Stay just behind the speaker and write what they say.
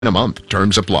a month.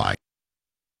 Terms apply.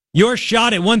 Your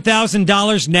shot at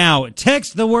 $1,000 now.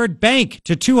 Text the word bank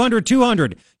to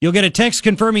 200-200. You'll get a text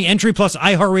confirming entry plus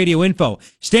iHeartRadio info.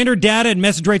 Standard data and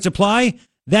message rates apply.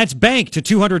 That's bank to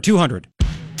 200-200.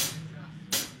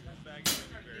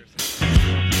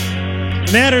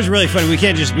 That is really funny. We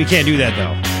can't do that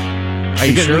though. Are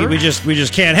you sure? We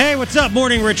just can't. Hey, what's up?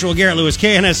 Morning Ritual. Garrett Lewis,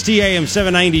 KNST AM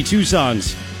 790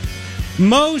 Tucson's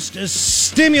most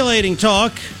stimulating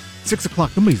talk. 6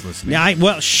 o'clock. Nobody's listening.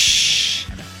 Yeah, shh.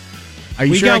 Are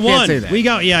you sure I can't say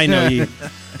that? Yeah, I know. You,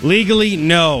 legally,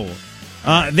 no.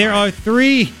 There are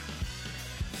three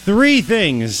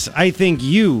things I think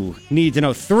you need to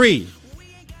know. 3.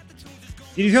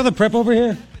 Did you hear the prep over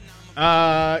here?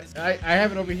 I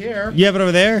have it over here. You have it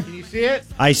over there? Can you see it?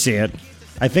 I see it.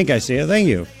 I think I see it. Thank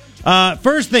you.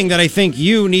 First thing that I think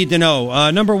you need to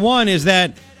know. Number 1 is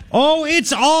that,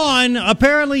 it's on.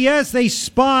 Apparently, yes, they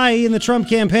spy in the Trump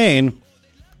campaign.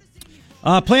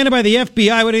 Planted by the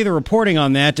FBI. What are they reporting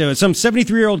on that? Some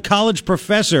 73-year-old college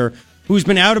professor who's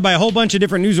been outed by a whole bunch of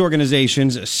different news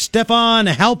organizations. Stefan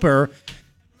Halper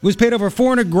was paid over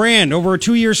 $400,000 over a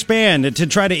 2-year span to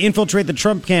try to infiltrate the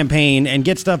Trump campaign and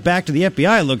get stuff back to the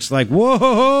FBI. Looks like,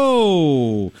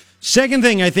 whoa. Second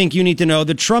thing I think you need to know,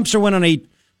 the Trumpster went on a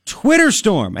Twitter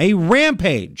storm, a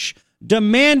rampage,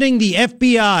 demanding the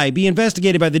FBI be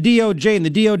investigated by the DOJ and the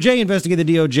DOJ investigate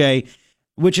the DOJ,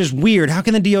 which is weird. How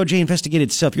can the DOJ investigate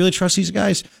itself? You really trust these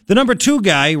guys? The number 2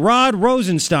 guy, Rod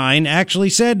Rosenstein, actually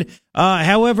said,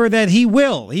 however, that he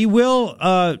will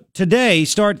today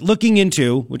start looking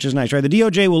into, which is nice, right? The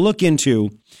DOJ will look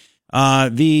into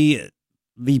the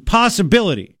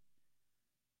possibility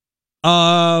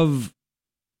of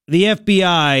the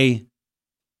FBI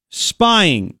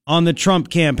spying on the Trump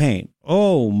campaign.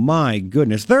 Oh, my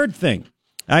goodness. Third thing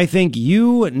I think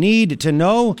you need to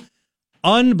know,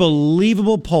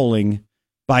 unbelievable polling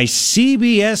by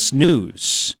CBS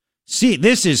News. See,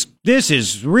 this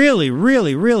is really,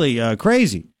 really, really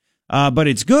crazy, but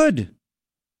it's good.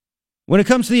 When it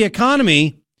comes to the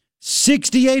economy,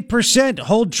 68%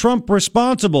 hold Trump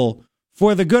responsible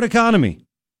for the good economy.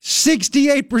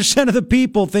 68% of the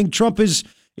people think Trump is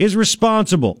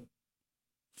responsible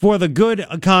for the good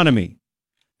economy.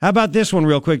 How about this one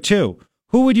real quick, too?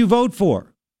 Who would you vote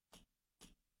for?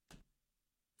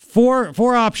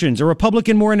 Four options. A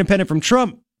Republican more independent from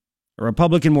Trump, a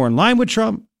Republican more in line with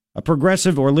Trump, a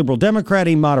progressive or liberal Democrat,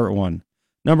 a moderate one.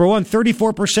 Number 1,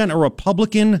 34% a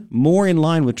Republican more in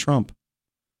line with Trump.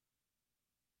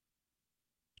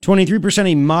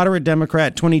 23% a moderate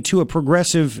Democrat, 22% a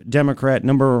progressive Democrat.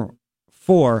 Number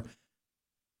 4,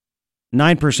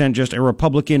 9% just a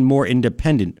Republican more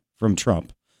independent from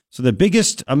Trump. So the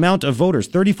biggest amount of voters,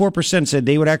 34%, said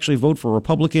they would actually vote for a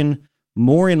Republican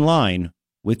more in line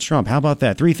with Trump. How about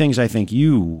that? 3 things I think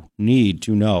you need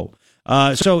to know.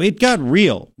 So it got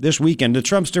real this weekend. The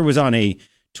Trumpster was on a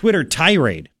Twitter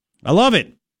tirade. I love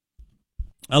it.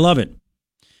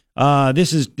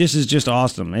 This is just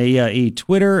awesome. A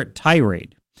Twitter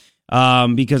tirade.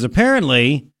 Because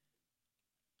apparently,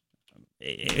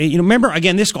 remember,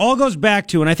 again, this all goes back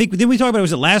to, and I think, did we talk about it?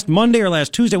 Was it last Monday or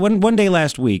last Tuesday? One day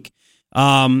last week.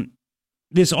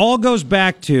 This all goes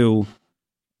back to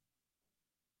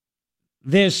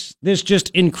this just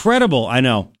incredible, I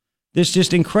know, this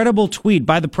just incredible tweet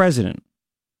by the president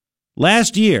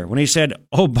last year when he said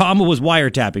Obama was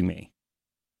wiretapping me.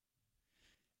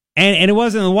 And it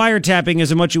wasn't the wiretapping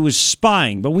as much as it was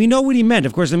spying, but we know what he meant.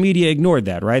 Of course, the media ignored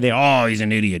that, right? He's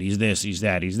an idiot. He's this, he's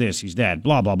that, he's this, he's that,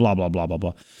 blah, blah, blah, blah, blah, blah,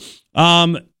 blah.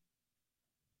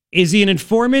 Is he an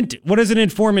informant? What does an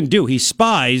informant do? He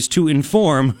spies to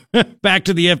inform back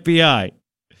to the FBI.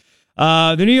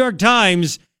 The New York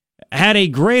Times had a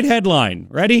great headline.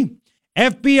 Ready?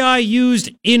 FBI used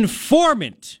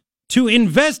informant to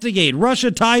investigate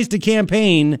Russia ties to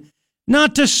campaign,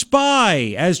 not to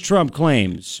spy, as Trump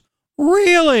claims.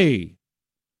 Really?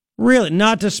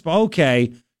 Not to spy?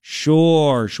 Okay.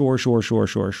 Sure.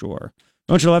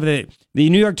 Don't you love it? The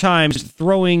New York Times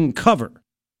throwing cover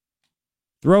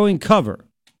to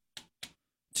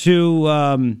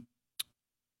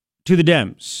the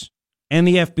Dems and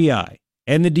the FBI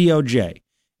and the DOJ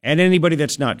and anybody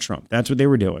that's not Trump. That's what they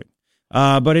were doing.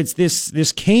 But it's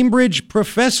this Cambridge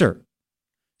professor,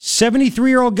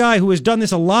 73-year-old guy who has done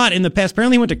this a lot in the past.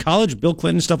 Apparently he went to college, Bill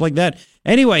Clinton, stuff like that.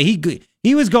 Anyway,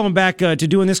 he was going back to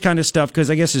doing this kind of stuff because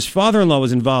I guess his father-in-law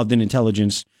was involved in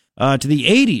intelligence to the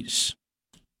 80s.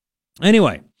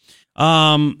 Anyway,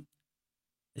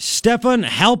 Stefan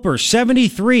Halper,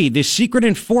 73, the secret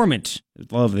informant. I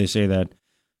love they say that.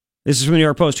 This is from the New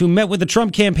York Post, who met with the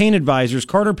Trump campaign advisors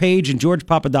Carter Page and George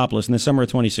Papadopoulos in the summer of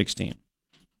 2016.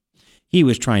 He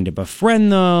was trying to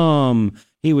befriend them.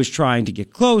 He was trying to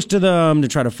get close to them to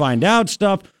try to find out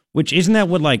stuff, which isn't that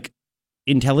what like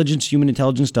human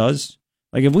intelligence does?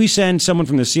 Like if we send someone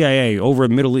from the CIA over to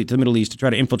the Middle East to try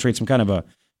to infiltrate some kind of a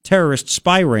terrorist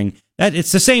spy ring, that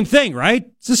it's the same thing, right?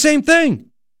 It's the same thing.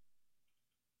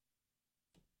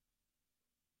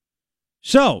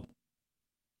 So,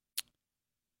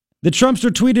 the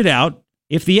Trumpster tweeted out,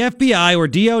 if the FBI or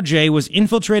DOJ was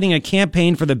infiltrating a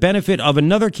campaign for the benefit of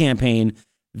another campaign,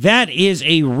 that is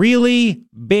a really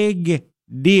big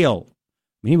deal. I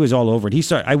mean, he was all over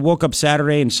it. I woke up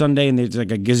Saturday and Sunday and there's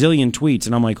like a gazillion tweets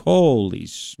and I'm like, holy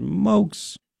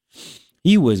smokes.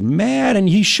 He was mad and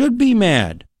he should be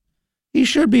mad. He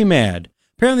should be mad.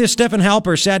 Apparently, Stephen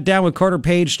Halper sat down with Carter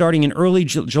Page starting in early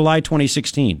July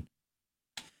 2016.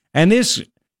 And this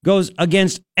goes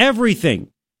against everything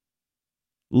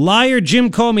liar Jim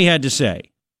Comey had to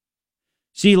say.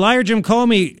 See, liar Jim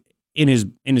Comey, in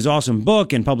his awesome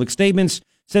book and public statements,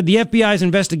 said the FBI's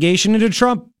investigation into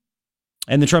Trump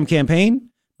and the Trump campaign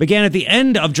began at the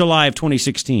end of July of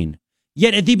 2016.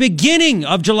 Yet at the beginning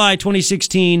of July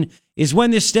 2016 is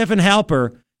when this Stephen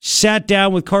Halper sat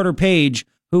down with Carter Page,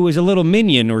 who was a little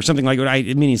minion or something like that.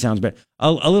 Minion sounds bad.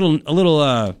 A little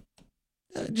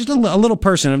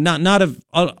person of not of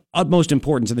utmost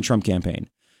importance in the Trump campaign.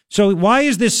 So why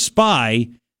is this spy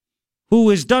who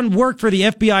has done work for the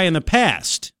FBI in the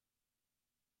past,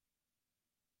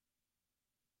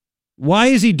 why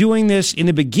is he doing this in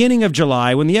the beginning of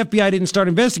July when the FBI didn't start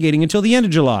investigating until the end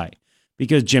of July?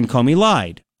 Because Jim Comey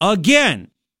lied. Again.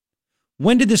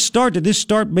 When did this start? Did this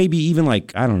start maybe even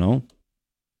like, I don't know,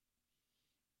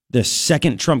 the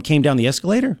second Trump came down the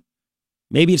escalator?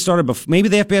 Maybe it started maybe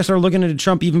the FBI started looking into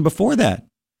Trump even before that.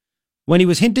 When he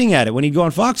was hinting at it, when he'd go on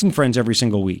Fox and Friends every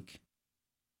single week.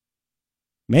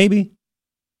 Maybe.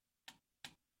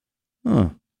 Huh.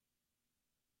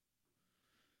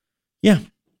 Yeah.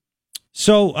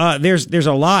 So there's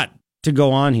a lot to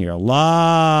go on here. A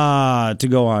lot to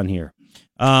go on here.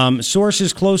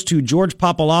 Sources close to George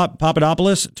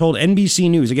Papadopoulos told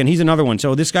NBC News. Again, he's another one.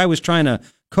 So this guy was trying to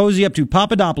cozy up to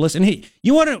Papadopoulos. And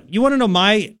you want to know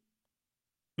my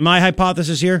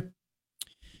hypothesis here?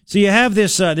 So you have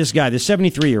this guy, this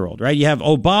 73-year-old, right? You have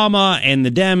Obama and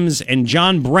the Dems and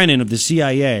John Brennan of the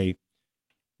CIA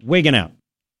wigging out,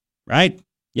 right?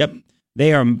 Yep.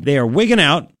 They are wigging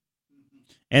out.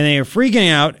 And they are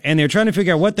freaking out, and they're trying to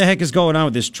figure out what the heck is going on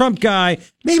with this Trump guy.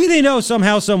 Maybe they know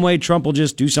somehow, some way, Trump will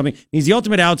just do something. He's the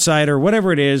ultimate outsider,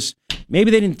 whatever it is.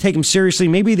 Maybe they didn't take him seriously.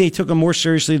 Maybe they took him more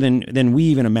seriously than we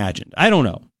even imagined. I don't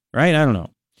know, right? I don't know.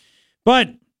 But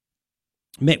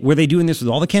were they doing this with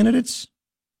all the candidates?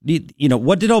 You know,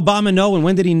 what did Obama know, and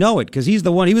when did he know it? Because he's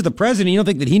the one. He was the president. You don't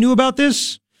think that he knew about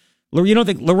this? You don't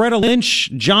think Loretta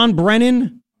Lynch, John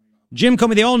Brennan, Jim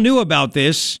Comey, they all knew about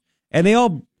this, and they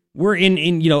all were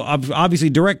in obviously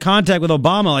direct contact with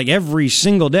Obama like every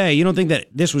single day. You don't think that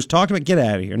this was talked about? Get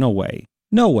out of here. No way.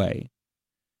 No way.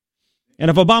 And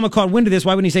if Obama caught wind of this,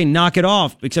 why wouldn't he say knock it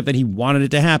off, except that he wanted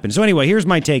it to happen? So anyway, here's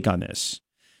my take on this.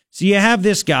 So you have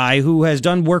this guy who has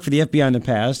done work for the FBI in the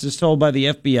past, is told by the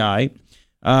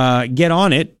FBI, get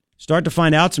on it, start to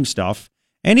find out some stuff,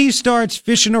 and he starts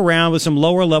fishing around with some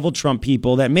lower level Trump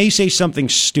people that may say something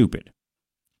stupid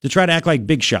to try to act like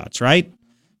big shots, right?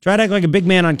 Try to act like a big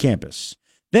man on campus.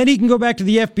 Then he can go back to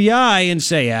the FBI and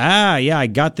say, yeah, I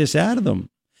got this out of them.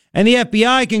 And the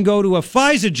FBI can go to a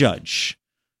FISA judge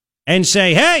and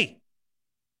say, hey,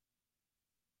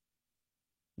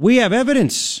 we have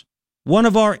evidence. One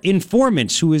of our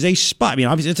informants who is a spy. I mean,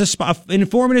 obviously, it's a spy. An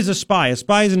informant is a spy. A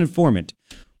spy is an informant.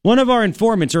 One of our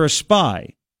informants or a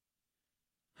spy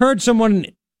heard someone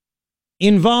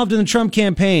involved in the Trump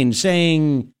campaign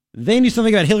saying they knew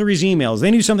something about Hillary's emails.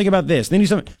 They knew something about this. They knew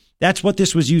something. That's what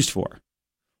this was used for.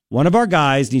 One of our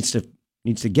guys needs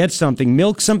to get something,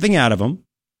 milk something out of him.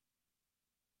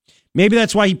 Maybe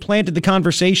that's why he planted the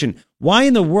conversation. Why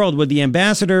in the world would the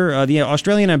ambassador, the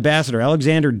Australian ambassador,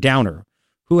 Alexander Downer,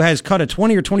 who has cut a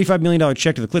 $20 or $25 million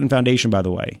check to the Clinton Foundation, by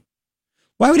the way,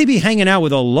 why would he be hanging out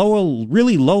with a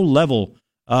really low level,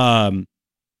 a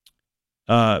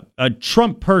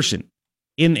Trump person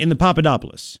in the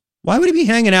Papadopoulos? Why would he be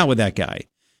hanging out with that guy?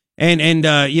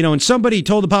 And somebody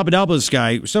told the Papadopoulos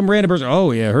guy, some random person,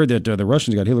 oh, yeah, I heard that the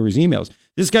Russians got Hillary's emails.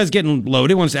 This guy's getting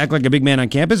loaded, wants to act like a big man on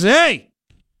campus. Hey,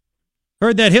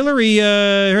 heard that Hillary,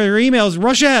 her emails,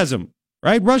 Russia has them,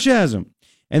 right? Russia has them.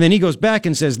 And then he goes back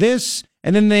and says this,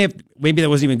 and then maybe that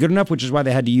wasn't even good enough, which is why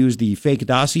they had to use the fake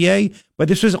dossier. But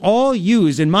this was all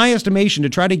used, in my estimation, to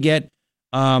try to get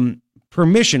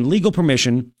legal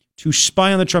permission to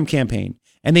spy on the Trump campaign.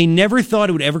 And they never thought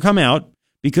it would ever come out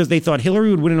because they thought Hillary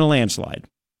would win in a landslide.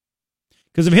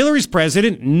 Because if Hillary's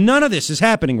president, none of this is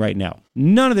happening right now.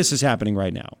 None of this is happening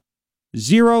right now.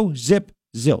 Zero, zip,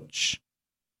 zilch.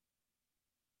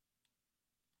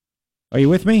 Are you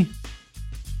with me?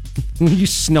 You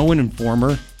snowing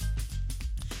informer.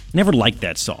 Never liked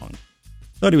that song.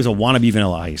 Thought he was a wannabe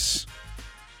Vanilla Ice.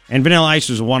 And Vanilla Ice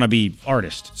was a wannabe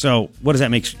artist. So what does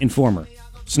that make Informer?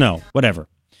 Snow, whatever.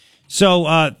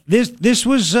 So this is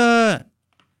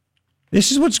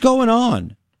what's going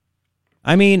on.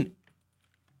 I mean,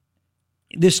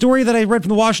 the story that I read from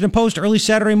the Washington Post early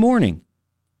Saturday morning.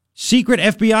 Secret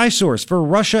FBI source for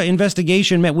Russia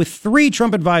investigation met with 3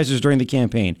 Trump advisors during the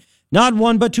campaign. Not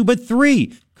 1, but 2, but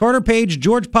 3. Carter Page,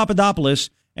 George Papadopoulos,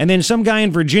 and then some guy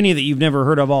in Virginia that you've never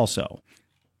heard of also.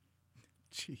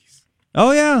 Jeez.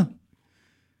 Oh, yeah.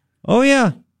 Oh,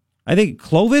 yeah. I think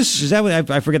Clovis, is that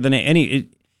what, I forget the name.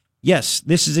 Yes,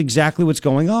 this is exactly what's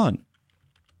going on.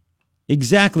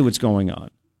 Exactly what's going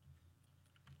on.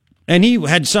 And he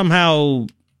had somehow,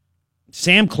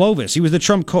 Sam Clovis, he was the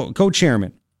Trump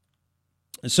co-chairman.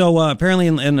 So apparently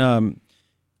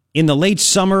in the late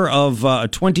summer of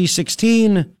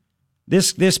 2016,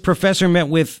 this professor met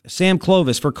with Sam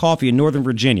Clovis for coffee in Northern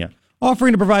Virginia,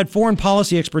 offering to provide foreign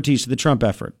policy expertise to the Trump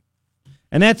effort.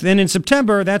 And then in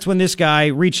September, that's when this guy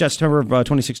reached out, September of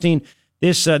 2016,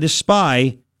 this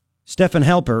spy, Stephen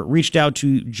Halper, reached out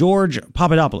to George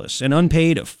Papadopoulos, an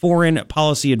unpaid foreign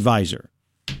policy advisor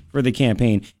for the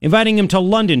campaign, inviting him to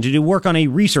London to do work on a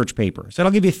research paper. Said,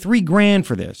 I'll give you $3,000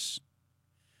 for this.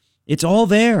 It's all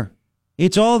there.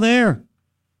 It's all there.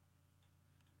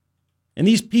 And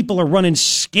these people are running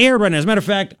scared right now. As a matter of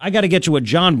fact, I got to get you what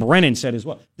John Brennan said as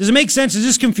well. Does it make sense? Is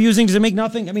this confusing? Does it make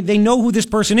nothing? I mean, they know who this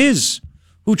person is,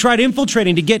 who tried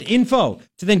infiltrating to get info,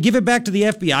 to then give it back to the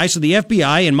FBI. So the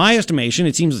FBI, in my estimation,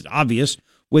 it seems obvious,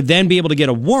 would then be able to get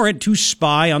a warrant to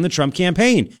spy on the Trump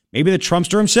campaign. Maybe the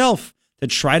Trumpster himself, to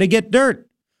try to get dirt.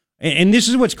 And this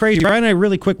is what's crazy. Ryan and I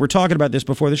really quick, we're talking about this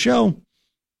before the show.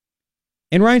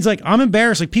 And Ryan's like, I'm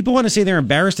embarrassed. Like, people want to say they're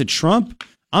embarrassed at Trump.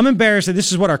 I'm embarrassed that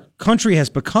this is what our country has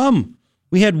become.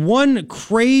 We had one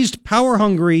crazed,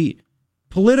 power-hungry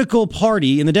political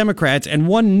party in the Democrats and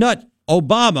one nut,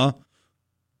 Obama,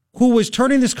 who was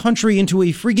turning this country into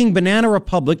a freaking banana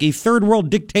republic, a third-world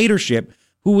dictatorship,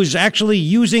 who was actually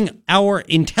using our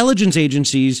intelligence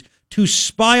agencies to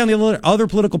spy on the other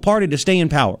political party to stay in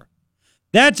power.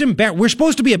 That's embarrassing. We're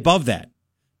supposed to be above that.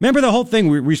 Remember the whole thing?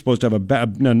 We're supposed to have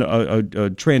a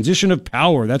transition of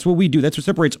power. That's what we do. That's what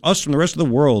separates us from the rest of the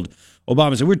world.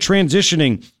 Obama said, we're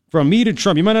transitioning from me to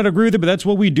Trump. You might not agree with it, but that's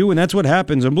what we do, and that's what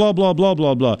happens, and blah, blah, blah,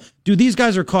 blah, blah. Dude, these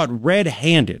guys are caught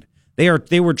red-handed.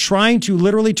 They were trying to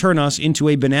literally turn us into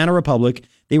a banana republic.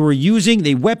 They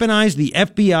weaponized the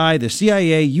FBI, the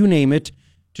CIA, you name it,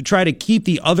 to try to keep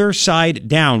the other side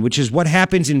down, which is what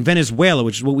happens in Venezuela,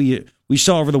 which is what we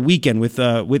saw over the weekend with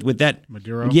that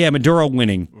Maduro. Yeah, Maduro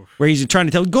winning, where he's trying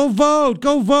to tell, go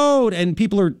vote, and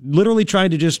people are literally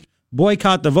trying to just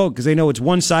boycott the vote because they know it's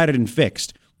one-sided and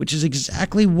fixed, which is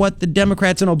exactly what the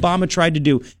Democrats and Obama tried to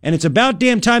do. And it's about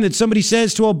damn time that somebody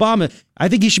says to Obama, I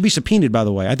think he should be subpoenaed, by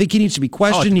the way. I think he needs to be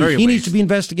questioned. He needs to be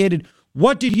investigated.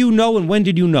 What did you know and when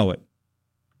did you know it?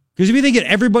 Because if you think that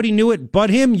everybody knew it but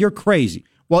him, you're crazy.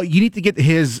 Well, you need to get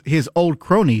his old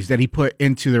cronies that he put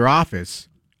into their office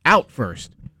out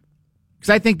first, because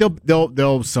I think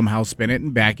they'll somehow spin it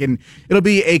and back, and it'll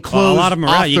be a closed. A lot of them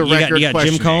are out. You got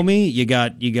Jim Comey, you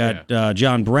got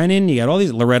John Brennan, you got all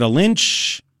these, Loretta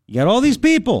Lynch, you got all these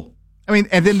people. I mean,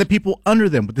 and then the people under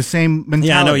them with the same mentality.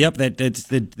 Yeah, I know. Yep, that's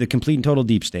the complete and total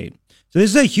deep state. So this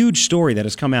is a huge story that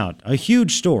has come out, a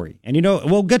huge story. And,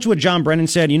 we'll get to what John Brennan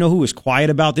said. You know who was quiet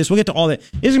about this? We'll get to all that.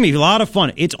 This is going to be a lot of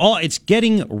fun. It's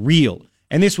getting real.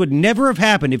 And this would never have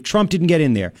happened if Trump didn't get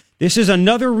in there. This is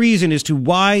another reason as to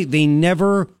why they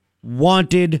never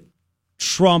wanted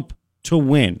Trump to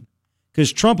win.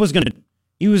 Because Trump was going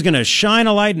to shine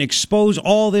a light and expose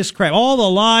all this crap, all the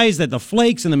lies that the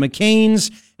Flakes and the McCains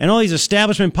and all these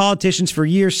establishment politicians for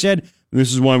years said.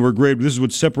 This is why we're great. This is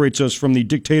what separates us from the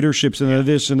dictatorships and the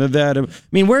this and the that. I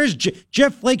mean, where's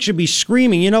Jeff Flake should be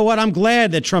screaming, you know what? I'm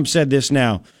glad that Trump said this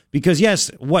now. Because,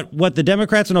 yes, what the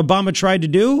Democrats and Obama tried to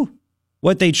do,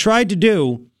 what they tried to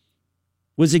do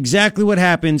was exactly what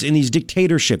happens in these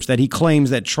dictatorships that he claims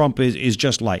that Trump is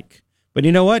just like. But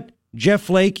you know what? Jeff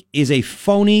Flake is a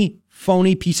phony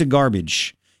piece of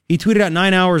garbage. He tweeted out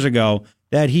 9 hours ago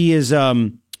that he's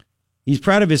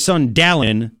proud of his son,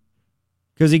 Dallin,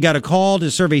 because he got a call to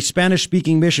serve a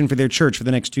Spanish-speaking mission for their church for the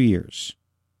next 2 years.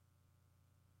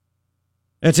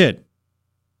 That's it.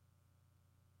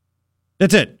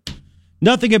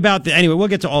 Nothing about the... Anyway, we'll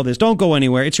get to all this. Don't go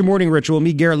anywhere. It's your morning ritual.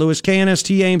 Me, Garrett Lewis,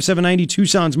 KNST AM 790,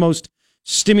 Tucson's most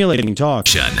stimulating talk.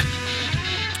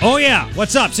 Oh yeah,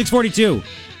 what's up? 642.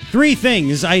 3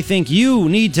 things I think you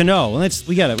need to know.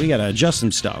 We gotta adjust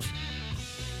some stuff.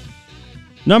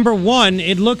 Number 1,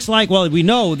 it looks like, well, we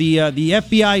know the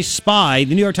FBI spy.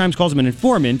 The New York Times calls him an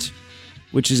informant,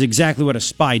 which is exactly what a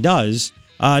spy does.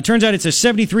 Turns out it's a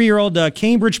 73-year-old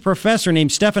Cambridge professor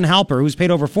named Stephen Halper who's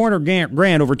paid over $400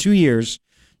 grand over 2 years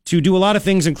to do a lot of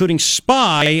things, including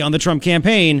spy on the Trump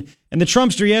campaign. And the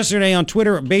Trumpster yesterday on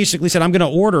Twitter basically said, I'm going to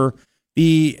order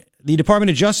the Department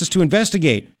of Justice to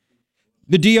investigate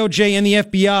the DOJ and the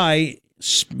FBI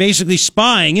basically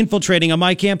spying, infiltrating on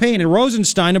my campaign. And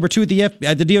Rosenstein, number 2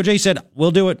 at the DOJ, said,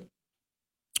 we'll do it.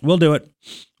 We'll do it.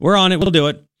 We're on it. We'll do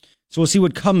it. So we'll see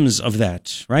what comes of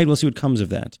that, right? We'll see what comes of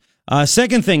that.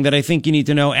 Second thing that I think you need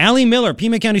to know, Allie Miller,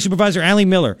 Pima County Supervisor Allie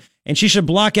Miller, and she should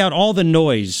block out all the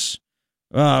noise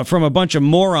from a bunch of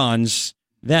morons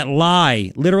that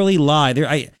lie, literally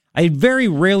lie. I very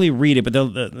rarely read it, but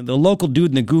the local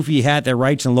dude in the goofy hat that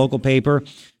writes in the local paper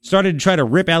started to try to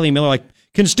rip Allie Miller like,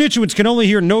 constituents can only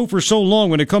hear no for so long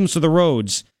when it comes to the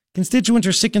roads. Constituents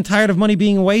are sick and tired of money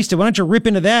being wasted. Why don't you rip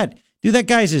into that? Dude, that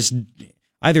guy's is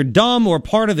either dumb or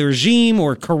part of the regime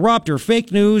or corrupt or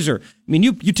fake news. Or, I mean,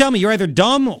 you tell me you're either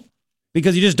dumb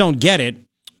because you just don't get it,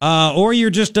 or you're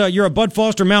just you're a Bud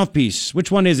Foster mouthpiece.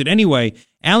 Which one is it? Anyway,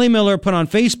 Allie Miller put on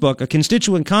Facebook, a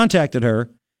constituent contacted her,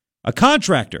 a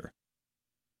contractor,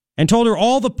 and told her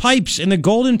all the pipes in the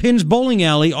Golden Pins bowling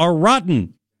alley are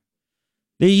rotten.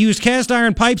 They used cast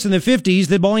iron pipes in the 50s.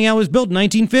 The bowling alley was built in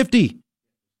 1950.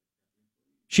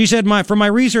 She said, from my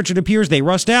research, it appears they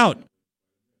rust out.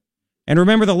 And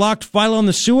remember the locked file on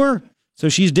the sewer? So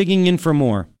she's digging in for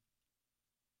more.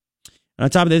 And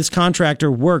on top of that, this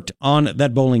contractor worked on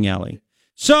that bowling alley.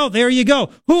 So there you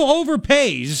go. Who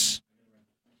overpays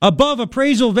above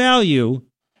appraisal value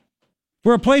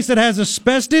for a place that has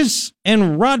asbestos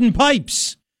and rotten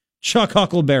pipes? Chuck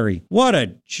Huckelberry. What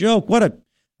a joke.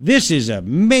 This is a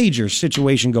major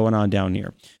situation going on down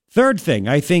here. Third thing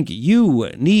I think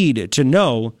you need to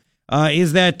know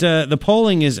is that the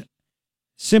polling is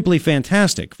simply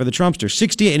fantastic for the Trumpster.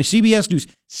 68 and CBS News,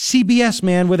 CBS,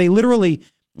 man, where they literally,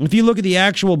 if you look at the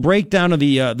actual breakdown of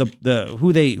the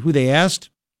who they asked,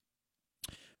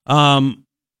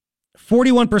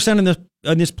 41%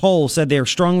 in this poll said they are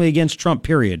strongly against Trump.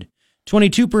 Period.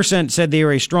 22% said they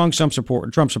are a strong Trump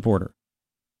supporter.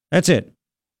 That's it.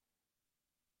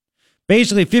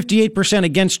 Basically, 58%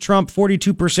 against Trump,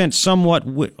 42% somewhat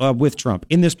with Trump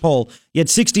in this poll. Yet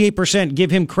 68%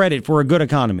 give him credit for a good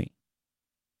economy.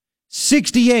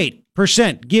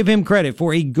 68% give him credit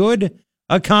for a good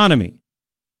economy.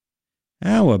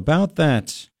 How about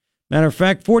that? Matter of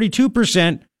fact,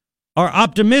 42% are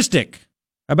optimistic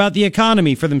about the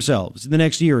economy for themselves in the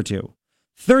next year or two.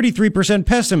 33%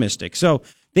 pessimistic. So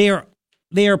they are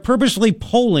purposely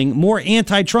polling more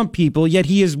anti-Trump people, yet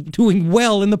he is doing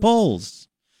well in the polls.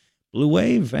 Blue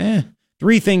wave,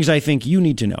 3 things I think you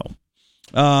need to know.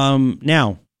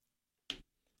 Now,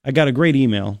 I got a great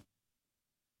email.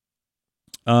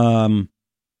 And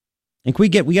we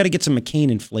got to get some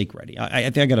McCain and Flake ready. I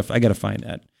think I got to find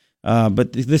that.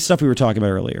 But this stuff we were talking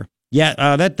about earlier.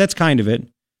 Yeah, that's kind of it.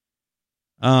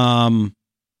 Hang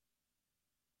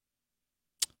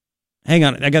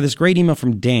on, I got this great email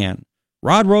from Dan.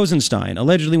 Rod Rosenstein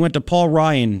allegedly went to Paul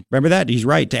Ryan, remember that? He's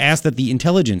right, to ask that the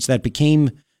intelligence that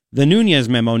became the Nunes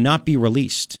memo not be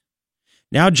released.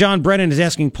 Now John Brennan is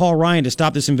asking Paul Ryan to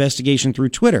stop this investigation through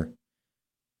Twitter.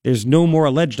 There's no more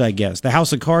alleged, I guess. The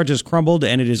house of cards has crumbled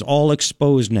and it is all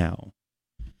exposed now.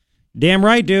 Damn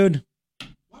right, dude.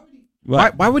 Why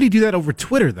would he do that over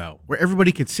Twitter, though, where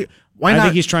everybody could see? Why not? I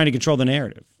think he's trying to control the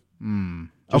narrative.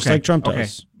 Just like Trump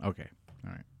does. Okay.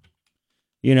 All right.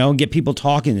 You know, get people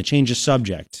talking to change the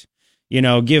subject. You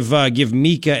know, give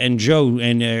Mika and Joe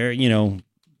and,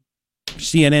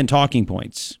 CNN talking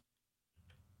points.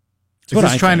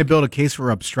 Is he trying to build a case for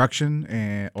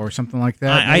obstruction or something like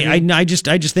that? I just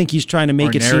think he's trying to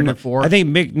make it seem. I think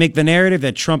make the narrative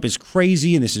that Trump is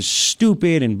crazy and this is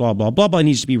stupid and blah blah blah blah. It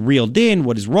needs to be reeled in.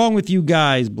 What is wrong with you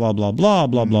guys? Blah blah blah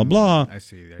blah blah blah. I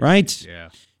see. Right? Yeah.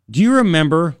 Do you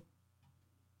remember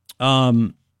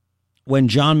when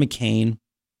John McCain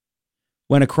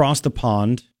went across the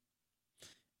pond,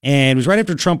 and it was right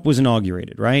after Trump was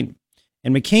inaugurated, right?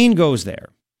 And McCain goes there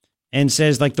and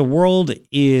says, like, the world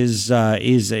is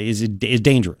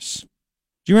dangerous.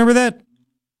 Do you remember that?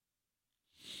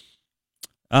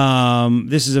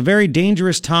 This is a very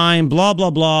dangerous time, blah, blah,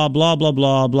 blah, blah, blah,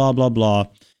 blah, blah, blah, blah.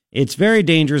 It's very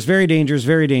dangerous, very dangerous,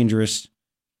 very dangerous.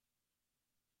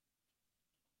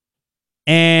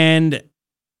 And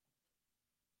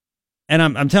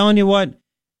I'm telling you what,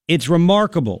 it's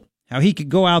remarkable how he could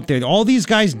go out there. All these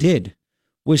guys did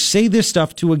was say this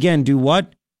stuff to, again, do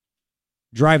what?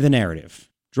 Drive the narrative,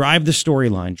 drive the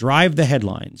storyline, drive the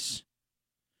headlines.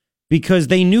 Because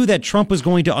they knew that Trump was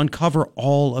going to uncover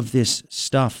all of this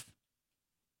stuff.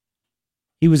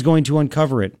 He was going to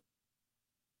uncover it.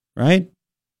 Right?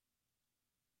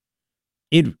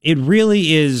 It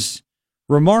really is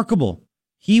remarkable.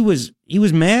 He was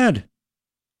mad.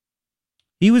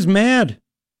 He was mad.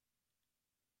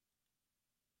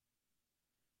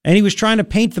 And he was trying to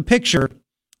paint the picture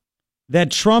that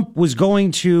Trump was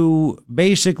going to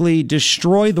basically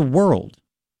destroy the world.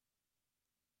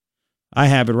 I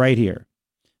have it right here.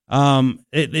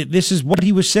 This is what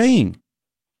he was saying.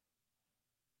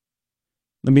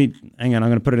 Let me hang on. I'm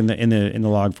going to put it in the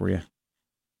log for you.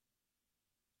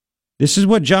 This is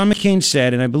what John McCain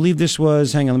said, and I believe this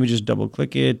was. Hang on, let me just double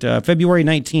click it. February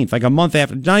 19th, like a month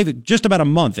after, not even just about a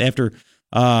month after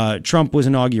Trump was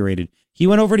inaugurated. He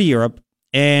went over to Europe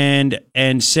and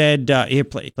said, "Here,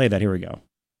 play that. Here we go."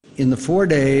 In the 4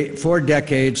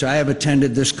 decades I have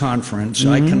attended this conference,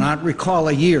 I cannot recall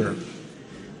a year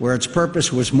where its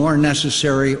purpose was more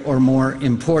necessary or more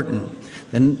important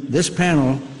than this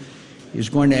panel is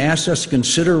going to ask us to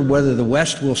consider whether the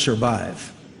West will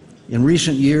survive. In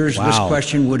recent years, this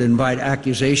question would invite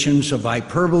accusations of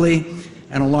hyperbole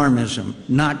and alarmism,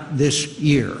 not this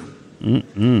year.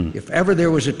 If ever there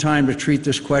was a time to treat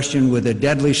this question with a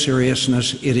deadly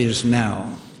seriousness, it is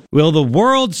now. Will the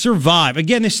world survive?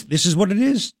 Again, this is what it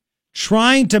is.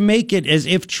 Trying to make it as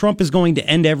if Trump is going to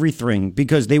end everything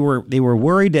because they were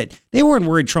worried that they weren't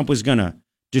worried Trump was going to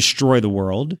destroy the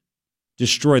world,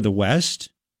 destroy the West.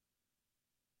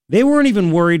 They weren't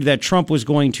even worried that Trump was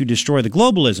going to destroy the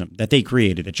globalism that they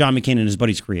created, that John McCain and his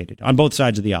buddies created, on both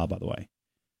sides of the aisle, by the way.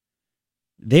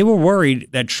 They were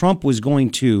worried that Trump was going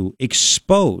to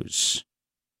expose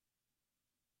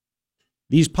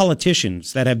these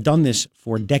politicians that have done this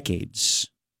for decades.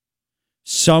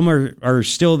 Some are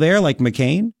still there, like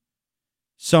McCain.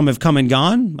 Some have come and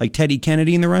gone, like Teddy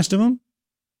Kennedy and the rest of them.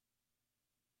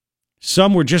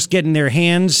 Some were just getting their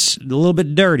hands a little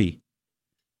bit dirty.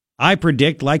 I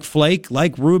predict, like Flake,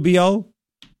 like Rubio,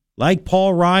 like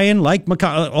Paul Ryan, like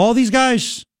McConnell, all these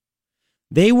guys,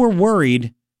 they were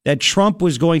worried that Trump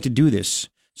was going to do this.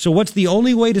 So what's the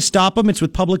only way to stop him? It's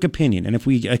with public opinion. And if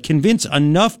we convince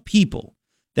enough people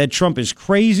that Trump is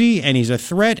crazy and he's a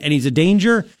threat and he's a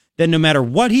danger, then no matter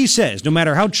what he says, no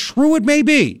matter how true it may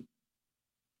be,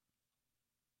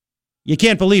 you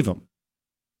can't believe him.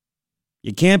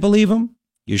 You can't believe him.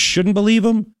 You shouldn't believe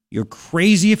him. You're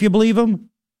crazy if you believe him.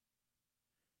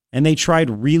 And they tried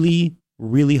really,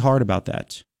 really hard about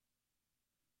that.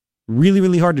 Really,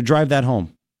 really hard to drive that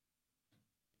home.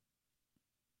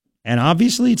 And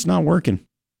obviously, it's not working.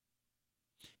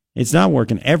 It's not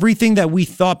working. Everything that we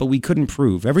thought but we couldn't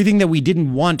prove, everything that we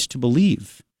didn't want to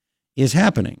believe is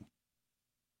happening.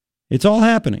 It's all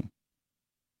happening.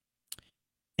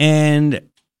 And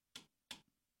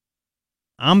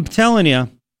I'm telling you,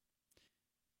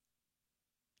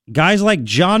 guys like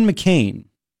John McCain,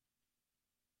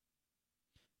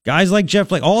 guys like Jeff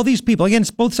Flake, all these people, again, it's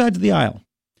both sides of the aisle.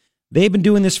 They've been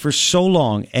doing this for so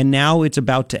long, and now it's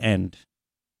about to end.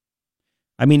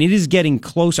 I mean, it is getting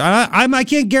close. I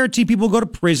can't guarantee people go to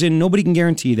prison. Nobody can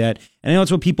guarantee that. And I know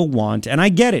it's what people want, and I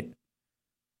get it.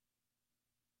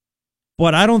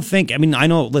 But I don't think, I mean, I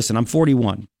know, listen, I'm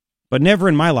 41, but never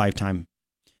in my lifetime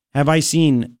have I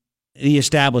seen the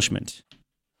establishment.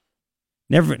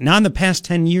 Never, not in the past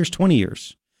 10 years, 20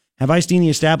 years, have I seen the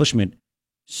establishment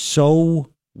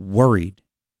so worried,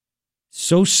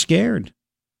 so scared.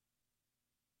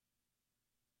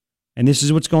 And this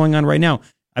is what's going on right now.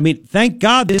 I mean, thank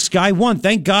God this guy won.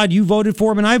 Thank God you voted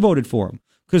for him and I voted for him.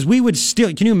 Because we would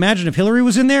still, can you imagine if Hillary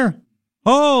was in there?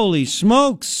 Holy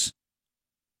smokes.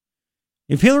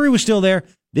 If Hillary was still there,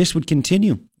 this would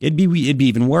continue. It'd be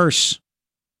even worse.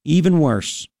 Even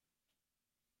worse.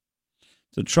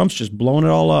 So Trump's just blowing it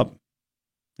all up.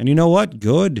 And you know what?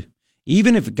 Good.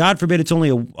 Even if, God forbid, it's only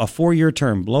a 4-year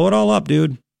term. Blow it all up,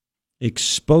 dude.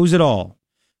 Expose it all.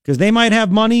 Because they might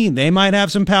have money, they might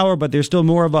have some power, but there's still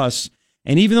more of us.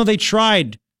 And even though they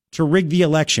tried to rig the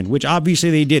election, which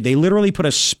obviously they did, they literally put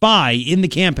a spy in the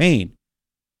campaign.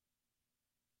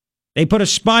 They put a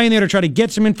spy in there to try to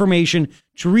get some information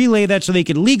to relay that so they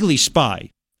could legally spy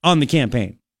on the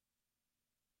campaign.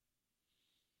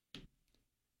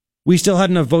 We still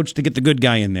had enough votes to get the good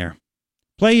guy in there.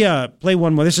 Play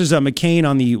one more. This is McCain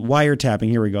on the wiretapping.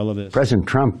 Here we go. Love this. President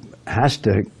Trump has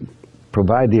to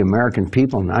provide the American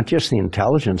people, not just the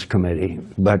Intelligence Committee,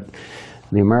 but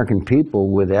the American people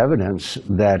with evidence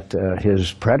that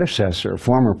his predecessor,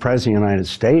 former President of the United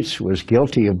States, was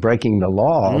guilty of breaking the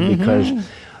law because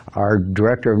Our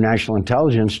Director of National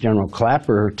Intelligence, General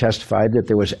Clapper, testified that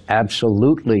there was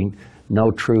absolutely no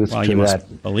truth to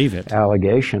that believe it.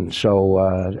 allegation.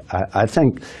 So I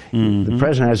think the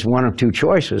president has one of two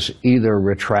choices: either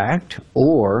retract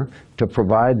or to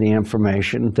provide the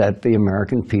information that the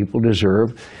American people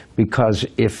deserve. Because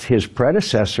if his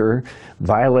predecessor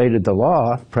violated the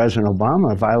law, President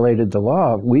Obama violated the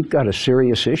law, we've got a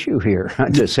serious issue here,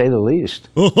 to say the least.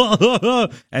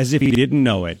 As if he didn't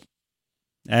know it.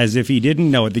 As if he didn't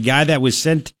know it. The guy that was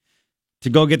sent to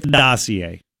go get the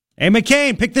dossier. Hey,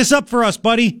 McCain, pick this up for us,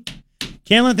 buddy.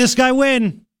 Can't let this guy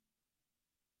win.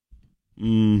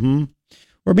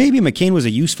 Or maybe McCain was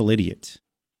a useful idiot,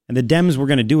 and the Dems were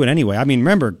going to do it anyway. I mean,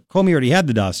 remember, Comey already had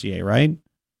the dossier, right?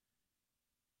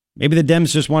 Maybe the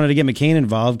Dems just wanted to get McCain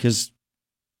involved because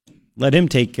let him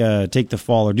take the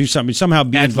fall or do something, somehow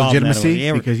be Adds involved legitimacy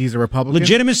in that because he's a Republican?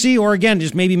 Legitimacy, or again,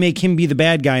 just maybe make him be the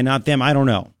bad guy, not them. I don't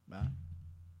know.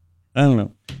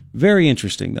 Very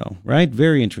interesting, though, right?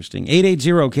 Very interesting.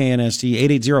 880-KNST,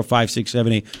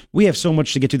 880-5678. We have so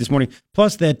much to get to this morning.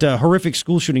 Plus that horrific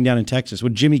school shooting down in Texas.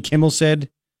 What Jimmy Kimmel said.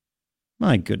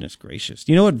 My goodness gracious.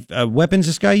 Do you know what weapons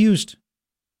this guy used?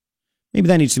 Maybe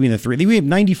that needs to be in the 3. We have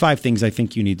 95 things I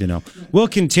think you need to know. We'll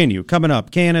continue. Coming up,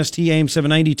 KNST AM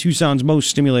 790, Tucson's most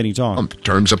stimulating talk.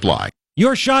 Terms apply.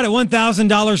 Your shot at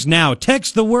 $1,000 now.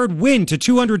 Text the word WIN to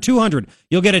 200-200.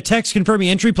 You'll get a text confirming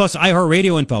entry plus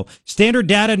iHeartRadio info. Standard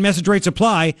data and message rates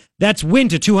apply. That's WIN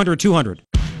to 200-200.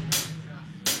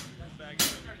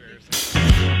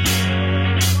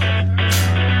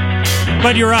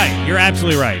 But you're right. You're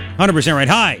absolutely right. 100% right.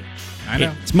 Hi. I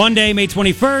know. It's Monday, May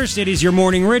 21st. It is your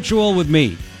morning ritual with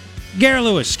me, Garrett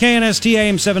Lewis, KNST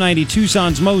AM 790,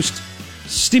 Tucson's most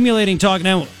stimulating talk.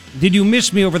 Now, did you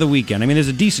miss me over the weekend? I mean, there's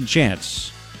a decent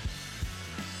chance.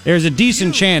 There's a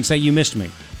decent chance that you missed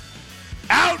me.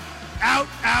 Out.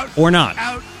 Or not.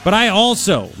 Out. But I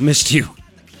also missed you.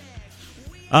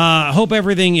 Hope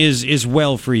everything is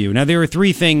well for you. Now, there are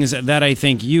 3 things that I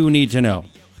think you need to know.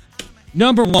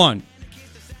 Number 1.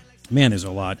 Man, there's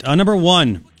a lot. Number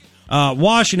 1,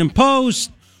 Washington Post,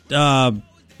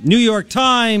 New York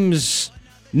Times,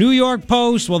 New York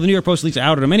Post. Well, the New York Post at least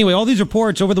outed him. Anyway, all these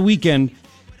reports over the weekend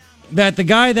that the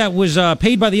guy that was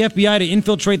paid by the FBI to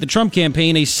infiltrate the Trump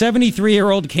campaign, a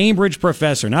 73-year-old Cambridge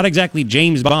professor, not exactly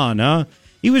James Bond, huh?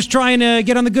 He was trying to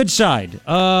get on the good side.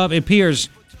 It appears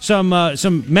some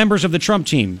members of the Trump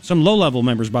team, some low-level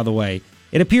members, by the way.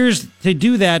 It appears to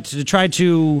do that to try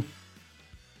to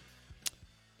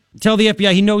tell the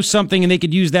FBI he knows something, and they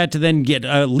could use that to then get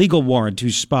a legal warrant to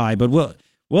spy. But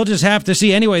we'll just have to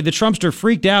see. Anyway, the Trumpster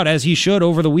freaked out, as he should,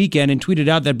 over the weekend and tweeted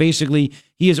out that basically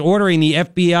he is ordering the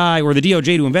FBI or the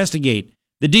DOJ to investigate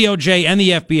the DOJ and the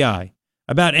FBI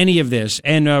about any of this.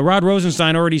 And Rod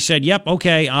Rosenstein already said, yep,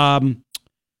 okay,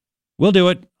 we'll do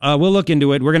it. We'll look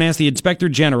into it. We're going to ask the Inspector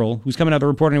General, who's coming out of the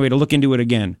report anyway, to look into it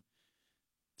again.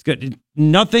 It's good.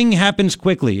 Nothing happens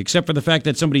quickly except for the fact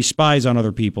that somebody spies on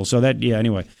other people. So that, yeah,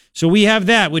 anyway. So we have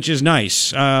that, which is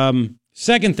nice.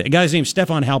 Second thing, a guy's named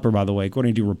Stefan Halper, by the way,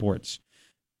 according to reports,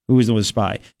 who was the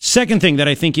spy. Second thing that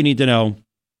I think you need to know,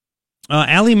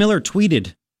 Allie Miller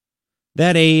tweeted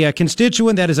that a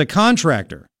constituent that is a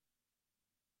contractor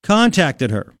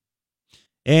contacted her.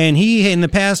 And he, in the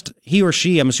past, he or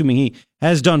she, I'm assuming he,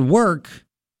 has done work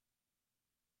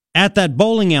at that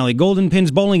bowling alley, Golden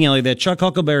Pins bowling alley, that Chuck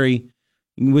Huckelberry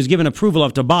was given approval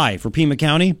of to buy for Pima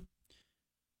County.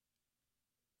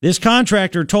 This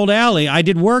contractor told Allie, I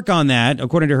did work on that,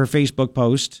 according to her Facebook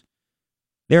post.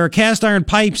 There are cast iron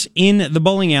pipes in the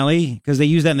bowling alley, because they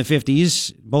used that in the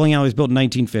 50s. Bowling alley was built in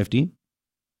 1950.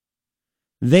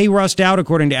 They rust out,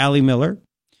 according to Allie Miller.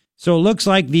 So it looks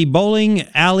like the bowling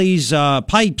alley's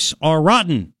pipes are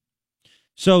rotten.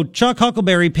 So Chuck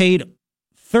Huckelberry paid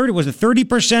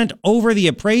 30% over the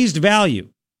appraised value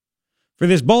for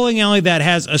this bowling alley that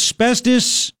has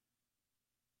asbestos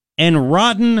and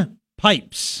rotten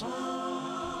pipes.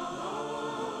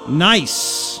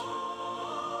 Nice.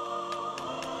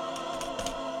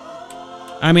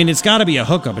 I mean, it's got to be a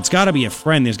hookup. It's got to be a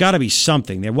friend. There's got to be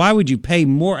something there. Why would you pay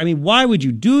more? I mean, why would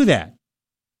you do that?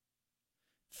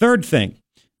 Third thing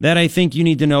that I think you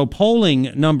need to know,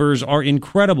 polling numbers are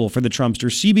incredible for the Trumpster.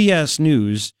 CBS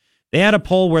News, they had a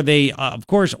poll where they, of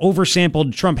course,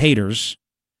 oversampled Trump haters.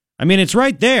 I mean, it's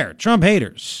right there, Trump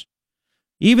haters.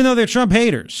 Even though they're Trump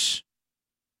haters,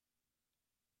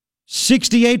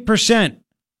 68%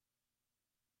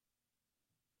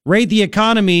 rate the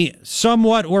economy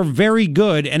somewhat or very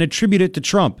good and attribute it to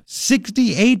Trump.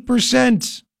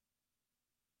 68%.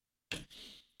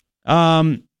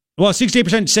 Well,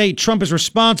 68% say Trump is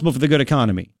responsible for the good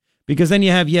economy. Because then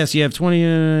you have 20,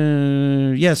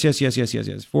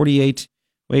 48,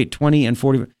 20 and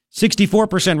 40.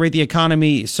 64% rate the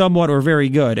economy somewhat or very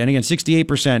good. And again,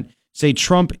 68% say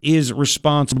Trump is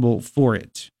responsible for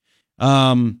it.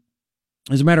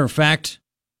 As a matter of fact,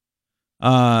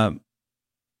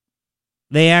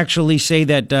 they actually say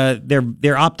that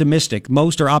they're optimistic.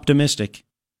 Most are optimistic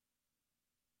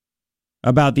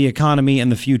about the economy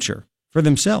and the future for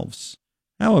themselves.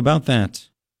 How about that?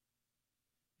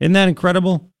 Isn't that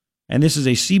incredible? And this is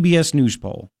a CBS News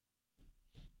poll.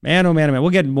 Man, oh man, oh man.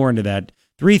 We'll get more into that.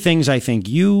 3 things I think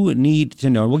you need to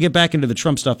know. We'll get back into the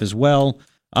Trump stuff as well.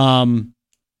 However,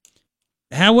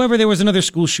 there was another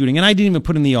school shooting, and I didn't even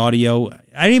put in the audio.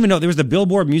 I didn't even know there was the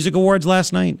Billboard Music Awards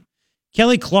last night.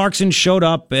 Kelly Clarkson showed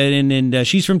up, and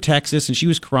she's from Texas, and she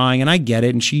was crying, and I get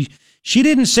it. And she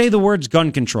didn't say the words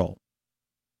gun control,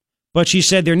 but she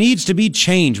said there needs to be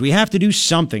change. We have to do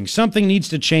something. Something needs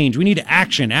to change. We need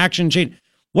action. Action, change.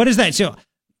 What is that? So,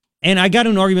 and I got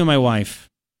in an argument with my wife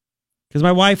because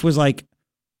my wife was like,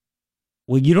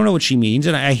 well, you don't know what she means.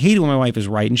 And I hate it when my wife is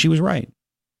right, and she was right.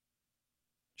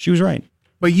 She was right.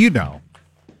 But you know.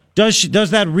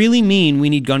 Does that really mean we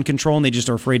need gun control and they just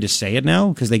are afraid to say it now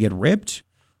because they get ripped?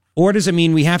 Or does it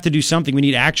mean we have to do something? We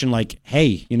need action like,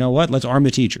 hey, you know what? Let's arm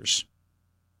the teachers.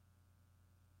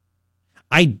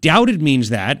 I doubt it means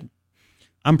that.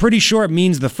 I'm pretty sure it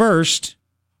means the first,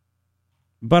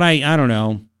 but I don't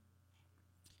know.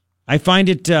 I find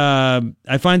it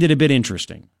a bit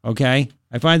interesting. Okay,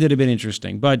 I find it a bit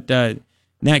interesting, but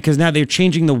now they're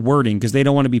changing the wording because they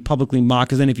don't want to be publicly mocked.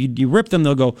 Because then if you rip them,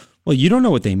 they'll go, well, you don't know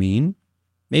what they mean.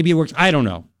 Maybe it works. I don't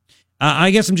know.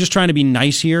 I guess I'm just trying to be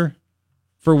nice here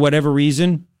for whatever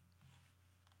reason.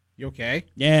 You okay?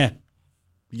 Yeah.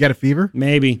 You got a fever?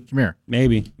 Maybe. Come here.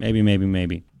 Maybe.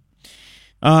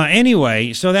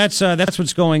 Anyway, so that's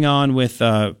what's going on with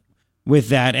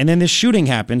that. And then this shooting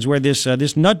happens where this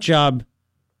nut job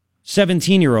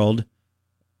 17-year-old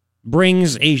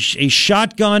brings a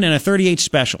shotgun and a .38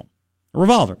 special, a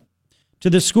revolver, to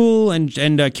the school and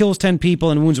kills 10 people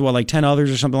and wounds, like 10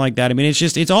 others or something like that. I mean,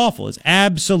 it's awful. It's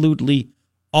absolutely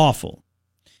awful.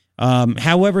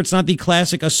 However, it's not the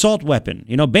classic assault weapon.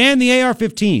 Ban the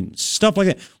AR-15s, stuff like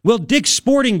that. Well, Dick's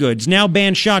Sporting Goods now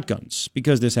ban shotguns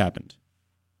because this happened.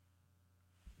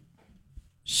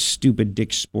 Stupid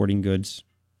Dick's Sporting Goods.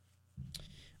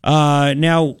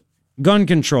 Now, gun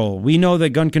control. We know that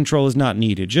gun control is not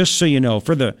needed. Just so you know,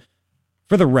 for the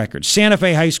record, Santa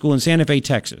Fe High School in Santa Fe,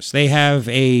 Texas, they have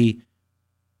a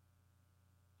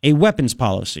weapons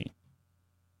policy.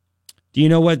 Do you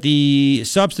know what the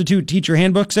substitute teacher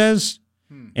handbook says?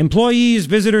 Employees,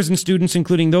 visitors, and students,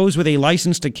 including those with a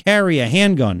license to carry a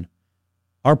handgun,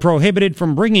 are prohibited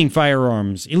from bringing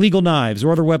firearms, illegal knives,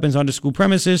 or other weapons onto school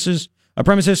premises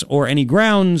or any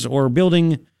grounds or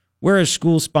building where a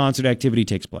school-sponsored activity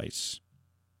takes place.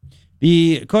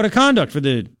 The code of conduct for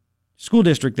the school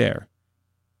district there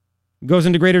goes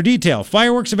into greater detail.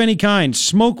 Fireworks of any kind,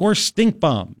 smoke or stink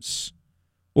bombs,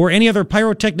 or any other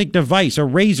pyrotechnic device, a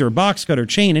razor, box cutter,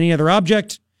 chain, any other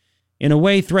object, in a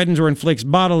way threatens or inflicts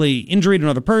bodily injury to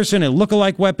another person, a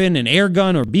look-alike weapon, an air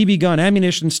gun or BB gun,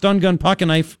 ammunition, stun gun, pocket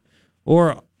knife,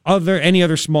 or any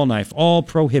other small knife. All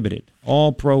prohibited.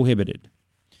 All prohibited.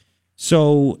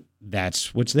 So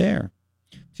that's what's there.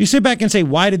 So you sit back and say,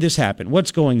 why did this happen?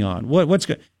 What's going on?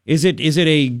 Is it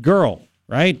a girl,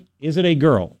 right? Is it a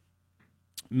girl?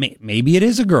 Maybe it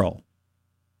is a girl.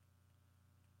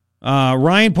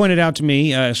 Ryan pointed out to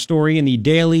me a story in the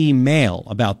Daily Mail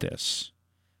about this.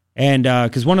 And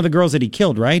because one of the girls that he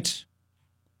killed, right?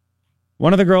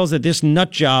 One of the girls that this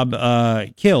nut job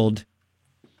killed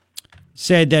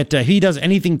said that he does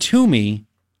anything to me,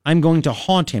 I'm going to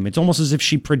haunt him. It's almost as if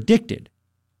she predicted.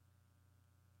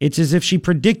 It's as if she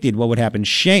predicted what would happen.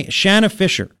 Shanna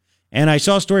Fisher. And I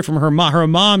saw a story from her mom. Her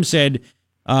mom said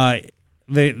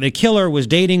the killer was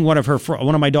dating one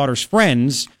of my daughter's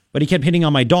friends, but he kept hitting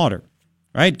on my daughter,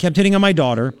 right? Kept hitting on my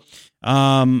daughter.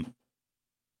 And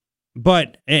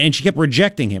she kept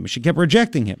rejecting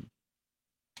him.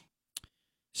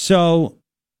 So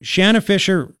Shanna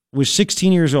Fisher was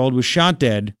 16 years old, was shot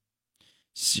dead.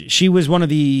 She was one of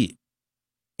the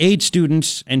 8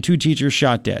 students and 2 teachers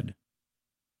shot dead.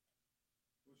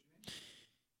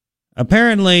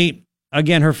 Apparently,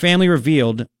 again, her family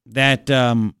revealed that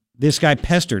this guy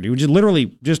pestered. He was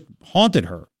literally just haunted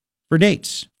her for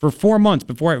dates for 4 months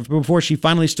before she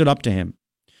finally stood up to him.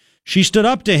 She stood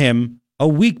up to him a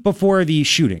week before the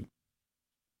shooting.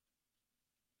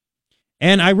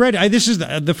 And I read, this is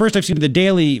the first I've seen the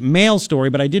Daily Mail story,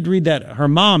 but I did read that her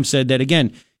mom said that,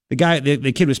 again,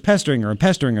 the kid was pestering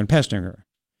her.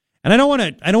 And I don't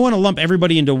want to lump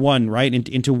everybody into one, right?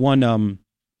 Into one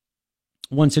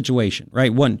situation,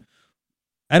 right?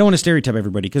 I don't want to stereotype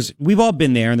everybody because we've all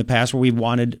been there in the past where we've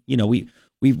wanted,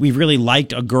 we've really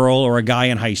liked a girl or a guy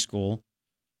in high school,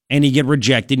 and you get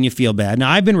rejected and you feel bad.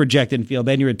 Now, I've been rejected and feel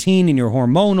bad. You're a teen and you're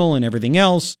hormonal and everything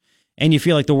else, and you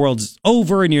feel like the world's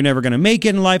over and you're never going to make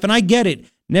it in life. And I get it.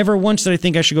 Never once did I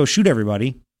think I should go shoot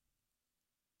everybody.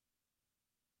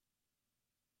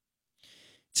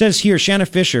 It says here, Shanna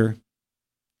Fisher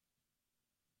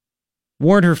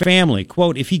warned her family,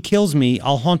 quote, "If he kills me,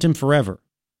 I'll haunt him forever."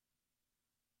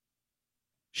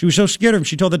 She was so scared of him,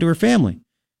 she told that to her family.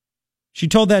 She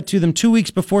told that to them 2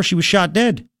 weeks before she was shot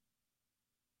dead.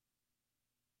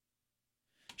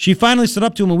 She finally stood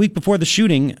up to him a week before the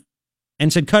shooting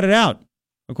and said, "Cut it out,"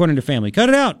 according to family. Cut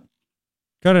it out.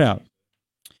 Cut it out.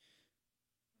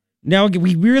 Now,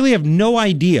 we really have no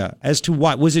idea as to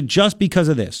why. Was it just because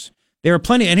of this? There are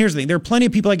plenty, and here's the thing, there are plenty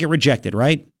of people that get rejected,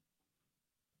 right?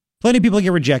 Plenty of people that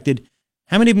get rejected.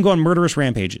 How many of them go on murderous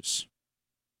rampages?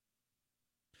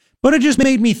 But it just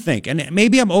made me think, and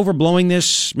maybe I'm overblowing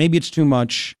this, maybe it's too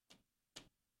much,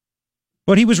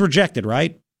 but he was rejected,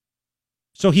 right?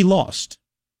 So he lost.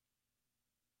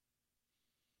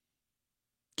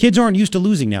 Kids aren't used to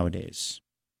losing nowadays.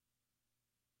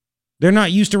 They're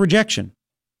not used to rejection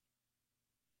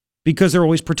because they're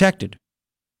always protected.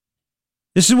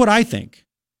 This is what I think.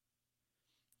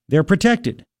 They're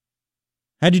protected.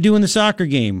 How'd you do in the soccer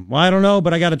game? Well, I don't know,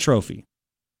 but I got a trophy.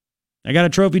 I got a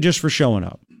trophy just for showing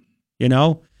up.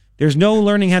 There's no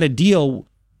learning how to deal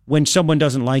when someone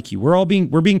doesn't like you.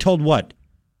 We're being told what?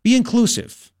 Be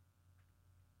inclusive.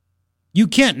 You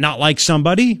can't not like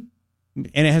somebody,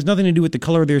 and it has nothing to do with the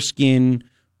color of their skin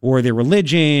or their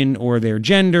religion or their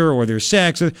gender or their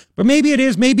sex. But maybe it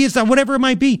is, maybe it's not, whatever it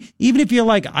might be. Even if you're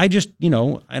like, I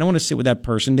don't want to sit with that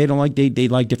person. They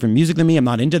like different music than me. I'm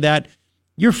not into that.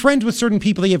 You're friends with certain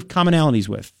people that you have commonalities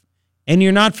with, and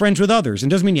you're not friends with others. It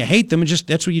doesn't mean you hate them. It's just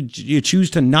that's what you choose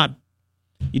to not.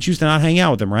 You choose to not hang out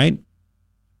with them, right? Do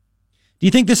you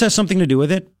think this has something to do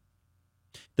with it?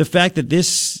 The fact that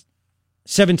this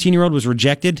 17-year-old was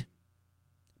rejected?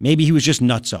 Maybe he was just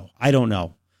nutso. I don't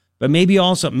know. But maybe he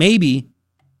also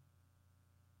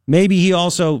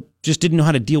just didn't know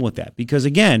how to deal with that. Because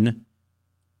again,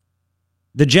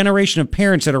 the generation of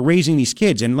parents that are raising these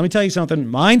kids, and let me tell you something,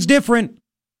 mine's different.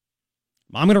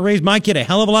 I'm going to raise my kid a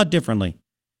hell of a lot differently.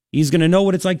 He's going to know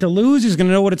what it's like to lose. He's going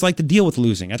to know what it's like to deal with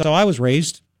losing. That's how I was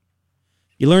raised.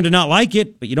 You learn to not like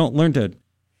it, but you don't learn to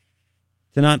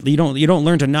not be able to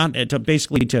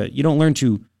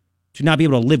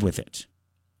live with it.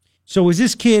 So was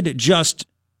this kid just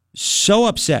so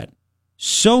upset,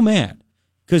 so mad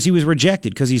because he was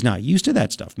rejected because he's not used to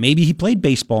that stuff? Maybe he played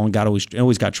baseball and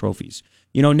always got trophies.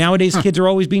 Nowadays kids are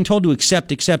always being told to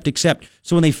accept.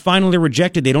 So when they finally are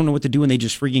rejected, they don't know what to do and they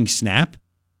just freaking snap.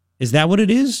 Is that what it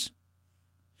is?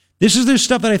 This is the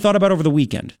stuff that I thought about over the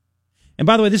weekend. And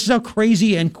by the way, this is how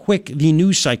crazy and quick the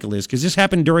news cycle is, because this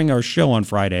happened during our show on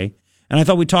Friday, and I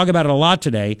thought we'd talk about it a lot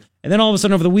today. And then all of a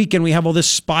sudden over the weekend, we have all this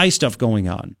spy stuff going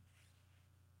on.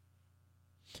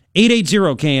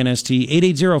 880-KNST,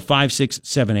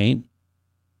 880-5678.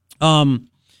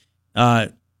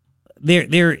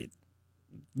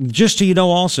 Just so you know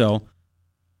also,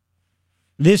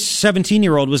 this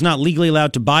 17-year-old was not legally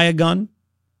allowed to buy a gun.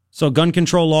 So gun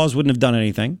control laws wouldn't have done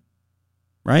anything,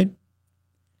 right?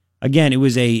 Again, it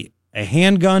was a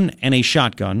handgun and a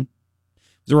shotgun. It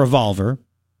was a revolver.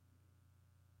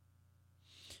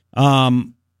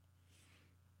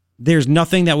 There's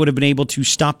nothing that would have been able to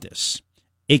stop this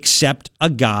except a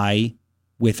guy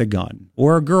with a gun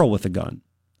or a girl with a gun,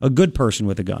 a good person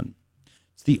with a gun.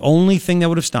 It's the only thing that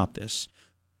would have stopped this.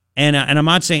 And I'm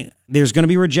not saying there's going to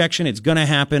be rejection. It's going to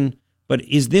happen. But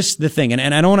is this the thing?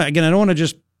 And I don't want to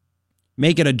just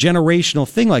make it a generational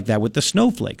thing like that with the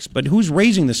snowflakes. But who's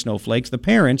raising the snowflakes? The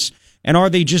parents. And are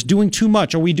they just doing too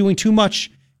much? Are we doing too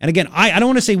much? And again, I don't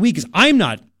want to say we, because I'm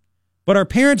not. But are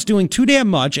parents doing too damn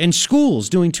much and schools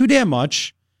doing too damn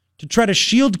much to try to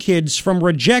shield kids from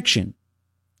rejection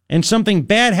and something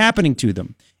bad happening to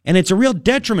them? And it's a real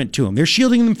detriment to them. They're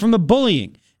shielding them from the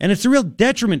bullying. And it's a real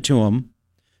detriment to them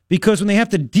because when they have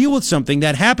to deal with something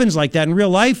that happens like that in real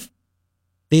life,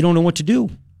 they don't know what to do.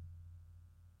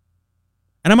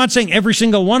 And I'm not saying every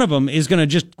single one of them is going to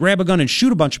just grab a gun and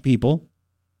shoot a bunch of people.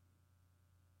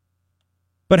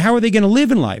 But how are they going to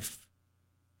live in life?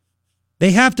 They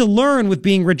have to learn with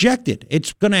being rejected.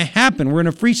 It's going to happen. We're in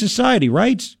a free society,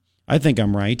 right? I think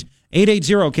I'm right.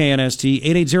 880-KNST,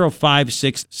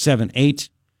 880-5678.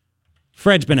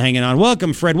 Fred's been hanging on.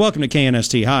 Welcome, Fred. Welcome to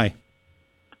KNST. Hi.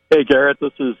 Hey, Garrett,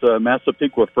 this is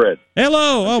Massapequa Fred.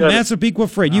 Hello. Oh, Massapequa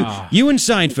Fred. You and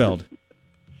Seinfeld.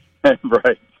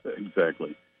 Right,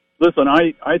 exactly. Listen,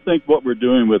 I think what we're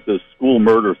doing with this school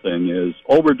murder thing is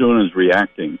all we're doing is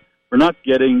reacting. We're not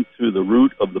getting to the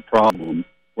root of the problem.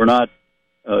 We're not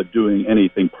doing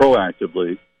anything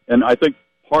proactively. And I think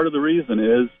part of the reason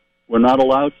is we're not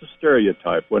allowed to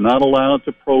stereotype. We're not allowed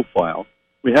to profile.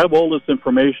 We have all this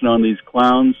information on these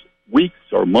clowns weeks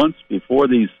or months before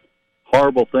these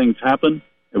horrible things happen,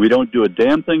 and we don't do a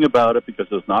damn thing about it because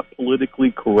it's not politically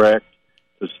correct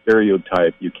to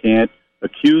stereotype. You can't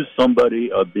accuse somebody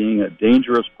of being a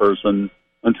dangerous person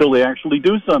until they actually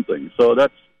do something. So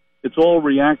it's all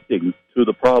reacting to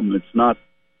the problem. It's not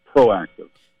proactive.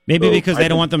 Maybe because they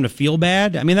don't want them to feel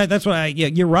bad. I mean, that's what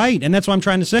you're right, and that's what I'm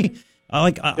trying to say.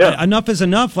 Enough is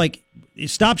enough. Like,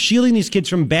 stop shielding these kids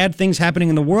from bad things happening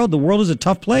in the world. The world is a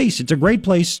tough place. It's a great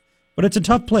place, but it's a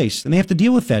tough place, and they have to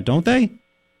deal with that, don't they?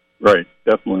 Right,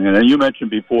 definitely. And you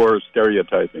mentioned before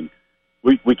stereotyping.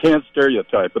 We can't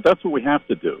stereotype, but that's what we have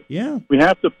to do. Yeah. We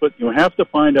have to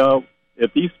find out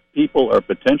if these people are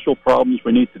potential problems.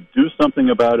 We need to do something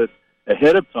about it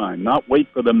ahead of time, not wait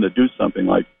for them to do something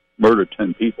like murder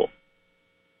 10 people.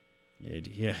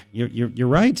 Yeah, you're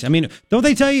right. I mean, don't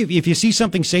they tell you if you see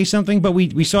something, say something? But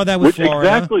we saw that with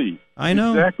Florida. Exactly. I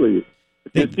know. Exactly.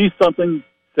 If you see something,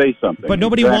 say something. But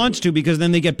nobody wants to because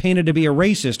then they get painted to be a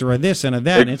racist or a this and a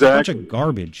that. Exactly. And it's a bunch of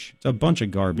garbage. It's a bunch of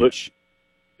garbage.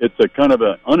 It's a kind of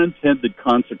an unintended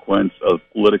consequence of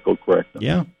political correctness.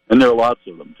 Yeah. And there are lots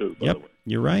of them, too, by the way.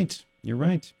 You're right. You're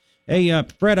right. Hey,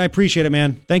 Fred, I appreciate it,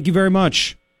 man. Thank you very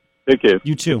much. Take care.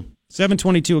 You too.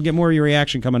 722. We'll get more of your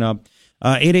reaction coming up.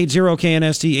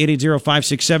 880-KNST,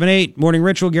 880-5678. Morning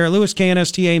Ritual, Garrett Lewis,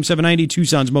 KNST, AM 790,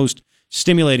 Tucson's most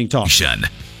stimulating talk.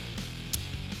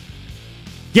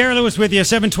 Garrett Lewis with you,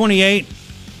 728.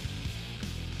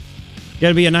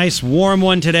 Going to be a nice warm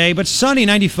one today, but sunny,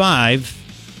 95.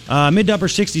 Mid to upper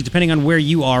 60s, depending on where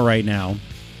you are right now.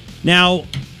 Now,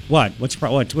 what? What's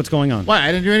going on? What?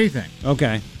 I didn't do anything.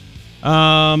 Okay.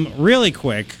 Really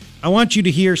quick, I want you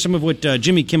to hear some of what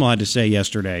Jimmy Kimmel had to say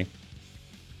yesterday.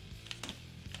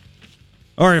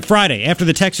 Or Friday, after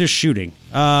the Texas shooting.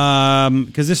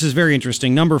 Because this is very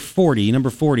interesting. Number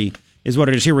 40 is what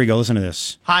it is. Here we go. Listen to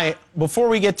this. Hi. Before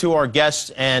we get to our guests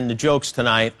and the jokes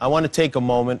tonight, I want to take a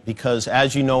moment because,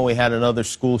 as you know, we had another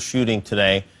school shooting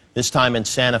today, this time in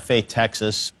Santa Fe,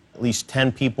 Texas. At least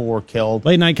 10 people were killed.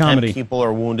 Late night comedy. 10 people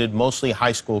are wounded, mostly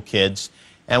high school kids.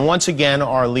 And once again,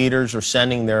 our leaders are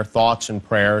sending their thoughts and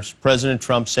prayers. President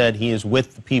Trump said he is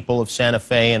with the people of Santa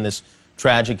Fe in this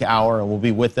tragic hour and will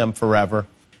be with them forever,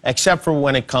 except for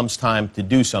when it comes time to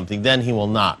do something. Then he will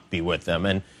not be with them.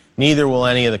 And neither will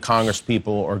any of the congresspeople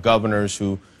or governors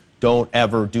who don't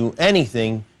ever do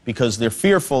anything because they're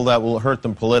fearful that will hurt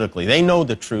them politically. They know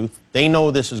the truth. They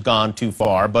know this has gone too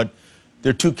far, but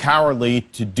they're too cowardly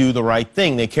to do the right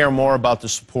thing. They care more about the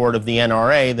support of the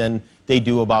NRA than they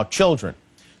do about children.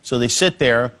 So they sit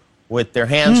there with their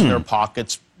hands in their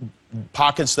pockets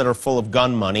that are full of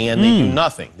gun money, and they do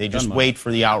nothing. They just wait for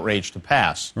the outrage to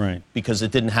pass, right? Because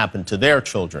it didn't happen to their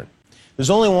children.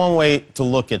 There's only one way to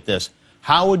look at this.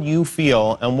 How would you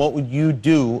feel, and what would you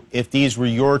do if these were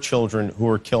your children who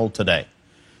were killed today?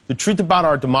 The truth about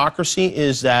our democracy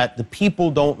is that the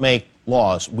people don't make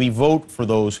laws. We vote for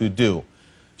those who do.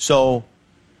 So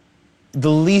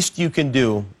the least you can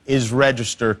do is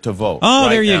register to vote. Oh,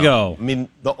 there you now. go. I mean,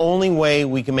 the only way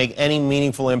we can make any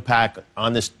meaningful impact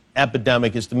on this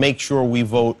epidemic is to make sure we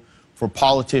vote for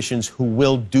politicians who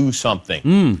will do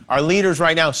something. Our leaders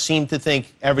right now seem to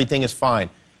think everything is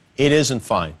fine. It isn't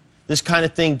fine. This kind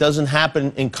of thing doesn't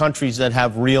happen in countries that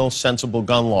have real, sensible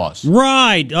gun laws.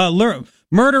 Right.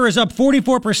 Murder is up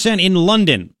 44% in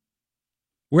London,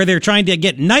 where they're trying to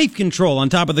get knife control on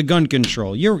top of the gun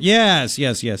control. Yes.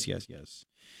 You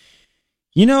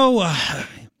know,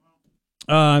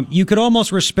 you could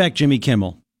almost respect Jimmy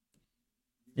Kimmel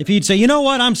if he'd say, you know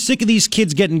what, I'm sick of these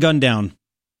kids getting gunned down.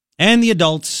 And the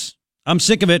adults. I'm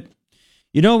sick of it.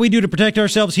 You know what we do to protect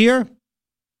ourselves here?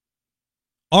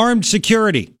 Armed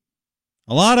security.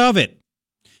 A lot of it.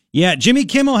 Yeah, Jimmy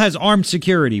Kimmel has armed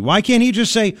security. Why can't he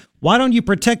just say, why don't you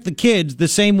protect the kids the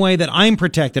same way that I'm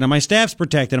protected and my staff's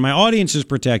protected and my audience is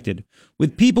protected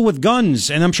with people with guns?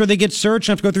 And I'm sure they get searched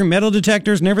and have to go through metal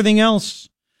detectors and everything else.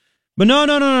 But no.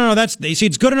 See,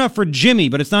 it's good enough for Jimmy,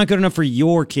 but it's not good enough for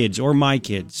your kids or my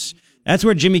kids. That's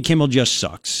where Jimmy Kimmel just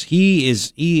sucks.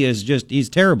 He's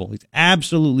terrible. He's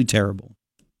absolutely terrible.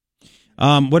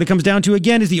 What it comes down to,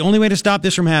 again, is the only way to stop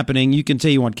this from happening. You can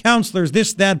say you want counselors,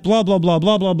 this, that, blah, blah, blah,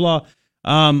 blah, blah, blah.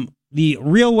 The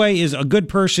real way is a good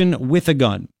person with a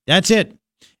gun. That's it.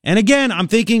 And again, I'm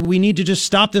thinking we need to just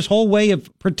stop this whole way of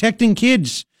protecting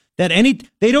kids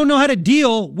they don't know how to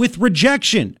deal with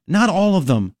rejection. Not all of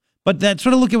them, but that's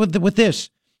sort of look at with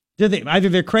this. Either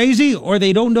they're crazy or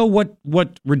they don't know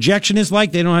what rejection is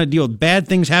like. They don't know how to deal with bad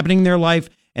things happening in their life,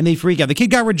 and they freak out. The kid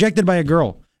got rejected by a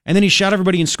girl, and then he shot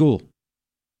everybody in school.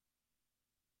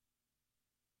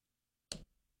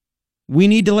 We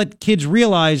need to let kids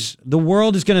realize the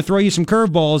world is going to throw you some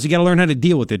curveballs. You got to learn how to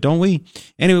deal with it, don't we?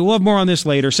 Anyway, we'll have more on this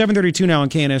later. 7:32 now on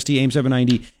KNST AM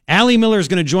 790. Allie Miller is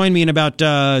going to join me in about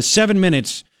 7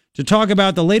 minutes to talk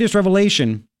about the latest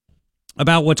revelation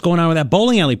about what's going on with that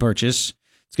bowling alley purchase.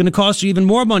 It's going to cost you even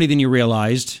more money than you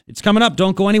realized. It's coming up.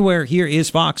 Don't go anywhere. Here is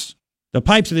Fox. The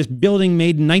pipes of this building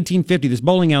made in 1950, this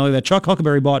bowling alley that Chuck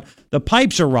Huckelberry bought, the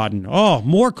pipes are rotten. Oh,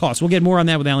 more costs. We'll get more on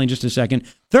that with Allie in just a second.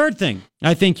 Third thing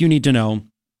I think you need to know,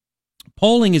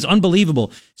 polling is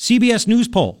unbelievable. CBS News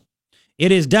poll.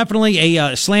 It is definitely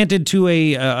a slanted to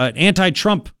an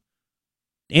anti-Trump.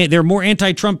 There are more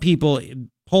anti-Trump people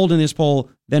polled in this poll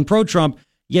than pro-Trump,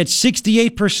 yet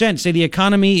 68% say the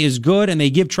economy is good, and they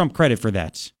give Trump credit for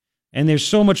that. And there's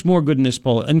so much more good in this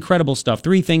poll. Incredible stuff.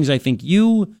 3 things I think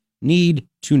you need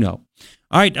to know.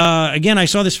 All right. Again, I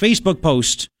saw this Facebook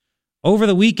post over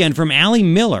the weekend from Allie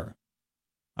Miller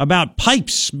about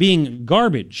pipes being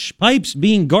garbage. Pipes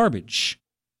being garbage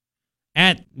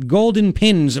at Golden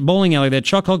Pins bowling alley that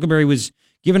Chuck Huckelberry was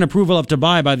given approval of to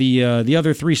buy by the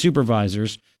other 3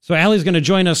 supervisors. So Allie's going to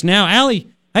join us now. Allie,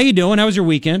 how you doing? How was your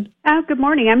weekend? Good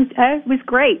morning. It was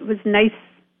great. It was nice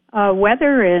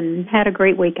weather and had a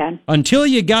great weekend. Until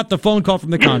you got the phone call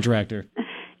from the contractor.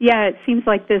 Yeah, it seems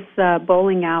like this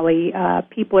bowling alley,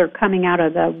 people are coming out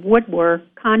of the woodwork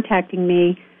contacting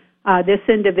me. This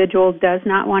individual does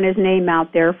not want his name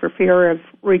out there for fear of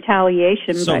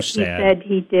retaliation, so but sad. He said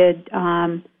he did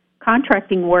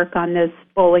contracting work on this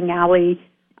bowling alley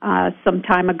some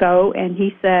time ago, and he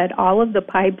said all of the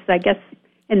pipes, I guess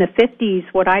in the 50s,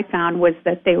 what I found was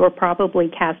that they were probably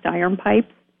cast iron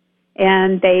pipes,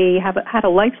 and they have had a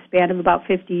lifespan of about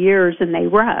 50 years, and they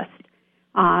rust.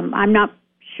 I'm not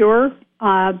sure,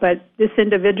 but this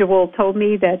individual told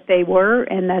me that they were,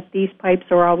 and that these pipes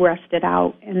are all rusted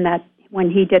out, and that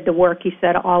when he did the work, he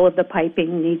said all of the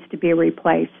piping needs to be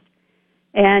replaced.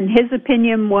 And his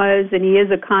opinion was, and he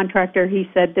is a contractor, he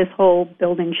said this whole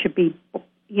building should be,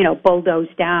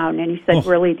 bulldozed down, and he said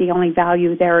really the only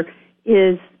value there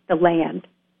is the land.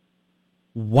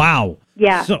 Wow.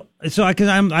 Yeah. So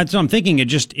I'm thinking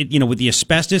with the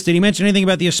asbestos, did he mention anything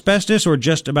about the asbestos or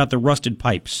just about the rusted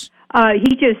pipes?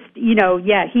 He just,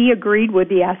 he agreed with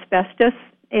the asbestos,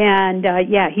 and,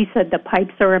 he said the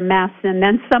pipes are a mess. And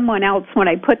then someone else, when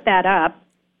I put that up,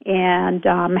 and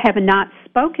have not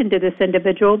spoken to this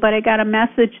individual, but I got a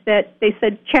message that they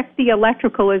said, check the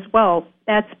electrical as well.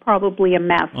 That's probably a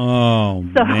mess. Oh,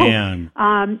 so, man.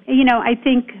 I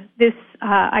think this,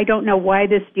 I don't know why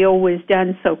this deal was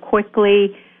done so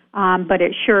quickly, but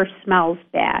it sure smells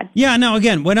bad. Yeah, no,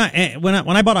 again, when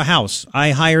I bought a house,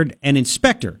 I hired an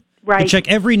inspector to check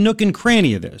every nook and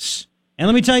cranny of this. And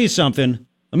let me tell you something.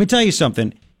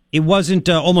 It wasn't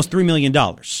almost $3 million.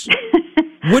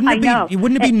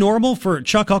 Wouldn't it be normal for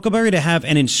Chuck Huckelberry to have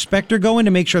an inspector go in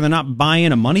to make sure they're not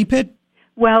buying a money pit?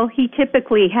 Well, he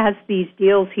typically has these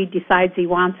deals. He decides he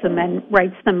wants them and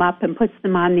writes them up and puts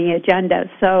them on the agenda.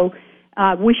 So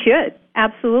we should.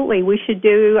 Absolutely. We should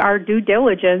do our due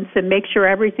diligence and make sure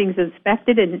everything's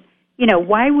inspected. And,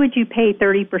 why would you pay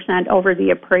 30% over the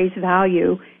appraised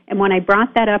value? And when I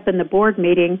brought that up in the board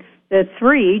meeting, the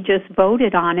 3 just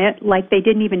voted on it like they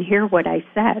didn't even hear what I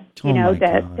said.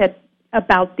 That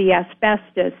about the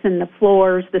asbestos in the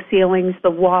floors, the ceilings, the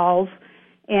walls,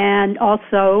 and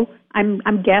also I'm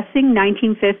guessing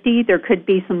 1950 there could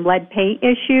be some lead paint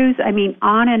issues. I mean,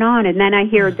 on and on. And then I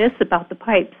hear this about the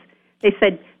pipes. They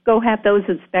said go have those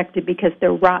inspected because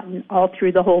they're rotten all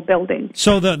through the whole building.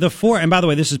 So the 4, and by the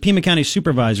way, this is Pima County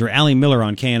Supervisor Allie Miller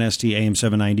on KNST AM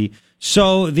 790.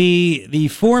 So the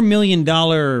 $4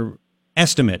 million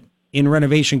estimate in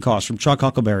renovation costs from Chuck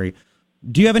Huckelberry,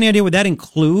 do you have any idea would that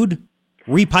include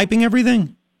repiping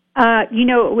everything?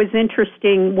 It was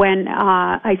interesting when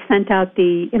I sent out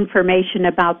the information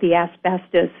about the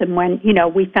asbestos and when,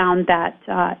 we found that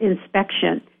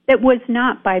inspection. It was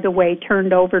not, by the way,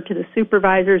 turned over to the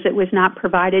supervisors. It was not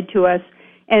provided to us,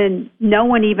 and no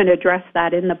one even addressed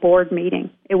that in the board meeting.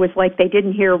 It was like they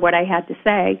didn't hear what I had to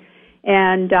say,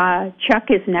 and Chuck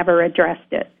has never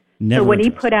addressed it. So when he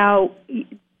put out his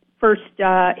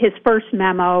first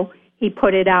memo, he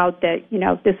put it out that,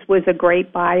 this was a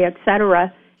great buy, et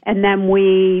cetera. And then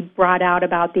we brought out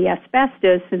about the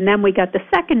asbestos, and then we got the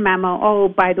second memo, oh,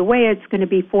 by the way, it's going to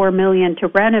be $4 million to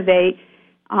renovate.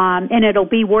 and it'll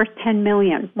be worth $10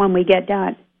 million when we get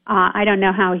done. I don't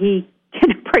know how he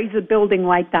can appraise a building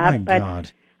like that, My but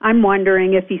God. I'm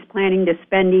wondering if he's planning to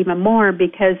spend even more,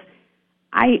 because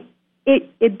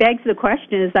it begs the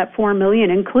question: is that $4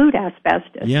 million include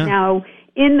asbestos? Yeah. Now,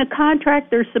 in the contract,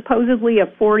 there's supposedly a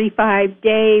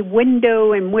 45-day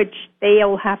window in which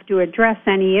they'll have to address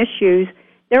any issues.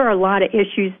 There are a lot of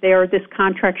issues there. This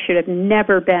contract should have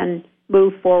never been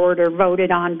moved forward or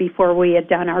voted on before we had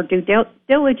done our due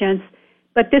diligence.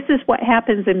 But this is what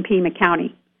happens in Pima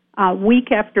County.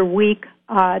 Week after week,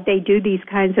 they do these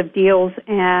kinds of deals,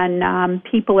 and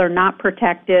people are not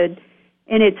protected.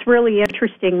 And it's really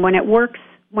interesting when it works.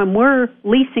 When we're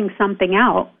leasing something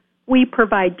out, we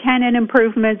provide tenant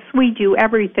improvements. We do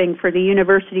everything for the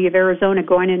University of Arizona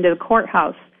going into the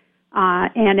courthouse.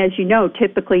 And as you know,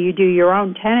 typically you do your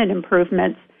own tenant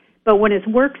improvements. But when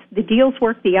the deals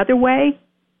work the other way,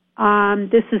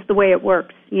 this is the way it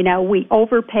works. You know, we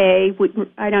overpay.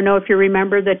 I don't know if you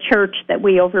remember the church that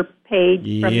we overpaid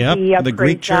from the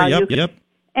Greek church. value. Yep.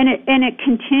 And it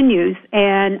continues.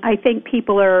 And I think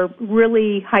people are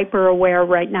really hyper aware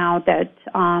right now that,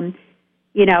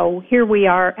 here we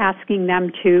are asking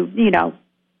them to,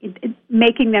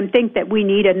 making them think that we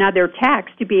need another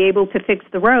tax to be able to fix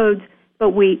the roads, but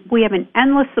we have an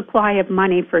endless supply of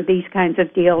money for these kinds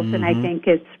of deals, and I think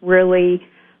it's really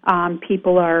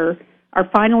people are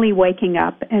finally waking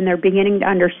up, and they're beginning to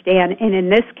understand. And in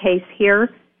this case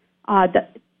here,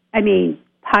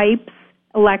 pipes,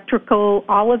 electrical,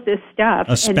 all of this stuff.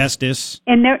 Asbestos.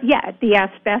 And the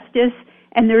asbestos,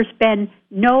 and there's been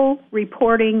no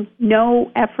reporting,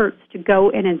 no efforts to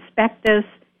go and inspect this.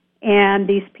 And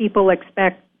these people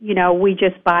expect, we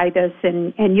just buy this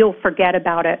and you'll forget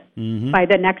about it by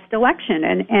the next election.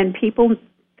 And people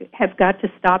have got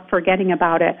to stop forgetting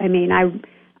about it. I mean,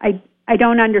 I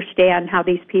don't understand how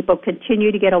these people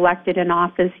continue to get elected in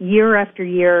office year after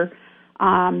year.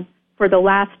 For the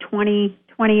last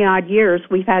 20-odd years,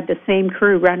 we've had the same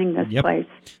crew running this place.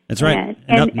 That's right.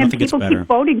 And nothing gets people better. keep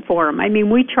voting for them. I mean,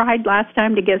 we tried last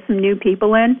time to get some new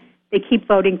people in. They keep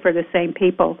voting for the same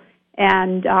people.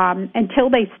 And until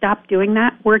they stop doing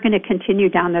that, we're going to continue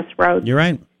down this road. You're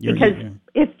right. Because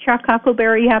if Chuck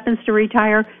Huckelberry happens to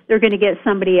retire, they're going to get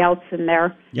somebody else in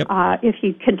there if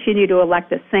you continue to elect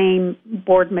the same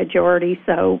board majority.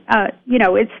 So,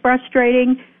 it's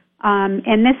frustrating.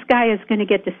 And this guy is going to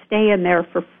get to stay in there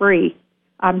for free.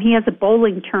 He has a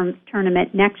bowling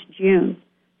tournament next June.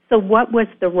 So what was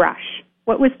the rush?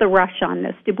 What was the rush on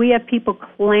this? Did we have people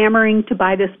clamoring to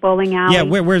buy this bowling alley? Yeah,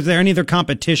 where's there any other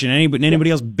competition? Anybody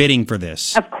else bidding for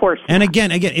this? Of course not. And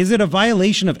again, is it a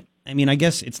violation of, I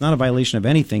guess it's not a violation of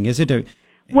anything. Is it is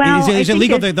it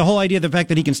legal, the whole idea of the fact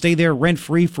that he can stay there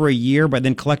rent-free for a year, but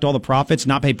then collect all the profits,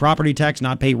 not pay property tax,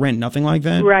 not pay rent, nothing like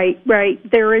that? Right.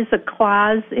 There is a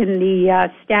clause in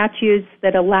the statutes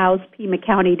that allows Pima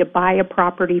County to buy a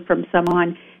property from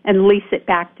someone and lease it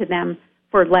back to them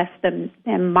for less than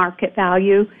market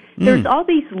value. There's all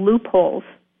these loopholes.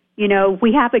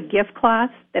 We have a gift clause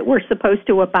that we're supposed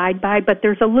to abide by, but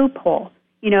there's a loophole.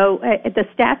 The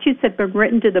statutes have been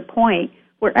written to the point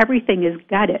where everything is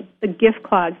gutted. The gift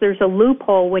clause, there's a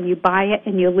loophole when you buy it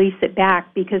and you lease it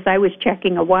back, because I was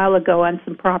checking a while ago on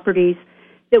some properties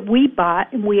that we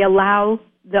bought, and we allow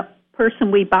the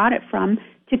person we bought it from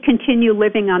to continue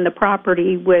living on the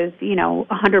property with,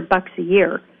 $100 a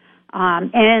year.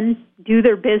 And do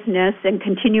their business and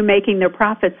continue making their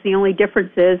profits. The only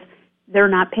difference is they're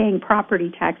not paying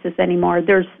property taxes anymore.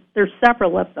 There's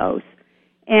several of those.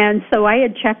 And so I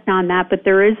had checked on that, but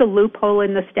there is a loophole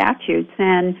in the statutes.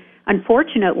 And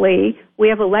unfortunately, we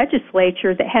have a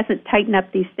legislature that hasn't tightened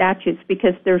up these statutes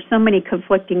because there's so many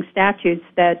conflicting statutes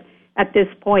that at this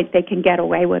point they can get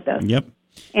away with it. Yep.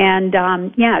 And,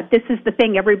 this is the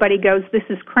thing. Everybody goes, this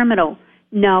is criminal.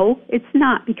 No, it's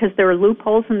not, because there are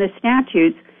loopholes in the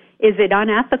statutes. Is it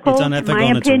unethical? It's unethical, in my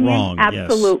and opinion? it's wrong.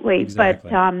 Absolutely. Yes,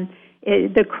 exactly.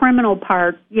 But the criminal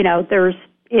part,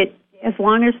 as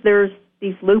long as there's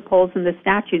these loopholes in the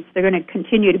statutes, they're going to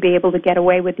continue to be able to get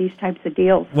away with these types of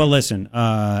deals. Well, listen,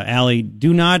 Allie,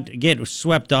 do not get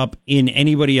swept up in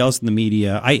anybody else in the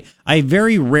media. I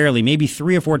very rarely, maybe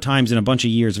 3 or 4 times in a bunch of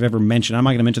years, have ever mentioned, I'm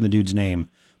not going to mention the dude's name,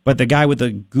 but the guy with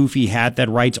the goofy hat that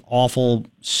writes awful,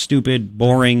 stupid,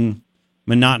 boring,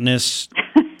 monotonous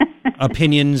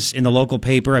opinions in the local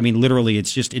paper. I mean, literally,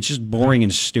 it's just boring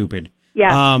and stupid.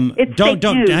 Yeah, it's don't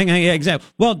fake news. hang exactly.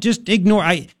 Well, just ignore.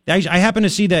 I happen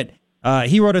to see that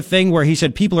He wrote a thing where he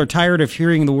said people are tired of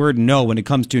hearing the word no when it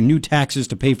comes to new taxes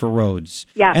to pay for roads.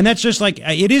 Yeah. And that's just like,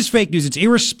 it is fake news. It's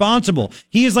irresponsible.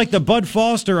 He is like the Bud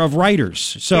Foster of writers.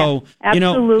 So, yeah, you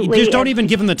know, absolutely. just don't even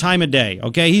give him the time of day,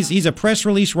 okay? He's a press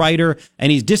release writer,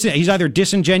 and he's either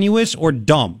disingenuous or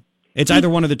dumb. It's either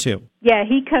one of the two. Yeah,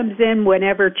 he comes in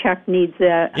whenever Chuck needs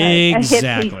a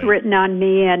hit piece written on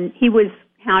me, and he was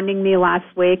hounding me last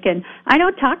week, and I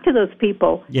don't talk to those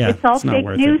people. Yeah, it's all it's not fake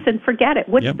worth news, it. and forget it.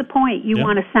 What's the point? You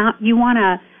want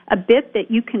a bit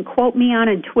that you can quote me on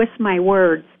and twist my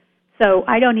words. So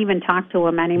I don't even talk to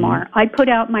them anymore. I put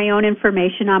out my own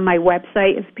information on my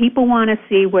website. If people want to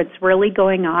see what's really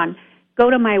going on, go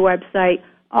to my website.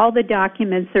 All the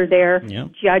documents are there.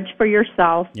 Yep. Judge for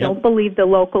yourself. Yep. Don't believe the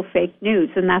local fake news,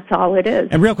 and that's all it is.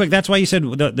 And real quick, that's why you said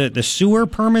the sewer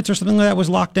permits or something like that was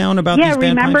locked down about these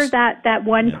band remember pipes? that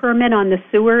one permit on the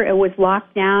sewer? It was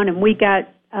locked down, and we got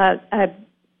a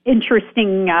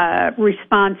interesting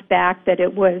response back that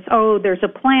it was, there's a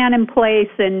plan in place,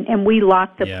 and we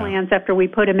locked the plans after we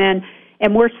put them in.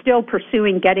 And we're still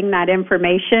pursuing getting that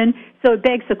information. So it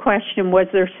begs the question, was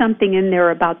there something in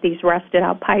there about these rusted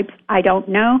out pipes? I don't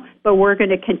know, but we're going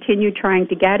to continue trying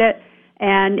to get it.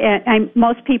 And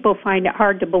most people find it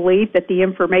hard to believe that the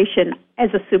information, as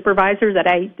a supervisor, that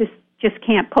I just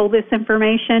can't pull this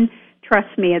information.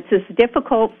 Trust me, it's as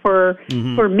difficult for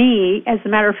me, as a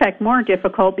matter of fact, more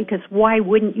difficult, because why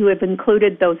wouldn't you have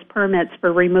included those permits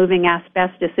for removing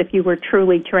asbestos if you were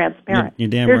truly transparent? You're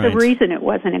damn There's right. a reason it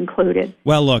wasn't included.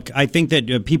 Well, look, I think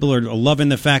that people are loving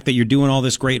the fact that you're doing all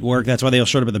this great work. That's why they all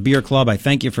showed up at the beer club. I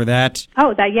thank you for that.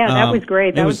 Oh, that was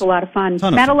great. That was a lot of fun.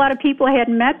 Met a lot of people I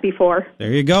hadn't met before.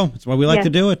 There you go. That's why we like to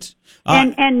do it.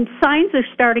 And signs are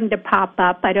starting to pop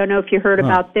up. I don't know if you heard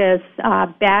about this.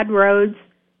 Bad roads.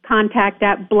 Contact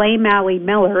at Blame Allie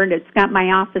Miller, and it's got my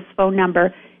office phone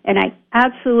number. And I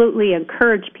absolutely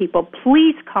encourage people,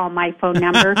 please call my phone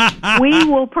number. We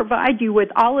will provide you with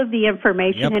all of the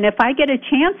information. Yep. And if I get a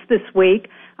chance this week,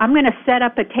 I'm going to set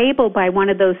up a table by one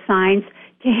of those signs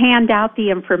to hand out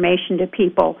the information to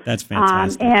people. That's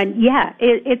fantastic. And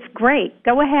it's great.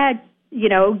 Go ahead. You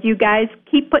know, you guys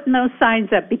keep putting those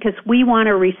signs up because we want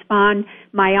to respond.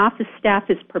 My office staff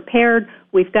is prepared.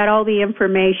 We've got all the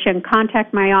information.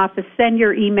 Contact my office, send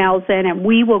your emails in, and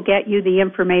we will get you the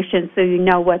information so you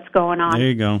know what's going on. There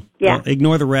you go. Yeah. Well,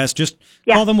 ignore the rest. Just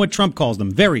call them what Trump calls them.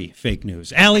 Very fake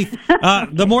news. Allie,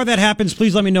 the more that happens,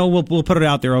 please let me know. We'll put it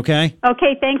out there, okay?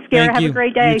 Okay, thanks, Gary. Have a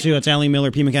great day. You too. It's Allie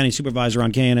Miller, Pima County Supervisor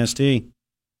on KNST.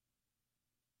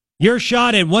 Your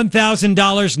shot at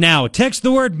 $1,000 now. Text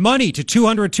the word money to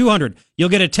 200-200. You'll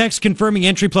get a text confirming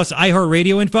entry plus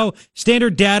iHeartRadio info.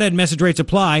 Standard data and message rates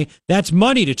apply. That's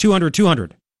money to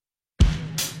 200-200.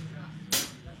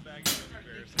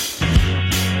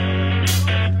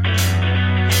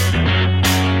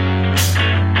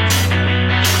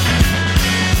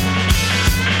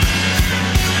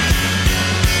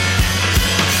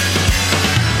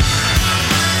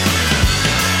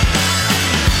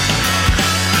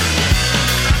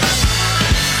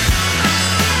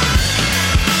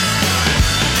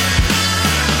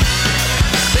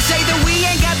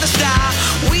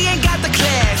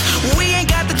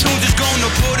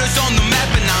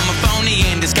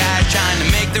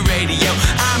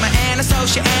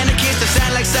 Anarchist, I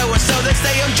sound like so-and-so. They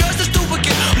say I'm just a stupid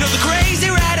kid, another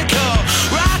crazy radical.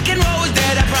 Rock and roll is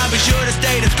dead, I probably should have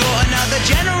stayed at school. Another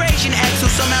generation X who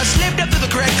somehow slipped up through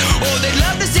the cracks. Oh, they'd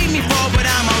love to see me fall, but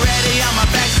I'm already on my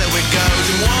back, so it goes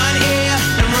in one ear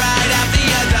and right out the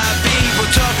other. People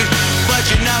talking, but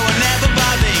you know I never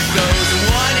bother. It goes in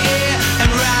one ear and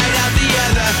right out the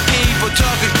other. People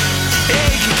talking,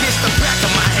 hey, you can kiss the back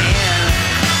of my hand.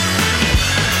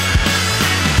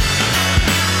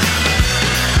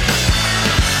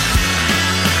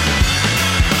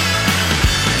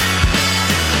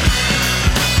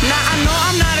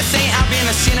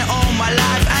 I've seen it all my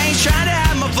life. I ain't trying to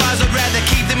have my flaws, I'd rather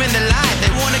keep them in the light.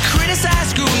 They want to criticize,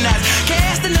 scrutinize,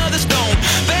 cast another stone,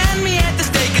 ban me at the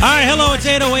stake. All right, hello, it's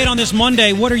 8:08 on this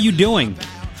Monday. What are you doing?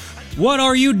 What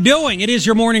are you doing? It is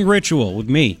your morning ritual with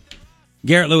me,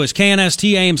 Garrett Lewis,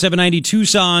 KNST AM 790,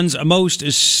 Tucson's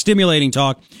most stimulating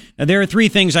talk. Now, there are three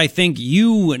things I think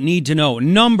you need to know.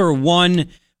 Number one,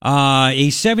 a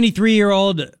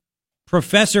 73-year-old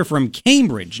professor from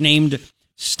Cambridge named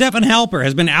Stephen Halper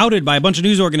has been outed by a bunch of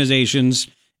news organizations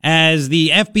as the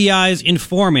FBI's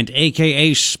informant,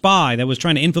 a.k.a. spy, that was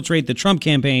trying to infiltrate the Trump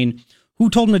campaign. Who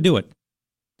told him to do it?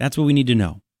 That's what we need to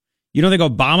know. You don't think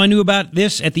Obama knew about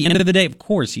this at the end of the day? Of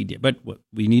course he did, but what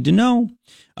we need to know.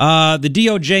 The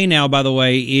DOJ now, by the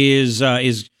way,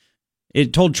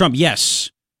 it told Trump, yes,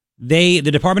 The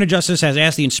Department of Justice has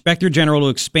asked the Inspector General to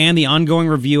expand the ongoing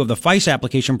review of the FICE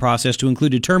application process to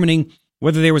include determining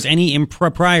whether there was any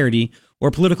impropriety or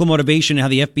political motivation in how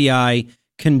the FBI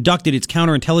conducted its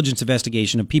counterintelligence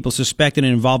investigation of people suspected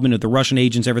in involvement with the Russian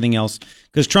agents, everything else.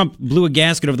 Because Trump blew a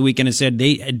gasket over the weekend and said,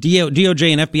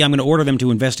 DOJ and FBI, I'm going to order them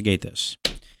to investigate this.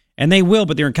 And they will,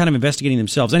 but they're kind of investigating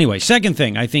themselves. Anyway, second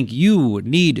thing I think you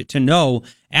need to know,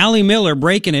 Allie Miller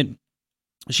breaking it.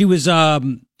 She was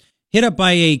hit up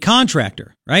by a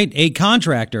contractor, right? A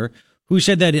contractor who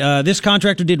said that this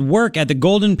contractor did work at the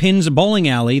Golden Pins bowling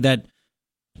alley that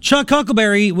Chuck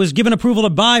Huckelberry was given approval to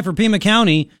buy for Pima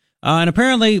County. And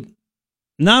apparently,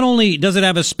 not only does it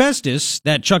have asbestos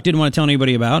that Chuck didn't want to tell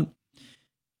anybody about,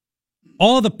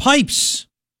 all the pipes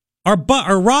are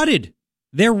rotted.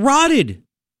 They're rotted.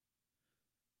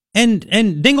 And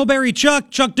Dingleberry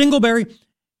Chuck Dingleberry,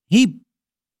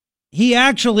 he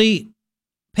actually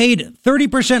paid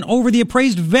 30% over the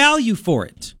appraised value for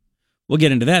it. We'll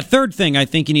get into that. Third thing I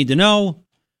think you need to know,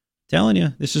 telling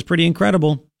you, this is pretty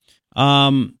incredible.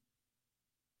 CBS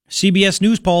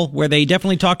News poll where they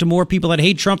definitely talked to more people that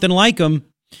hate Trump than like him.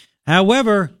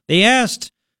 However, they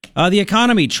asked the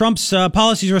economy, Trump's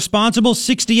policies responsible.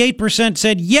 68%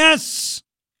 said yes.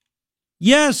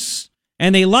 Yes.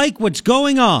 And they like what's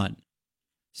going on.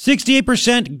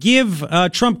 68% give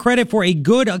Trump credit for a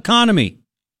good economy.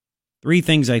 Three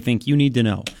things I think you need to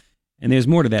know. And there's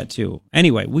more to that, too.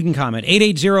 Anyway, we can comment.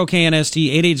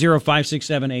 880-KNST,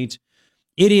 880-5678.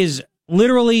 It is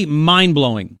literally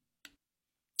mind-blowing.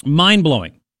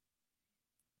 Mind-blowing.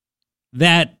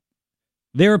 That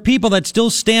there are people that still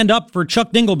stand up for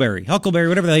Chuck Dingleberry, Huckleberry,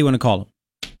 whatever the hell you want to call him.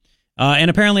 And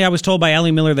apparently I was told by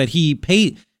Allie Miller that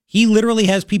he literally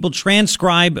has people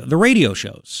transcribe the radio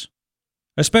shows.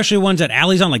 Especially ones that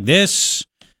Allie's on like this.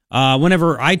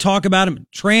 Whenever I talk about him,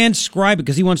 transcribe it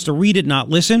because he wants to read it, not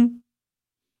listen.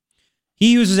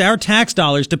 He uses our tax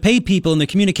dollars to pay people in the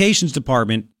communications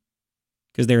department,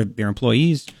 because they're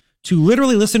employees, to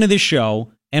literally listen to this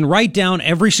show and write down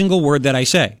every single word that I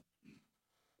say.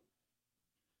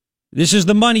 This is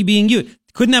the money being used.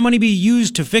 Couldn't that money be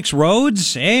used to fix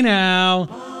roads? Hey now.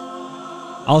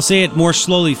 I'll say it more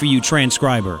slowly for you,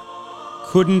 transcriber.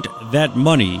 Couldn't that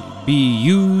money be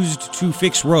used to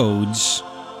fix roads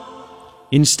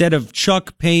instead of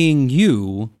Chuck paying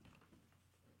you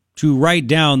to write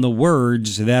down the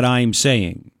words that I'm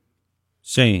saying?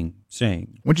 Saying.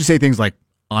 Wouldn't you say things like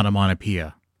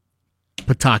onomatopoeia,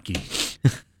 Pataki,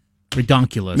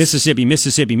 redonkulous,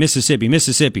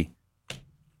 Mississippi?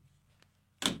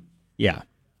 Yeah.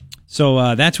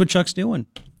 So that's what Chuck's doing.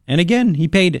 And again, he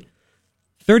paid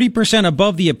 30%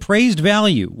 above the appraised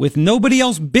value with nobody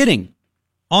else bidding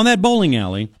on that bowling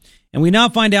alley. And we now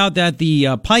find out that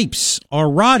the pipes are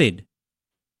rotted.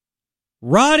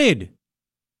 Rotted.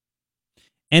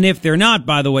 And if they're not,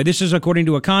 by the way, this is according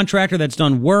to a contractor that's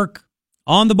done work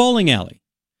on the bowling alley.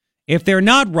 If they're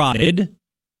not rotted,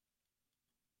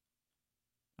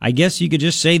 I guess you could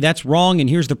just say that's wrong and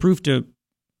here's the proof to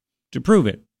prove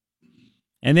it.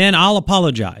 And then I'll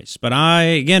apologize. But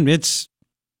it's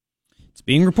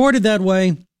being reported that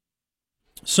way.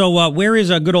 So where is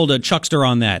a good old Chuckster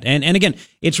on that? And again,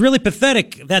 it's really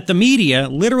pathetic that the media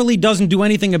literally doesn't do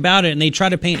anything about it and they try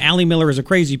to paint Allie Miller as a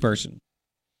crazy person.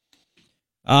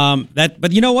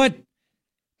 But you know what?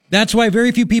 That's why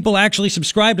very few people actually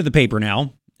subscribe to the paper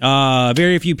now.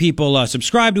 Very few people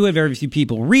subscribe to it. Very few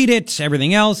people read it.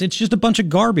 Everything else, it's just a bunch of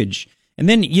garbage. And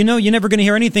then, you're never going to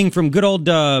hear anything from good old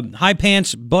high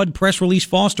pants Bud press release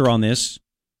Foster on this.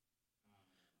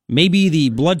 Maybe the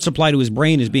blood supply to his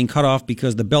brain is being cut off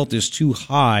because the belt is too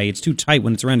high. It's too tight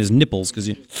when it's around his nipples.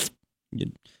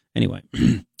 Anyway,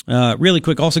 really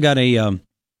quick. Also got an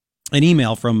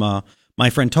email from my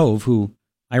friend Tove, who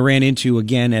I ran into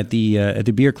again at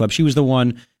the beer club. She was the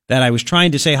one that I was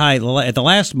trying to say hi at the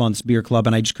last month's beer club,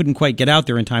 and I just couldn't quite get out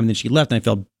there in time. And then she left, and I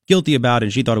felt guilty about it,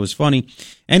 and she thought it was funny.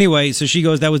 Anyway, so she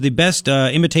goes, "That was the best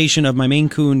imitation of my Maine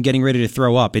Coon getting ready to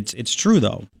throw up." It's true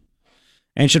though.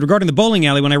 And she said, regarding the bowling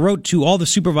alley, when I wrote to all the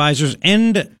supervisors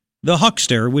and the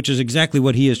huckster, which is exactly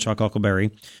what he is, Chuck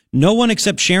Huckleberry, no one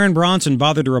except Sharon Bronson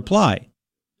bothered to reply.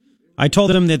 I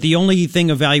told them that the only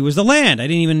thing of value was the land. I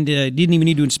didn't even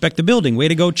need to inspect the building. Way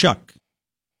to go, Chuck.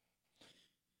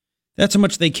 That's how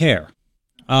much they care.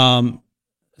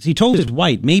 He told his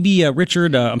wife, maybe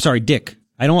Dick.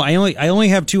 I only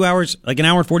have 2 hours, like an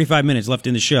hour and 45 minutes left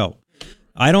in the show.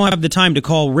 I don't have the time to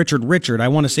call Richard. I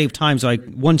want to save time, so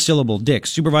one syllable, Dick.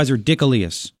 Supervisor Dick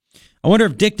Elias. I wonder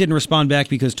if Dick didn't respond back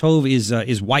because Tove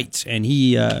is white, and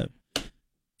he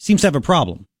seems to have a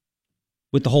problem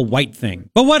with the whole white thing.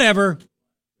 But whatever.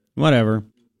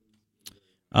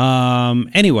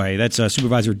 Anyway, that's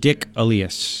Supervisor Dick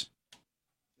Elias.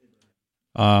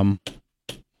 Because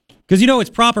it's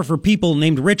proper for people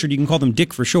named Richard. You can call them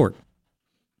Dick for short.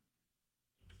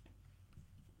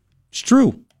 It's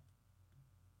true.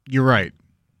 You're right.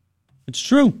 It's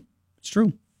true. It's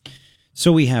true.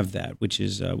 So we have that, which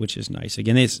is nice.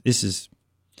 Again, this is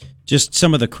just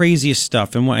some of the craziest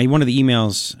stuff. And one of the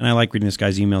emails, and I like reading this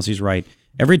guy's emails. He's right.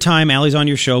 Every time Allie's on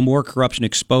your show, more corruption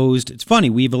exposed. It's funny.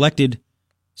 We've elected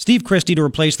Steve Christie to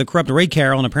replace the corrupt Ray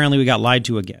Carroll, and apparently we got lied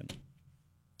to again.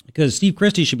 Because Steve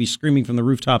Christie should be screaming from the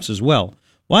rooftops as well.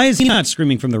 Why is he not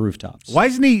screaming from the rooftops? Why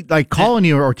isn't he calling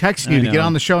you or texting you to get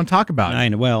on the show and talk about it? I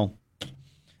know. Well,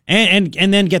 and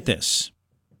then get this.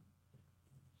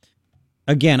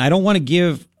 Again, I don't want to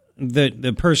give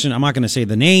the person, I'm not going to say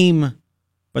the name,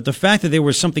 but the fact that there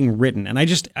was something written, and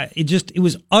it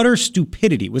was utter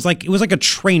stupidity. It was like a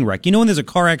train wreck. You know when there's a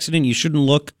car accident, you shouldn't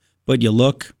look, but you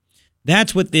look?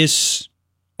 That's what this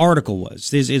article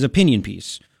was, his opinion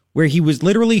piece, where he was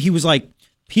like,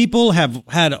 people have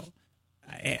had,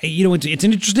 it's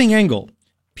an interesting angle.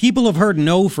 People have heard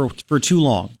no for too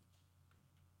long.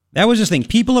 That was his thing.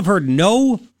 People have heard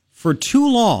no for too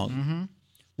long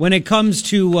when it comes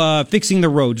to fixing the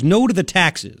roads. No to the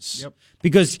taxes. Yep.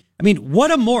 Because,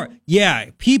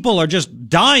 people are just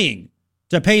dying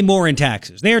to pay more in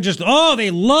taxes. They are just,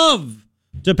 they love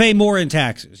to pay more in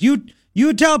taxes.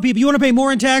 You tell people you want to pay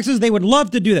more in taxes, they would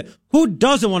love to do that. Who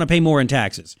doesn't want to pay more in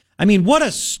taxes? What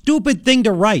a stupid thing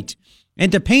to write.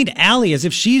 And to paint Allie as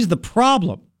if she's the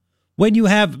problem when you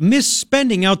have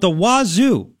misspending out the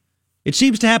wazoo. It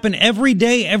seems to happen every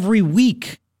day, every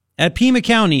week at Pima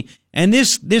County. And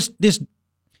this,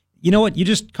 you know what? You're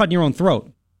just cutting your own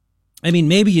throat.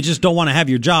 Maybe you just don't want to have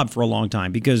your job for a long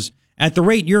time because at the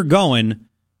rate you're going,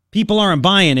 people aren't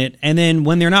buying it. And then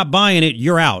when they're not buying it,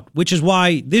 you're out, which is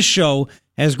why this show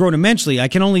has grown immensely. I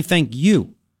can only thank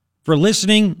you for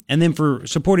listening and then for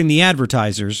supporting the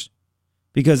advertisers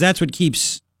because that's what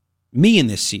keeps me in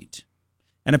this seat.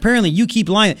 And apparently you keep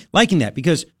liking that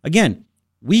because, again,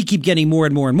 we keep getting more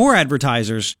and more and more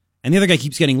advertisers, and the other guy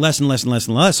keeps getting less and less and less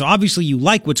and less. So obviously you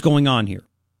like what's going on here.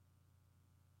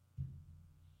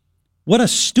 What a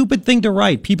stupid thing to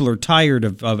write. People are tired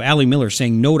of Allie Miller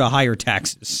saying no to higher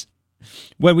taxes.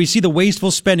 When we see the wasteful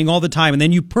spending all the time, and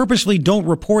then you purposely don't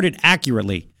report it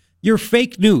accurately. You're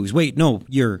fake news. Wait, no,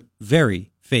 you're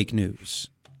very fake news.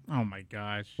 Oh, my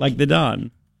gosh. Like the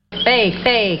Don. Fake.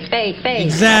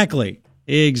 Exactly.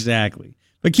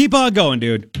 But keep on going,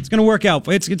 dude. It's going to work out.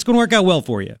 It's going to work out well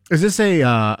for you. Is this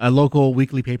a local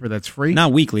weekly paper that's free?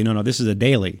 Not weekly. No. This is a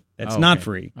daily. That's not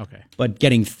free. Okay. But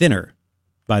getting thinner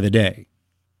by the day.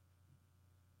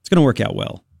 It's going to work out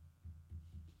well.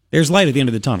 There's light at the end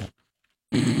of the tunnel.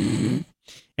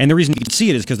 And the reason you can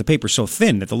see it is because the paper's so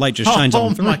thin that the light just shines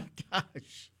on through. Oh, my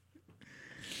gosh.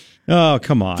 Oh,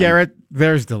 come on. Garrett,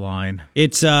 there's the line.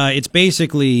 It's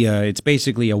basically a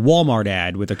Walmart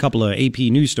ad with a couple of AP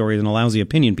news stories and a lousy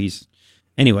opinion piece.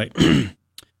 Anyway, we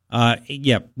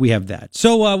have that.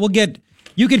 So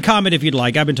you can comment if you'd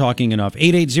like. I've been talking enough.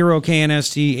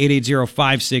 880-KNST,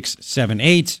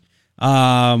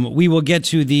 880-5678. We will get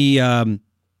to the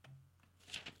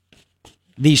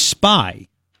spy.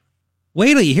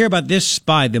 Wait till you hear about this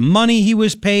spy. The money he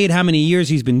was paid, how many years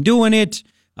he's been doing it.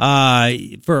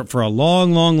 For a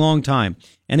long time.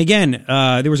 And again,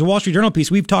 there was a Wall Street Journal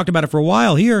piece. We've talked about it for a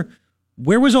while here.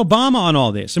 Where was Obama on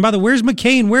all this? And by the way, where's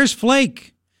McCain? Where's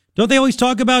Flake? Don't they always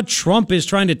talk about Trump is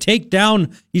trying to take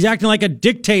down, he's acting like a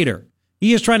dictator.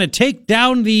 He is trying to take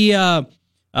down the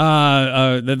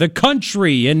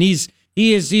country, and he's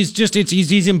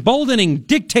emboldening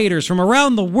dictators from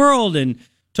around the world and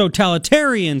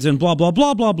totalitarians and blah, blah,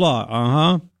 blah, blah,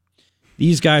 blah.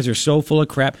 These guys are so full of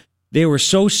crap. They were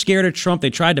so scared of Trump, they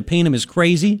tried to paint him as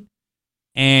crazy,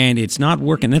 and it's not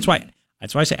working. That's why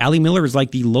I say Allie Miller is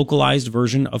like the localized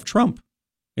version of Trump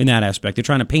in that aspect. They're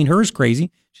trying to paint her as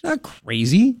crazy. She's not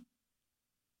crazy.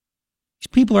 These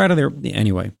people are out of their...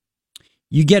 Anyway,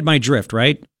 you get my drift,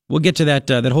 right? We'll get to that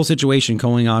whole situation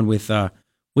going on with the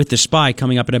spy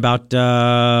coming up in about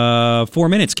 4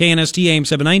 minutes. KNST AM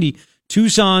 790,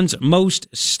 Tucson's most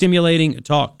stimulating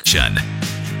talk.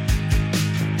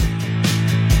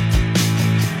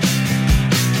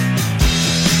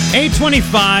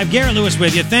 8:25, Garrett Lewis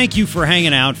with you. Thank you for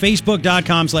hanging out.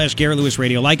 Facebook.com/Garrett Lewis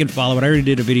Radio. Like and follow it. I already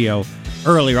did a video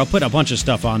earlier. I'll put a bunch of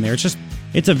stuff on there.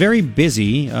 It's a very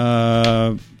busy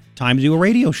time to do a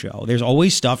radio show. There's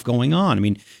always stuff going on. I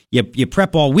mean, you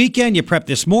prep all weekend, you prep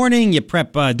this morning, you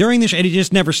prep during the show, and it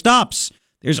just never stops.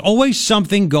 There's always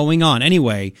something going on.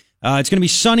 Anyway, it's going to be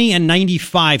sunny and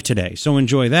 95 today, so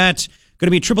enjoy that. Going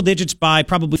to be triple digits by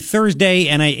probably Thursday,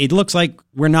 and it looks like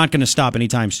we're not going to stop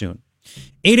anytime soon.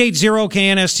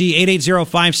 880-KNST,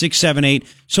 880-5678.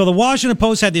 So the Washington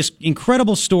Post had this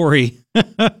incredible story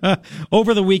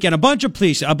over the weekend. A bunch of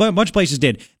places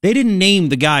did. They didn't name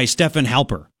the guy Stephen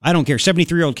Halper. I don't care.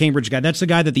 73-year-old Cambridge guy. That's the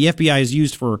guy that the FBI has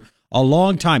used for a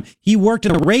long time. He worked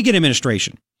in the Reagan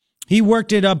administration. He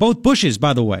worked at both Bushes,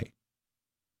 by the way.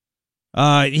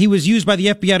 He was used by the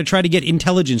FBI to try to get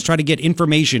intelligence, try to get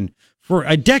information for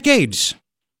decades.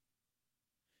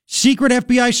 Secret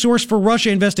FBI source for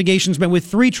Russia investigations met with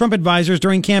 3 Trump advisors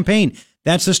during campaign.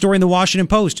 That's the story in the Washington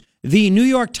Post. The New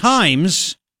York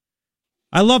Times,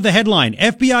 I love the headline,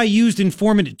 FBI used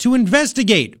informant to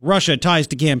investigate Russia ties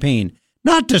to campaign,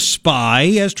 not to spy,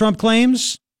 as Trump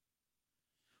claims.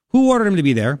 Who ordered him to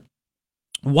be there?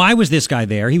 Why was this guy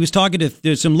there? He was talking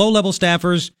to some low-level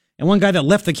staffers and one guy that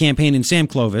left the campaign in Sam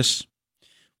Clovis.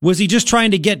 Was he just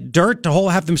trying to get dirt to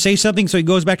have them say something? So he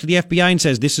goes back to the FBI and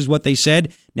says, this is what they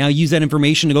said. Now use that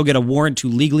information to go get a warrant to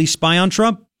legally spy on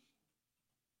Trump?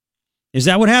 Is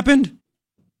that what happened?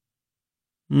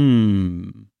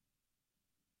 Oh,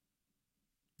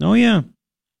 yeah.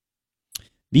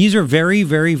 These are very,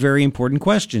 very, very important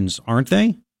questions, aren't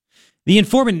they? The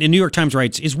informant, in New York Times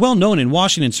writes, is well known in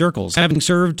Washington circles, having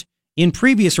served in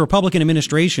previous Republican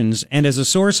administrations and as a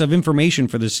source of information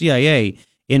for the CIA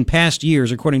in past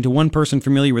years, according to one person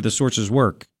familiar with the source's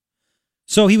work.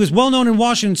 So he was well known in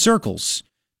Washington circles.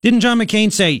 Didn't John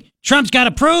McCain say, Trump's got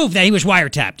to prove that he was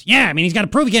wiretapped? Yeah, I mean, he's got to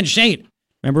prove he can't say it.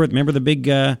 Remember the big,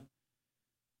 remember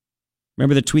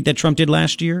the tweet that Trump did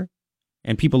last year?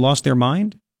 And people lost their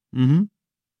mind? One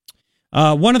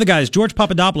of the guys, George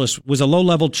Papadopoulos, was a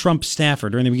low-level Trump staffer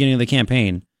during the beginning of the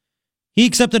campaign. He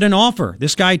accepted an offer.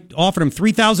 This guy offered him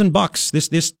 $3,000.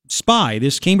 This spy,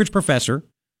 this Cambridge professor,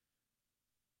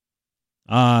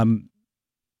 Stephen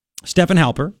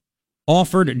Halper,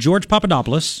 offered George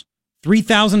Papadopoulos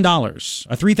 $3,000,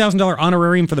 a $3,000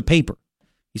 honorarium for the paper.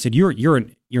 He said, "You're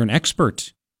an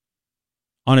expert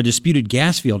on a disputed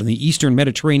gas field in the Eastern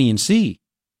Mediterranean Sea.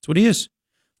 That's what he is.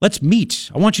 Let's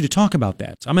meet. I want you to talk about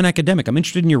that. I'm an academic. I'm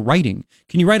interested in your writing.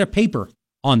 Can you write a paper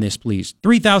on this, please?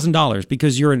 $3,000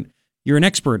 because you're an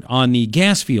expert on the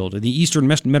gas field in the Eastern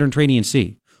Mediterranean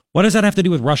Sea. What does that have to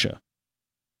do with Russia?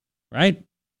 Right?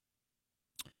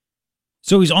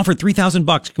 So he's offered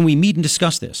 $3,000. Can we meet and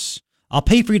discuss this? I'll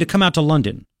pay for you to come out to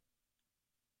London."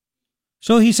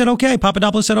 So he said, okay.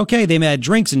 Papadopoulos said, okay. They had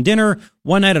drinks and dinner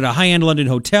one night at a high-end London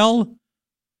hotel.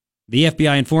 The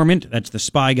FBI informant, that's the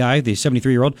spy guy, the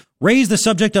 73-year-old, raised the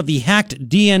subject of the hacked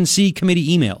DNC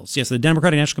committee emails. Yes, the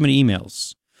Democratic National Committee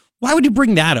emails. Why would you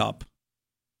bring that up?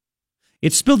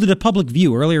 It spilled into public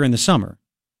view earlier in the summer.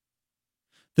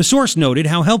 The source noted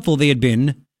how helpful they had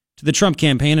been to the Trump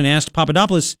campaign and asked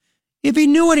Papadopoulos if he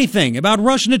knew anything about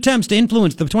Russian attempts to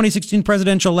influence the 2016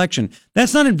 presidential election.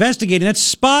 That's not investigating, that's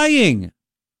spying.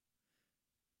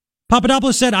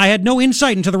 Papadopoulos said, I had no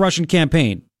insight into the Russian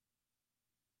campaign.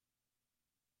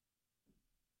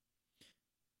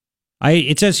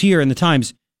 It says here in the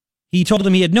Times, he told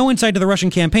him he had no insight to the Russian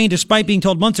campaign, despite being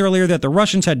told months earlier that the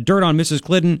Russians had dirt on Mrs.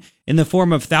 Clinton in the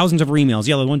form of thousands of her emails.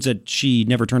 Yeah, the ones that she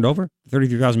never turned over,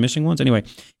 33,000 missing ones. Anyway,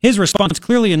 his response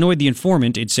clearly annoyed the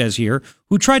informant, it says here,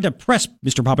 who tried to press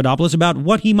Mr. Papadopoulos about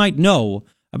what he might know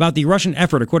about the Russian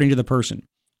effort, according to the person.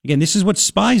 Again, this is what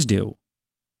spies do.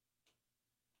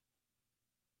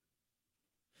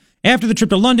 After the trip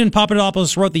to London,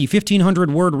 Papadopoulos wrote the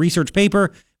 1,500-word research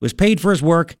paper, was paid for his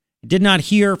work, did not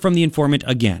hear from the informant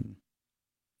again.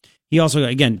 He also,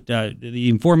 again, the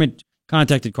informant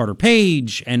contacted Carter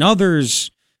Page and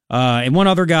others, and one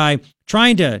other guy,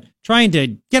 trying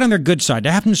to get on their good side,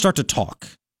 to have them start to talk.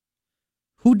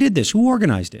 Who did this? Who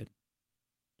organized it?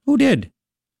 Who did?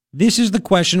 This is the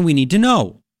question we need to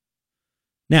know.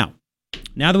 Now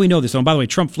that we know this, and by the way,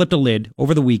 Trump flipped a lid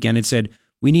over the weekend and said,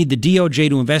 we need the DOJ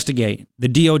to investigate, the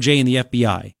DOJ and the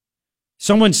FBI.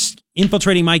 Someone's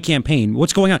infiltrating my campaign.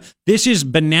 What's going on? This is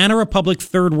Banana Republic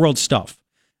third world stuff.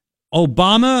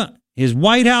 Obama, his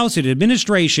White House, his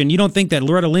administration, you don't think that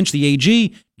Loretta Lynch, the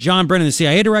AG, John Brennan, the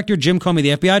CIA director, Jim Comey,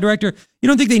 the FBI director, you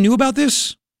don't think they knew about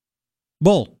this?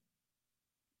 Bull.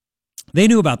 They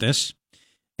knew about this,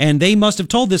 and they must have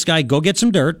told this guy, go get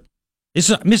some dirt. This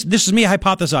is me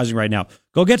hypothesizing right now.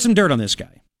 Go get some dirt on this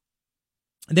guy.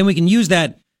 And then we can use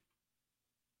that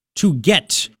to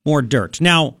get more dirt.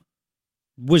 Now,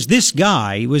 was this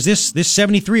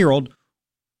 73-year-old,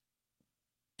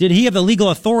 did he have the legal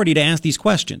authority to ask these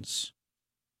questions?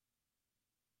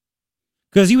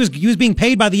 Because he was being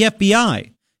paid by the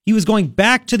FBI. He was going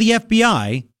back to the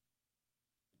FBI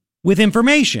with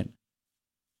information.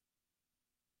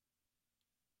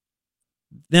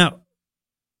 Now,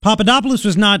 Papadopoulos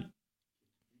was not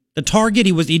the target.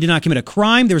 He did not commit a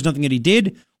crime. There was nothing that he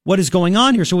did. What is going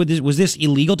on here? So was this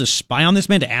illegal to spy on this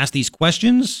man, to ask these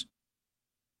questions?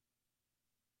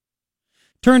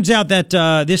 Turns out that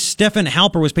this Stefan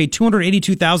Halper was paid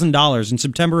 $282,000 in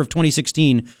September of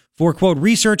 2016 for, quote,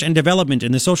 research and development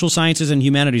in the social sciences and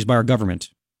humanities by our government.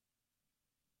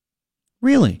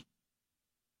 Really?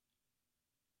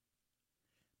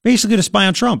 Basically to spy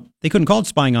on Trump. They couldn't call it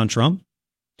spying on Trump.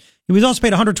 He was also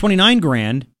paid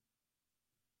 $129,000.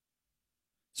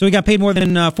 So he got paid more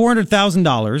than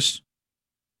 $400,000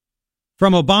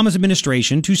 from Obama's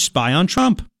administration to spy on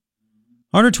Trump.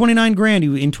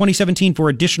 $129,000 in 2017 for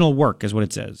additional work, is what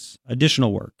it says.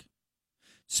 Additional work.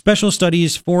 Special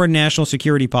studies, foreign national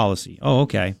security policy. Oh,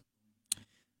 okay.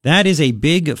 That is a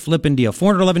big flippin' deal.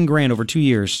 $411,000 over 2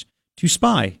 years to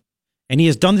spy. And he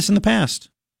has done this in the past.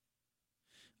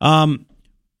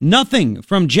 Nothing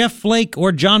from Jeff Flake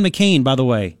or John McCain, by the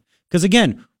way. Because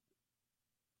again,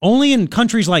 only in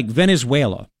countries like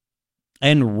Venezuela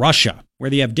and Russia, where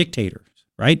they have dictators,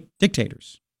 right?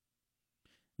 Dictators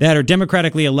that are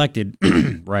democratically elected,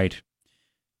 right?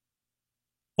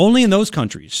 Only in those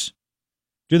countries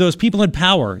do those people in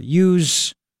power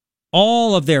use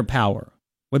all of their power,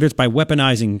 whether it's by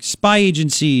weaponizing spy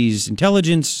agencies,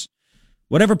 intelligence,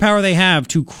 whatever power they have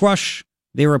to crush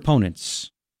their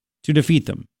opponents, to defeat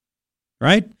them,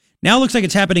 right? Now it looks like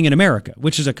it's happening in America,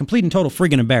 which is a complete and total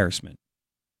friggin' embarrassment.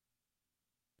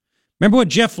 Remember what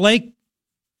Jeff Flake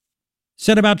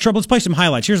said about Trump? Let's play some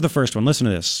highlights. Here's the first one. Listen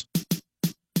to this.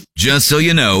 Just so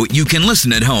you know, you can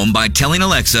listen at home by telling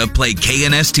Alexa, play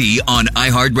KNST on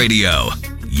iHeartRadio.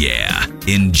 Yeah,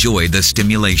 enjoy the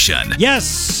stimulation.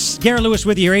 Yes, Garrett Lewis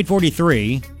with you here,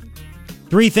 843.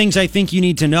 3 things I think you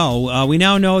need to know. We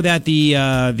now know that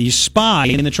the spy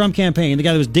in the Trump campaign, the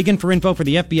guy that was digging for info for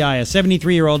the FBI, a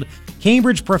 73-year-old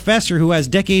Cambridge professor who has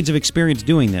decades of experience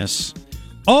doing this.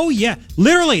 Oh, yeah.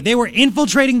 Literally, they were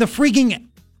infiltrating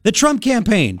the Trump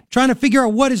campaign, trying to figure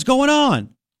out what is going on.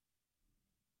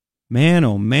 Man,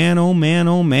 oh, man, oh, man,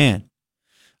 oh, man.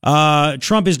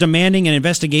 Trump is demanding an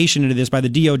investigation into this by the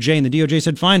DOJ, and the DOJ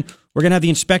said, fine, we're going to have the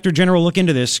Inspector General look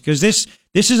into this, because this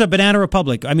is a banana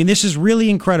republic. I mean, this is really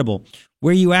incredible,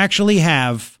 where you actually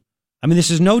have, I mean,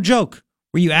 this is no joke,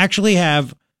 where you actually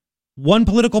have one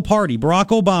political party, Barack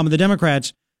Obama, the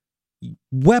Democrats,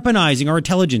 weaponizing our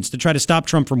intelligence to try to stop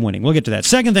Trump from winning. We'll get to that.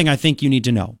 Second thing I think you need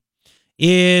to know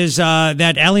is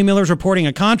that Allie Miller's reporting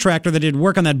a contractor that did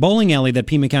work on that bowling alley that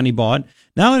Pima County bought.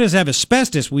 Not only does it have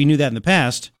asbestos, we knew that in the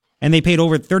past, and they paid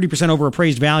over 30% over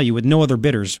appraised value with no other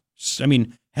bidders. I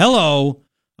mean, hello.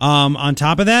 On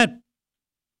top of that,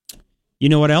 you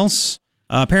know what else?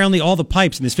 Apparently all the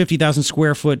pipes in this 50,000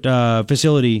 square foot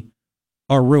facility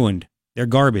are ruined. They're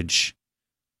garbage.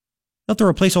 They'll have to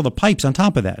replace all the pipes on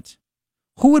top of that.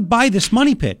 Who would buy this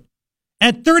money pit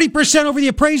at 30% over the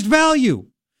appraised value?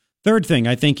 Third thing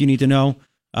I think you need to know,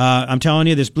 I'm telling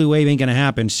you, this blue wave ain't going to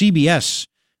happen. CBS,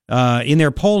 in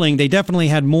their polling, they definitely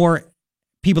had more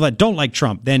people that don't like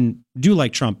Trump than do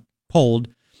like Trump polled.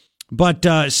 But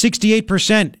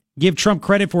 68% give Trump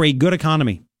credit for a good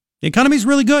economy. The economy is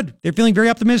really good. They're feeling very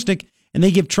optimistic, and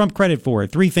they give Trump credit for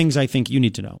it. 3 things I think you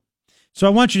need to know. So I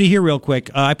want you to hear real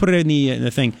quick. I put it in the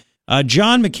thing.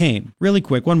 John McCain, really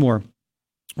quick, one more.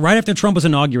 Right after Trump was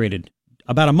inaugurated,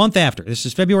 about a month after, this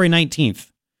is February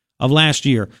 19th of last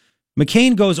year,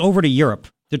 McCain goes over to Europe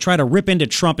to try to rip into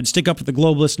Trump and stick up for the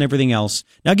globalists and everything else.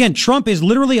 Now, again, Trump is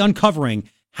literally uncovering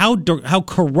how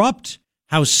corrupt,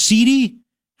 how seedy,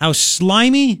 how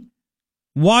slimy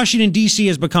Washington, D.C.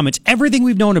 has become. It's everything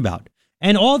we've known about.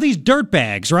 And all these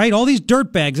dirtbags, right? All these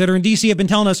dirtbags that are in D.C. have been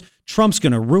telling us Trump's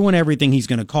going to ruin everything. He's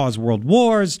going to cause world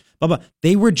wars, blah, blah.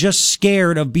 They were just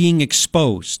scared of being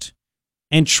exposed.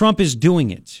 And Trump is doing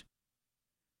it.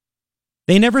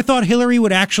 They never thought Hillary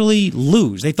would actually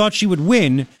lose. They thought she would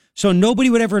win, so nobody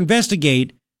would ever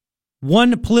investigate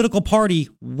one political party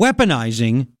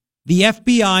weaponizing the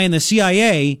FBI and the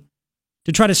CIA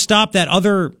to try to stop that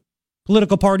other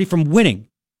political party from winning.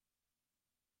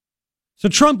 So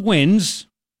Trump wins,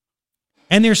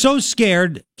 and they're so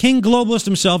scared, King Globalist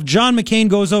himself, John McCain,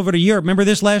 goes over to Europe. Remember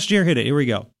this last year? Hit it. Here we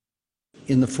go.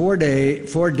 In the 4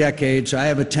 decades I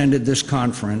have attended this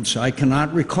conference, I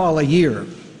cannot recall a year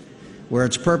where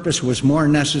its purpose was more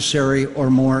necessary or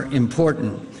more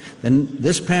important. Then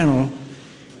this panel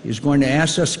is going to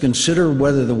ask us to consider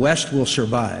whether the West will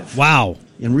survive. Wow.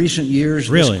 In recent years,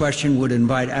 Really? This question would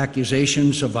invite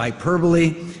accusations of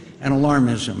hyperbole and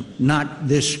alarmism, not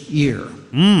this year.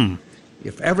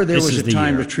 If ever there This was is a the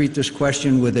time year. to treat this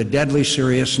question with a deadly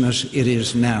seriousness, it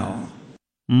is now.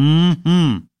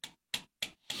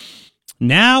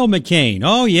 Now McCain.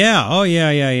 Oh, yeah. Oh,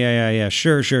 yeah.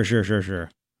 Sure.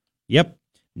 Yep.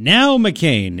 Now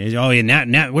McCain is. Oh, yeah.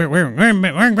 Now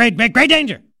we're in great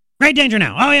danger. Great danger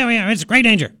now. Oh, yeah. It's great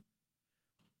danger.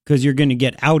 Because you're going to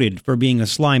get outed for being a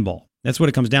slime ball. That's what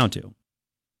it comes down to.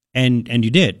 And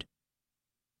you did.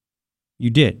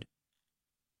 You did.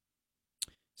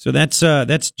 So that's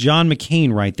John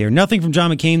McCain right there. Nothing from John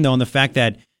McCain, though, on the fact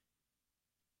that.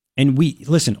 And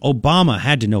listen, Obama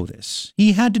had to know this.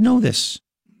 He had to know this.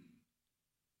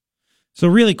 So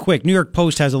really quick, New York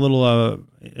Post has a little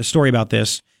a story about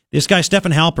this. This guy,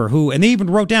 Stephen Halper, and they even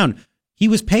wrote down, he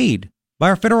was paid by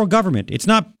our federal government. It's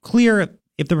not clear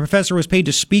if the professor was paid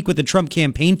to speak with the Trump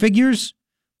campaign figures,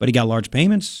 but he got large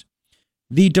payments.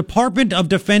 The Department of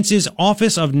Defense's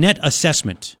Office of Net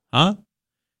Assessment,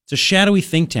 it's a shadowy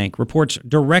think tank, reports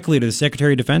directly to the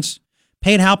Secretary of Defense.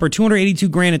 Paid Halper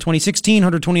 $282,000 in 2016,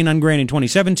 $129,000 in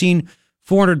 2017,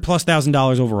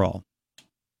 $400,000+ overall.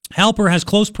 Halper has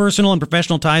close personal and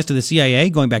professional ties to the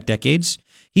CIA going back decades.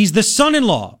 He's the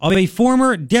son-in-law of a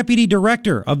former deputy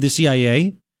director of the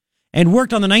CIA and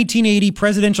worked on the 1980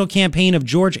 presidential campaign of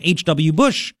George H.W.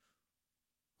 Bush,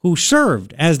 who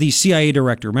served as the CIA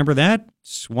director. Remember that?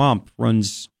 Swamp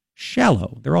runs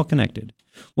shallow. They're all connected.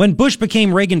 When Bush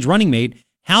became Reagan's running mate,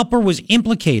 Halper was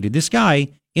implicated, this guy,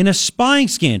 in a spying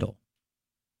scandal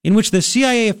in which the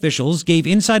CIA officials gave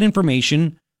inside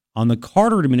information on the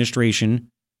Carter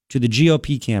administration to the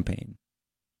GOP campaign.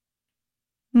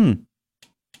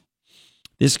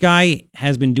 This guy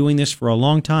has been doing this for a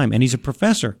long time, and he's a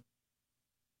professor.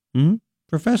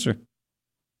 Professor.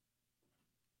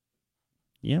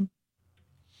 Yeah.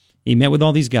 He met with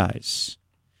all these guys.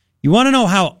 You want to know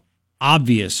how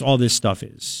obvious all this stuff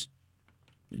is?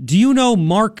 Do you know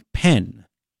Mark Penn?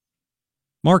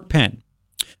 Mark Penn.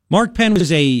 Mark Penn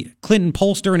was a Clinton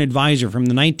pollster and advisor from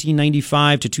the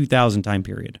 1995 to 2000 time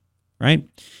period, right?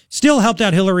 Still helped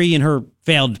out Hillary in her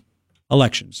failed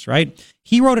elections, right?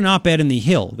 He wrote an op-ed in The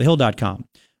Hill, thehill.com,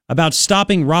 about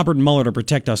stopping Robert Mueller to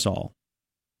protect us all.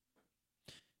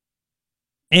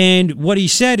 And what he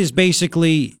said is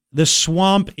basically, the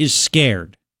swamp is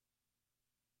scared.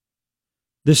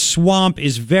 The swamp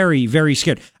is very, very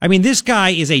scared. I mean, this guy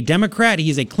is a Democrat.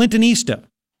 He is a Clintonista.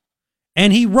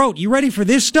 And he wrote, you ready for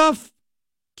this stuff?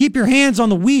 Keep your hands on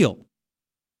the wheel.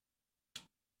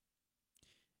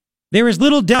 There is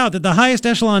little doubt that the highest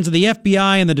echelons of the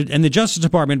FBI and the Justice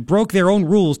Department broke their own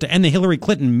rules to end the Hillary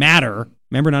Clinton matter.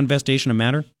 Remember, non-investigation of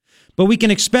matter? But we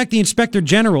can expect the Inspector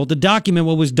General to document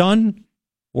what was done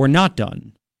or not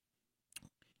done.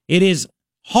 It is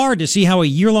hard to see how a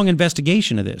year-long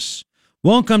investigation of this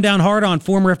won't come down hard on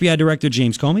former FBI Director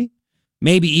James Comey,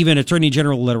 maybe even Attorney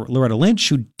General Loretta Lynch,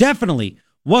 who definitely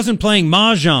wasn't playing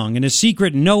mahjong in a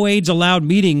secret no-aids-allowed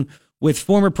meeting with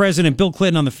former President Bill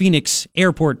Clinton on the Phoenix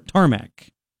airport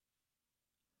tarmac.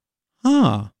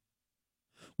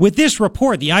 With this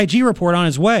report, the IG report on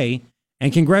its way,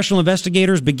 and congressional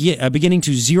investigators beginning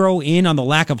to zero in on the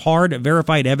lack of hard,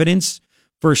 verified evidence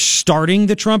for starting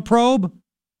the Trump probe,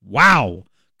 wow.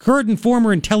 Current and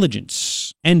former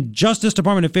intelligence and Justice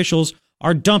Department officials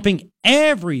are dumping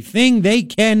everything they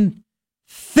can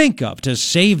think of to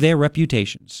save their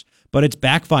reputations. But it's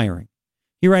backfiring.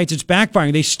 He writes, it's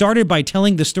backfiring. They started by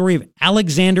telling the story of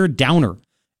Alexander Downer,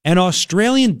 an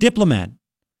Australian diplomat,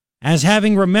 as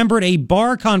having remembered a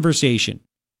bar conversation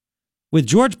with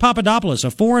George Papadopoulos, a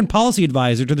foreign policy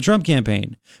advisor to the Trump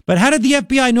campaign. But how did the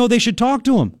FBI know they should talk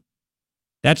to him?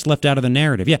 That's left out of the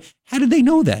narrative. Yeah, how did they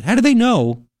know that? How did they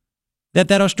know that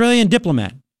that Australian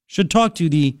diplomat should talk to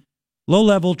the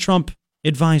low-level Trump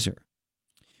advisor?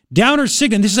 Downer's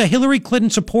signature, this is a Hillary Clinton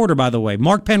supporter, by the way,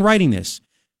 Mark Penn writing this.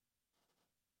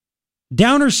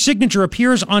 Downer's signature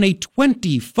appears on a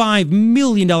 $25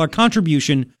 million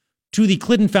contribution to the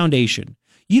Clinton Foundation.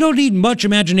 You don't need much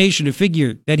imagination to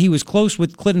figure that he was close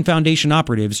with Clinton Foundation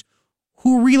operatives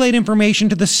who relayed information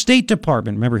to the State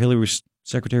Department. Remember, Hillary was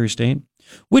Secretary of State?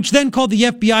 Which then called the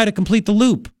FBI to complete the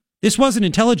loop. This wasn't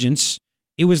intelligence.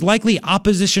 It was likely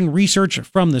opposition research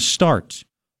from the start.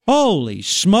 Holy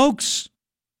smokes.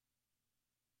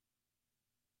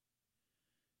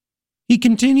 He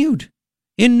continued.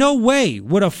 In no way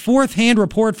would a fourth-hand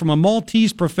report from a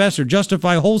Maltese professor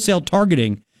justify wholesale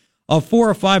targeting of 4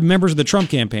 or 5 members of the Trump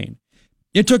campaign.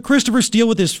 It took Christopher Steele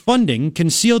with his funding,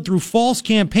 concealed through false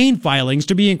campaign filings,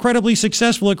 to be incredibly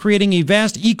successful at creating a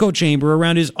vast echo chamber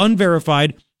around his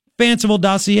unverified, fanciful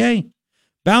dossier,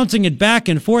 bouncing it back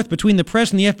and forth between the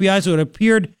press and the FBI so it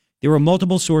appeared there were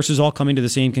multiple sources all coming to the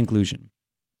same conclusion.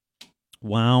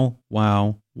 Wow,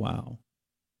 wow, wow.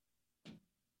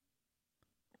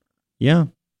 Yeah.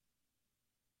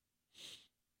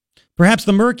 Perhaps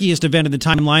the murkiest event in the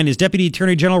timeline is Deputy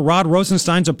Attorney General Rod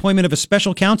Rosenstein's appointment of a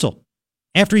special counsel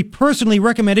after he personally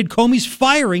recommended Comey's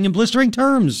firing in blistering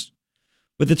terms.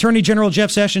 With Attorney General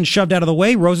Jeff Sessions shoved out of the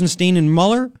way, Rosenstein and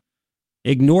Mueller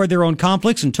ignored their own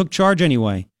conflicts and took charge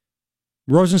anyway.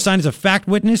 Rosenstein is a fact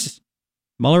witness.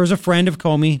 Mueller is a friend of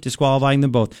Comey, disqualifying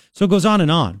them both. So it goes on and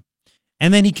on.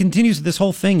 And then he continues with this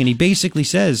whole thing, and he basically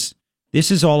says, this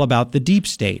is all about the deep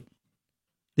state.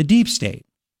 The deep state.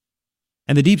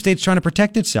 And the deep state's trying to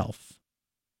protect itself.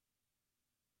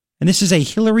 And this is a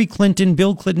Hillary Clinton,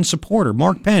 Bill Clinton supporter,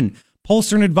 Mark Penn,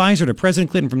 pollster and advisor to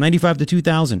President Clinton from 95 to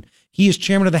 2000. He is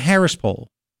chairman of the Harris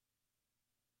poll.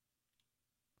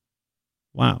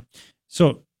 Wow.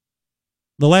 So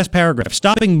the last paragraph,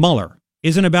 stopping Mueller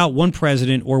isn't about one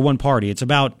president or one party. It's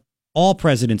about all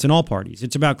presidents and all parties.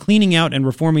 It's about cleaning out and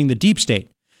reforming the deep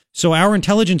state. So our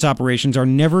intelligence operations are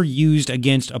never used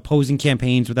against opposing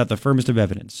campaigns without the firmest of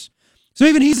evidence. So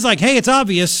even he's like, hey, it's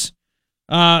obvious.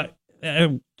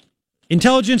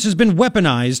 Intelligence has been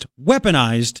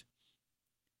weaponized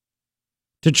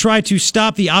to try to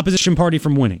stop the opposition party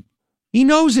from winning. He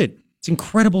knows it. It's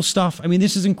incredible stuff. I mean,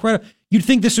 this is incredible. You'd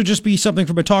think this would just be something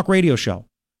from a talk radio show.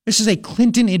 This is a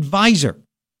Clinton advisor.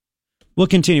 We'll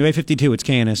continue. 852, it's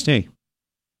KNST.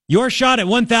 Your shot at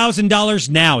 $1,000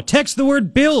 now. Text the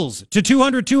word BILLS to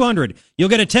 200-200. You'll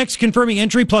get a text confirming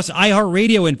entry plus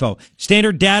iHeartRadio info.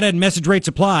 Standard data and message rates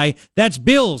apply. That's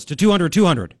BILLS to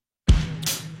 200-200.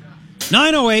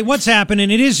 908, what's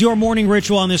happening? It is your morning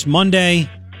ritual on this Monday.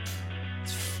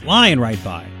 It's flying right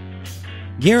by.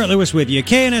 Garrett Lewis with you.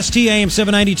 KNST AM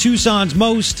 790, Tucson's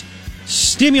most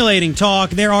stimulating talk.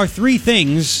 There are three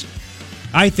things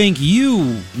I think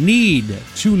you need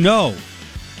to know.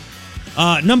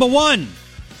 Number one,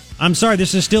 I'm sorry,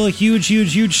 this is still a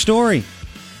huge story.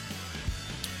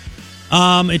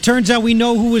 It turns out we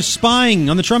know who was spying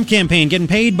on the Trump campaign, getting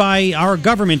paid by our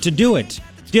government to do it.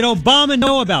 Did Obama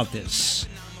know about this?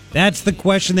 That's the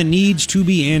question that needs to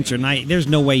be answered. And there's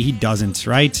no way he doesn't,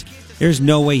 right? There's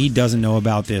no way he doesn't know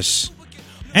about this.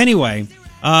 Anyway,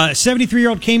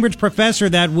 73-year-old Cambridge professor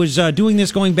that was doing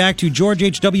this going back to George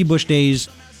H.W. Bush days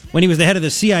when he was the head of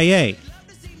the CIA.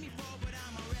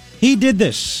 He did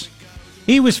this.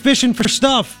 He was fishing for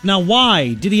stuff. Now,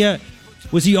 why? Did he?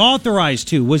 Was he authorized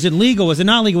to? Was it legal? Was it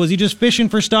not legal? Was he just fishing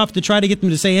for stuff to try to get them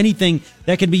to say anything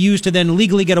that could be used to then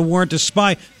legally get a warrant to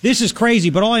spy? This is crazy,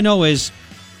 but all I know is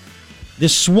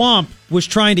this swamp was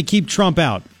trying to keep Trump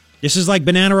out. This is like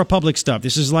Banana Republic stuff.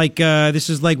 This is like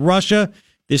Russia.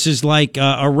 This is like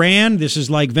Iran. This is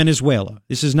like Venezuela.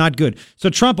 This is not good. So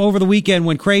Trump over the weekend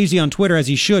went crazy on Twitter, as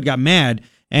he should, got mad.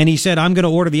 And he said, I'm going to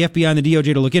order the FBI and the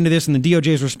DOJ to look into this. And the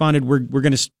DOJ has responded, we're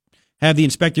going to have the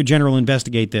Inspector General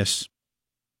investigate this.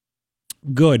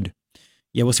 Good.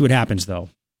 Yeah, we'll see what happens, though.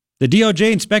 The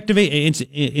DOJ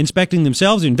inspecting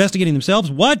themselves, investigating themselves?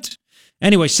 What?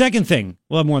 Anyway, second thing.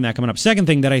 We'll have more on that coming up. Second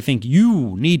thing that I think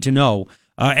you need to know.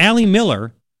 Allie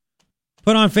Miller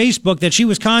put on Facebook that she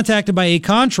was contacted by a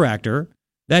contractor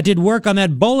that did work on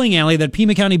that bowling alley that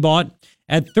Pima County bought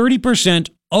at 30%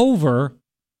 over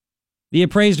the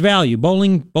appraised value.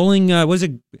 Bowling, was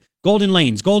it Golden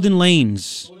Pins,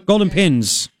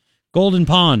 Golden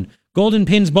Pond, Golden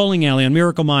Pins Bowling Alley on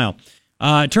Miracle Mile.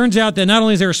 It turns out that not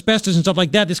only is there asbestos and stuff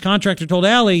like that, this contractor told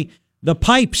Allie the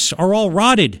pipes are all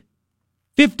rotted.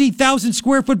 50,000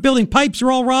 square foot building, pipes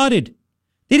are all rotted.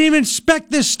 They didn't even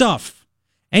inspect this stuff.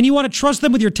 And you want to trust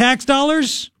them with your tax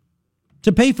dollars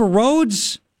to pay for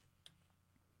roads?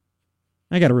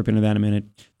 I got to rip into that in a minute.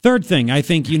 Third thing I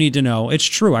think you need to know. It's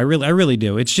true. I really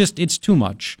do. It's too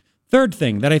much. Third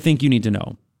thing that I think you need to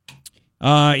know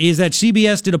is that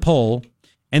CBS did a poll,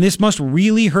 and this must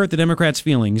really hurt the Democrats'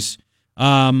 feelings.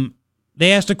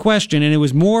 They asked a question, and it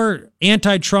was more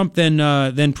anti-Trump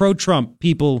than pro-Trump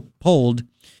people polled.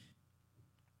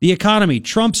 The economy,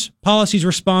 Trump's policies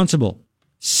responsible.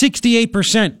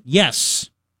 68% yes.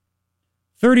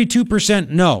 32%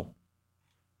 no.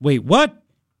 Wait, what?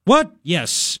 What?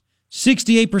 Yes.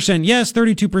 68% yes,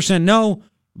 32% no.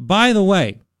 By the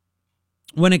way,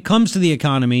 when it comes to the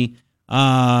economy,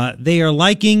 they are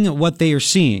liking what they are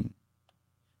seeing.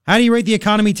 How do you rate the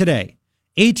economy today?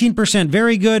 18%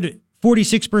 very good,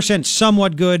 46%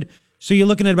 somewhat good. So you're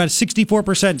looking at about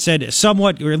 64% said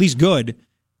somewhat or at least good,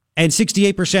 and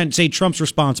 68% say Trump's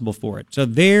responsible for it. So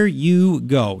there you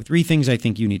go. Three things I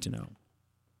think you need to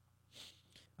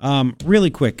know. Really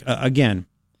quick, again,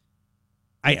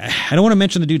 I don't want to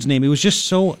mention the dude's name. It was just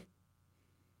so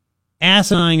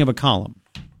asinine of a column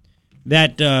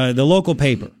that in the local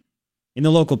paper,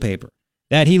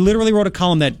 that he literally wrote a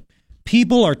column that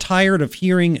people are tired of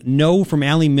hearing no from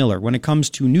Allie Miller when it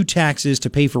comes to new taxes to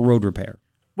pay for road repair.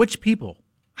 Which people?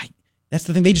 That's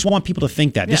the thing. They just want people to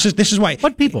think that. Yeah. This is why.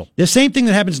 What people? The same thing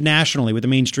that happens nationally with the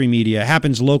mainstream media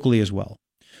happens locally as well,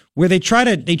 where they try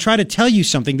to tell you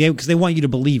something because they want you to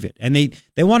believe it, and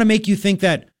they want to make you think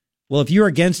that, well, if you're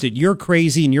against it, you're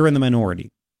crazy and you're in the minority.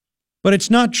 But it's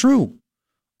not true.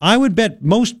 I would bet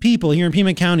most people here in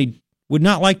Pima County would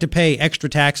not like to pay extra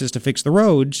taxes to fix the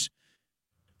roads.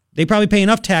 They probably pay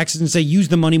enough taxes and say use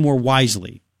the money more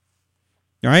wisely.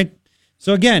 All right?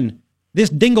 So again, this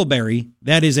Dingleberry,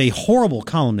 that is a horrible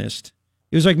columnist.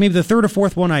 It was like maybe the third or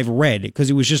fourth one I've read because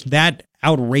it was just that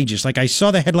outrageous. Like I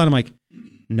saw the headline, I'm like,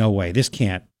 no way, this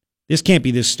can't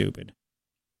be this stupid.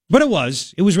 But it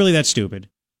was really that stupid.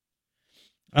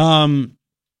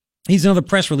 He's another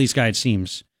press release guy, it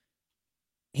seems.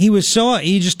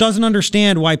 He just doesn't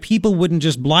understand why people wouldn't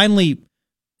just blindly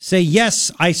say,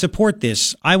 yes, I support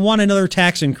this. I want another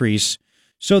tax increase.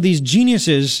 So these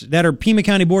geniuses that are Pima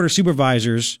County Board of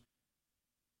Supervisors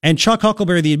and Chuck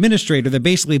Huckelberry, the administrator that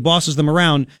basically bosses them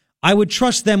around, I would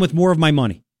trust them with more of my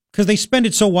money because they spend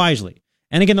it so wisely.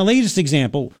 And again, the latest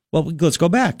example, well, let's go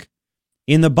back.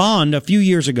 In the bond a few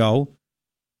years ago,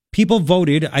 people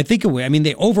voted,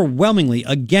 they overwhelmingly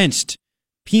against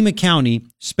Pima County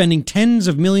spending tens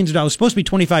of millions of dollars, supposed to be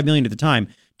 $25 million at the time,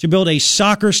 to build a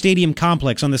soccer stadium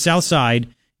complex on the south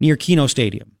side near Keno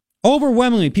Stadium.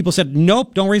 Overwhelmingly, people said,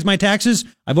 nope, don't raise my taxes.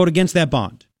 I vote against that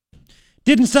bond.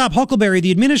 Didn't stop Huckleberry,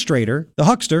 the administrator, the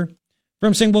huckster,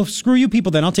 from saying, well, screw you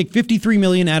people then. I'll take $53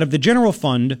 million out of the general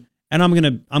fund, and I'm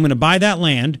gonna buy that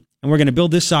land, and we're going to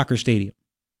build this soccer stadium.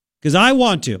 Because I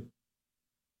want to.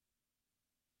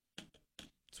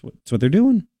 That's what they're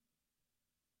doing.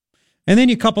 And then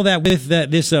you couple that with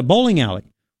this bowling alley.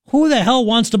 Who the hell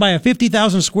wants to buy a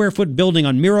 50,000 square foot building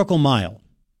on Miracle Mile?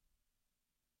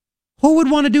 Who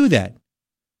would want to do that?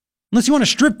 Unless you want a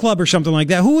strip club or something like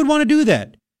that. Who would want to do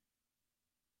that?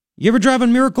 You ever drive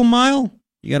on Miracle Mile?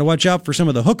 You got to watch out for some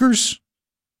of the hookers,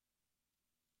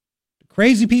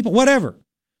 crazy people, whatever.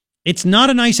 It's not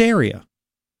a nice area.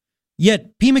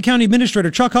 Yet Pima County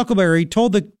Administrator Chuck Huckelberry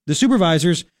told the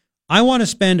supervisors, I want to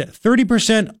spend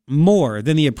 30% more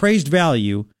than the appraised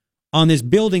value on this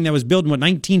building that was built in,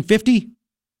 1950?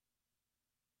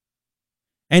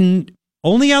 And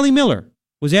only Allie Miller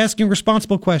was asking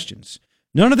responsible questions.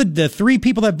 None of the three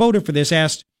people that voted for this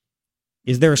asked,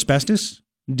 is there asbestos?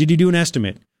 Did you do an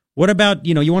estimate? What about,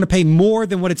 you want to pay more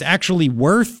than what it's actually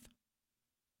worth?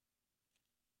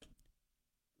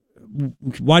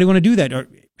 Why do you want to do that? Or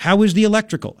how is the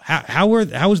electrical? How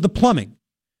is the plumbing?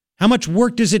 How much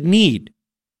work does it need?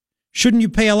 Shouldn't you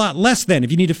pay a lot less then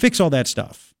if you need to fix all that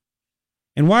stuff?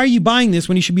 And why are you buying this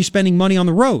when you should be spending money on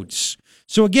the roads?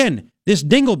 So again, this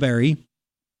Dingleberry,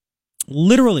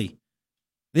 literally,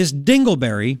 this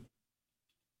Dingleberry,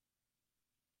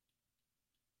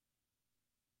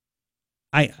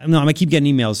 I'm going to keep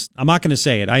getting emails. I'm not going to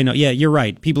say it. I know. Yeah, you're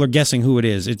right. People are guessing who it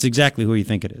is. It's exactly who you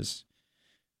think it is.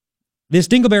 This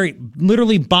Dingleberry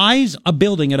literally buys a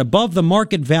building at above the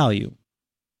market value.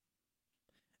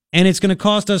 And it's going to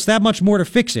cost us that much more to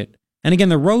fix it. And again,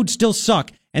 the roads still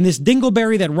suck. And this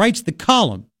Dingleberry that writes the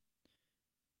column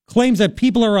claims that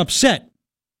people are upset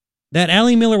that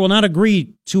Allie Miller will not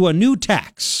agree to a new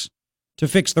tax to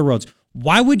fix the roads.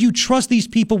 Why would you trust these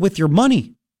people with your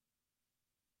money?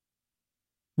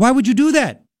 Why would you do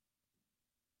that?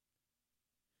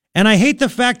 And I hate the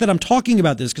fact that I'm talking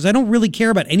about this because I don't really care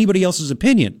about anybody else's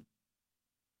opinion.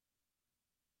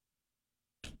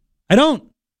 I don't.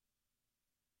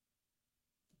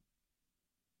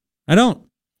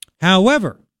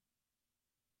 However,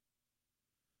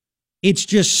 it's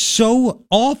just so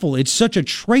awful. It's such a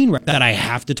train wreck that I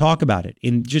have to talk about it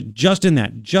in just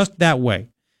that way.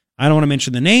 I don't want to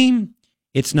mention the name.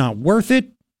 It's not worth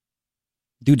it.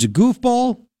 Dude's a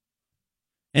goofball.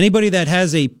 Anybody that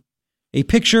has a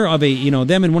picture of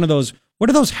them in one of those, what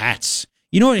are those hats?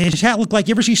 You know what his hat looked like?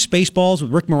 You ever see Spaceballs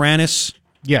with Rick Moranis?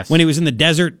 Yes. When he was in the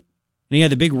desert and he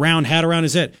had the big round hat around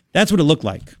his head. That's what it looked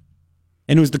like.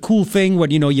 And it was the cool thing when,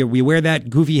 you wear that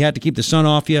goofy hat to keep the sun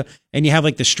off you, and you have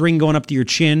like the string going up to your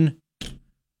chin.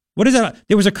 What is that?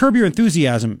 There was a Curb Your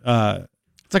Enthusiasm.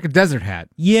 It's like a desert hat.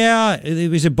 Yeah.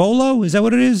 Is it bolo? Is that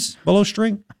what it is? Bolo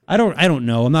string? I don't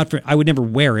know. I would never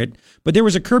wear it. But there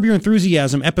was a Curb Your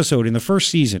Enthusiasm episode in the first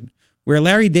season where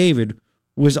Larry David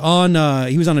was on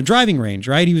a driving range,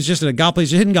 right? He was just at a golf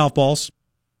place, just hitting golf balls.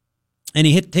 And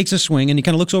he takes a swing and he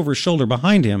kind of looks over his shoulder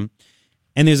behind him.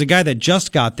 And there's a guy that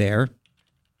just got there.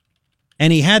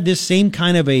 And he had this same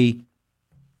kind of that's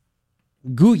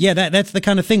the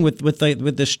kind of thing with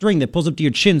the string that pulls up to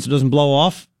your chin so it doesn't blow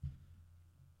off.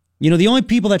 The only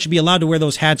people that should be allowed to wear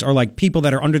those hats are like people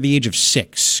that are under the age of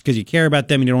 6 because you care about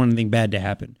them and you don't want anything bad to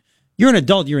happen. You're an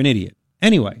adult, you're an idiot.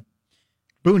 Anyway,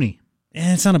 Booney.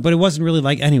 It's not, but it wasn't really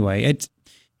like, anyway, it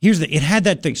had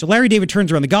that thing. So Larry David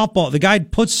turns around, the guy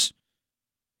puts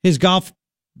his golf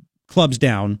clubs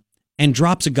down and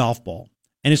drops a golf ball,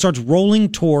 and it starts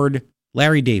rolling toward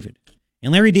Larry David.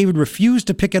 And Larry David refused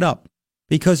to pick it up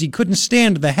because he couldn't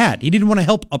stand the hat. He didn't want to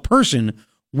help a person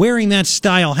wearing that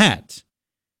style hat.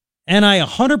 And I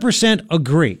 100%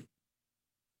 agree.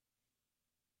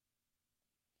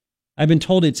 I've been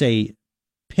told it's a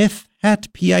pith hat,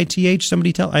 P-I-T-H.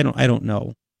 Somebody tell. I don't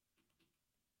know.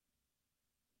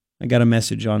 I got a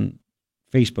message on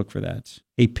Facebook for that.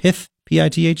 A pith,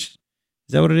 P-I-T-H. Is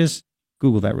that what it is?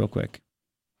 Google that real quick.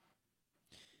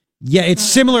 Yeah, it's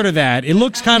similar to that. It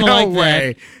looks kind of like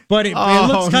that, but it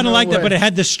looks kind of like that. But it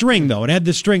had the string though. It had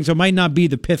the string, so it might not be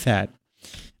the pith hat.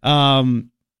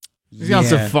 Is he on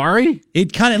safari?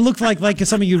 It kind of looked like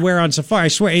something you'd wear on safari. I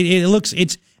swear,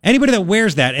 it's anybody that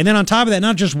wears that, and then on top of that,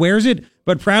 not just wears it,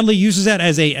 but proudly uses that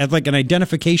as like an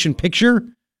identification picture.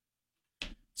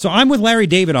 So I'm with Larry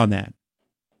David on that.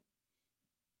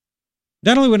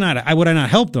 Not only would I not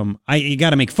help them, you got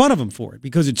to make fun of him for it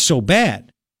because it's so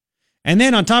bad. And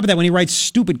then on top of that, when he writes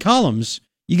stupid columns,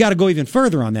 you got to go even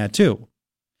further on that too.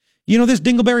 You know, this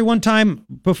Dingleberry one time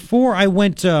before I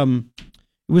went, it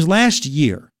was last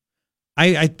year.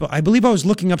 I believe I was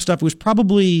looking up stuff. It was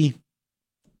probably,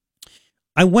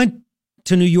 I went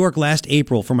to New York last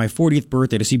April for my 40th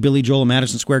birthday to see Billy Joel at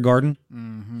Madison Square Garden.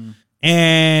 Mm-hmm.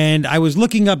 And I was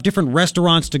looking up different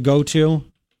restaurants to go to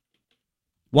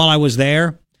while I was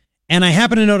there. And I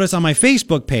happened to notice on my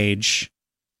Facebook page,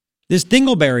 this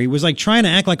Dingleberry was like trying to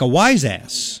act like a wise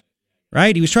ass,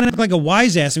 right? He was trying to act like a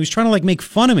wise ass. And he was trying to like make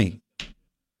fun of me.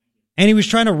 And he was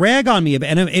trying to rag on me.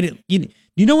 And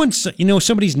you know when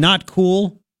somebody's not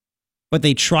cool, but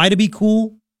they try to be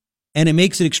cool, and it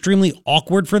makes it extremely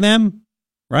awkward for them,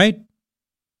 right?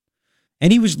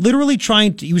 And he was literally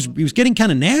he was getting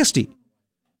kind of nasty.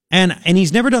 And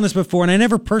he's never done this before, and I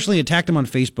never personally attacked him on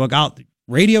Facebook.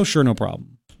 Radio, sure, no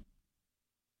problem.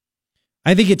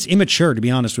 I think it's immature, to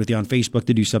be honest with you, on Facebook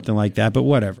to do something like that, but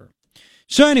whatever.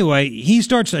 So anyway, he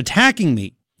starts attacking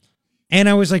me. And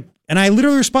I was like, and I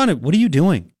literally responded, "What are you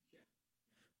doing?"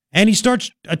 And he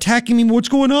starts attacking me. "What's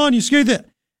going on? You scared that?"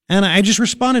 And I just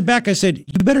responded back. I said,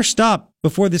 "You better stop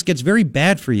before this gets very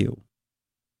bad for you."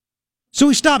 So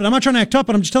he stopped. I'm not trying to act up,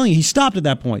 but I'm just telling you, he stopped at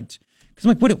that point. Because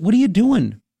I'm like, what are you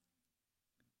doing?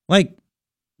 Like,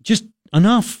 just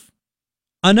enough.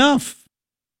 Enough.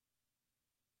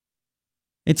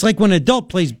 It's like when an adult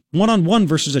plays one-on-one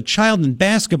versus a child in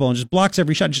basketball and just blocks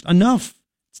every shot. Just enough.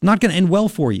 It's not going to end well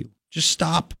for you. Just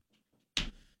stop.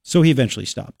 So he eventually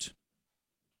stopped.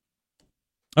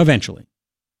 Eventually.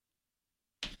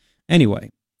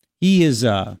 Anyway, he is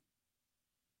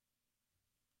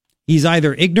he's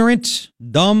either ignorant,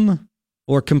 dumb,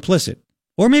 or complicit.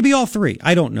 Or maybe all three.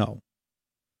 I don't know.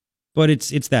 But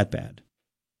it's that bad.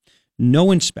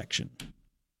 No inspection.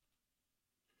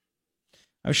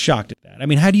 I was shocked at that. I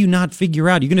mean, how do you not figure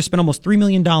out? You're going to spend almost $3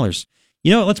 million.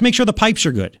 You know, let's make sure the pipes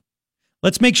are good.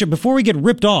 Let's make sure, before we get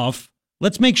ripped off,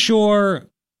 let's make sure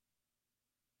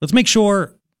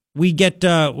we get,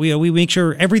 we make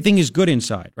sure everything is good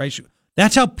inside, right?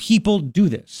 That's how people do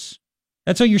this.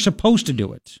 That's how you're supposed to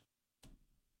do it.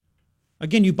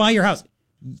 Again, you buy your house.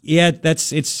 Yeah,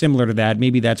 it's similar to that.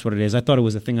 Maybe that's what it is. I thought it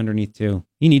was a thing underneath too.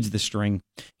 He needs the string.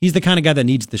 He's the kind of guy that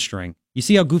needs the string. You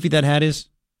see how goofy that hat is?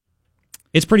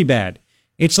 It's pretty bad.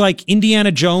 It's like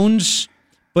Indiana Jones,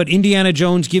 but Indiana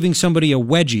Jones giving somebody a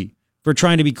wedgie for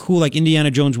trying to be cool, like Indiana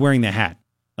Jones wearing the hat.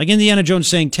 Like Indiana Jones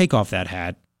saying, "Take off that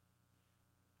hat.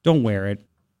 Don't wear it."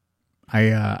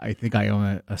 I think I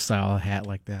own a style hat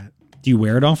like that. Do you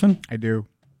wear it often? I do.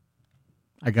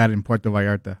 I got it in Puerto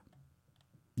Vallarta.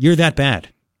 You're that bad.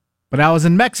 But I was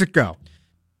in Mexico.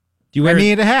 Do you wear I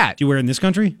needed a hat. Do you wear it in this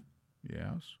country?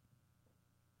 Yes.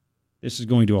 This is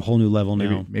going to a whole new level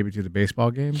now. Maybe to the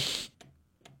baseball game. What's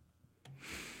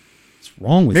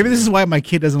wrong with you? Maybe this is why my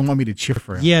kid doesn't want me to cheer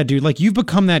for him. Yeah, dude. Like, you've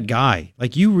become that guy.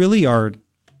 Like, you really are.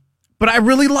 But I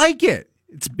really like it.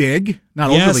 It's big. Not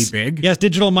overly big. Yes,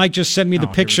 Digital Mike just sent me the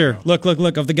picture. Look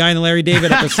of the guy in the Larry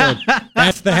David episode.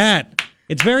 That's the hat.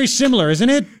 It's very similar, isn't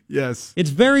it? Yes. It's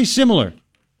very similar.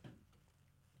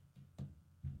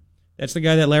 That's the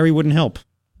guy that Larry wouldn't help.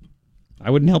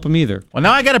 I wouldn't help him either. Well,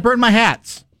 now I got to burn my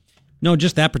hats. No,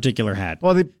 just that particular hat.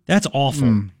 Well, that's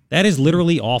awful. That is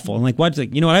literally awful. And like, what's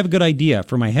like? You know what? I have a good idea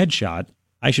for my headshot.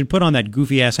 I should put on that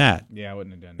goofy ass hat. Yeah, I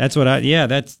wouldn't have done that. That's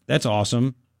what that's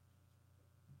awesome.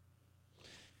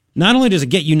 Not only does it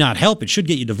get you not help, it should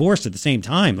get you divorced at the same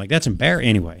time. Like, that's embarrassing.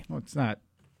 Anyway. Well, it's not.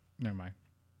 Never mind.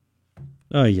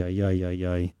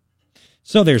 Ay.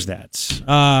 So there's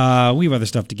that. We have other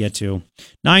stuff to get to.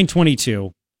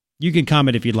 922. You can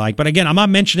comment if you'd like. But again, I'm not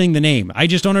mentioning the name. I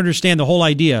just don't understand the whole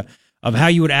idea of how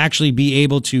you would actually be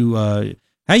able to,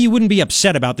 how you wouldn't be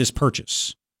upset about this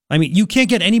purchase. I mean, you can't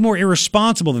get any more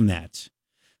irresponsible than that.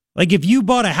 Like if you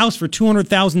bought a house for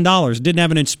 $200,000, didn't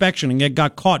have an inspection, and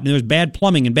got caught, and there was bad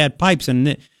plumbing and bad pipes,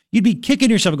 and you'd be kicking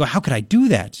yourself and go, how could I do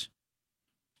that?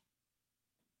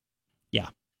 Yeah.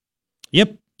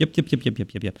 Yep.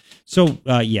 So,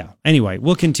 yeah. Anyway,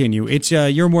 we'll continue. It's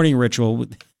Your Morning Ritual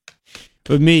with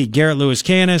me, Garrett Lewis,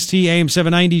 KNST, AM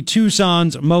 790,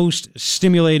 Tucson's most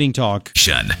stimulating talk.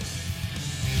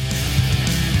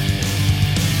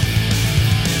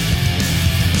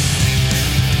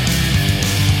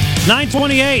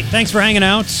 928. Thanks for hanging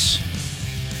out.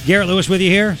 Garrett Lewis with you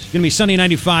here. It's going to be sunny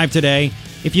 95 today.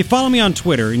 If you follow me on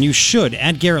Twitter, and you should,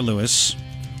 at Garrett Lewis,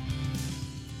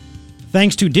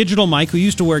 thanks to Digital Mike, who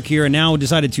used to work here and now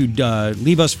decided to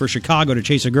leave us for Chicago to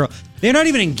chase a girl. They're not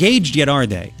even engaged yet, are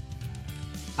they?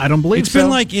 I don't believe so.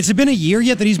 Has it been a year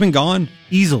yet that he's been gone?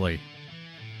 Easily.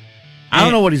 I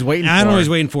don't know what he's waiting for. I don't know what he's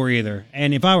waiting for either.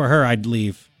 And if I were her, I'd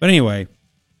leave. But anyway,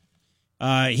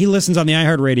 he listens on the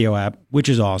iHeartRadio app, which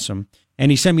is awesome.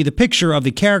 And he sent me the picture of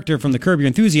the character from the Curb Your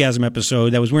Enthusiasm episode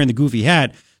that was wearing the goofy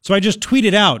hat. So I just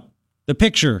tweeted out the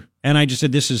picture, and I just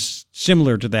said, this is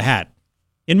similar to the hat.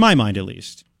 In my mind, at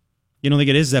least. You don't think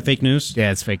it is? Is that fake news?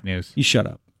 Yeah, it's fake news. You shut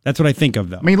up. That's what I think of,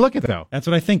 though. I mean, look at it, though. That's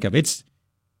what I think of.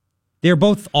 They're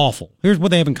both awful. Here's what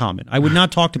they have in common. I would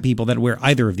not talk to people that wear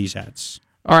either of these hats.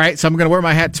 All right, so I'm going to wear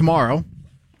my hat tomorrow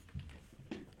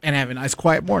and have a nice,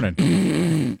 quiet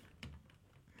morning.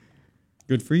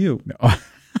 Good for you. No.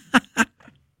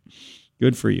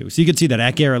 Good for you. So you can see that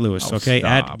at Garrett Lewis, okay?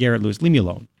 Stop. At Garrett Lewis. Leave me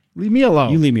alone. Leave me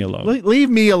alone. You leave me alone. Leave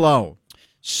me alone.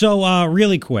 So,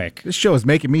 really quick. This show is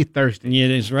making me thirsty. It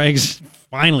is, right?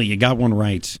 Finally, you got one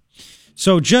right.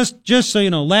 So, just so you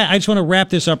know, I just want to wrap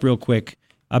this up real quick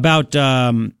about,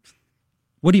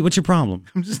 what's your problem?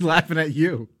 I'm just laughing at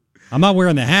you. I'm not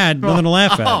wearing the hat. Nothing to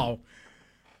laugh at.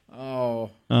 Oh.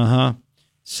 Uh-huh.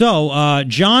 So,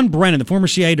 John Brennan, the former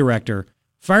CIA director,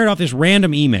 fired off this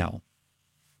random email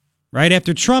right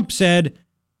after Trump said,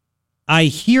 I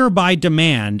hereby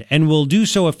demand and will do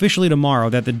so officially tomorrow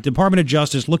that the Department of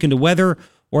Justice look into whether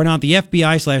or not the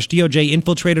FBI/DOJ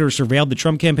infiltrated or surveilled the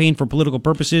Trump campaign for political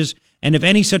purposes, and if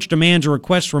any such demands or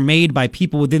requests were made by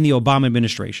people within the Obama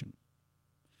administration.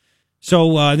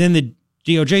 So then the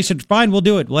DOJ said, fine, we'll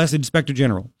do it. We'll ask the Inspector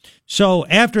General. So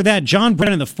after that, John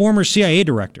Brennan, the former CIA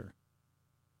director,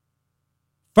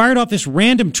 fired off this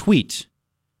random tweet.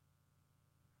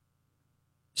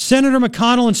 Senator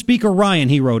McConnell and Speaker Ryan,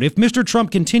 he wrote, if Mr.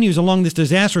 Trump continues along this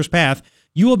disastrous path,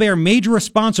 you will bear major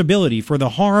responsibility for the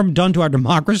harm done to our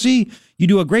democracy. You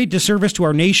do a great disservice to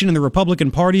our nation and the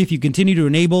Republican Party if you continue to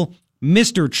enable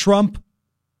Mr. Trump's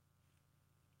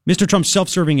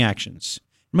self-serving actions.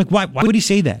 I'm like, why would he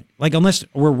say that? Like, unless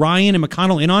were Ryan and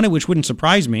McConnell in on it, which wouldn't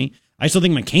surprise me. I still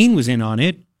think McCain was in on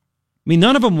it. I mean,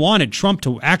 none of them wanted Trump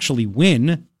to actually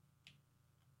win.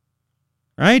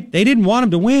 Right? They didn't want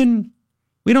him to win.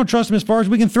 We don't trust him as far as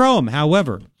we can throw him.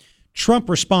 However, Trump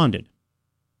responded.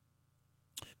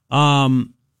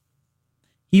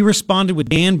 He responded with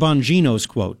Dan Bongino's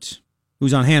quote,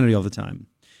 who's on Hannity all the time.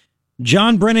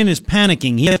 John Brennan is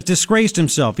panicking. He has disgraced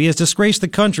himself. He has disgraced the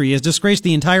country. He has disgraced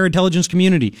the entire intelligence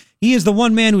community. He is the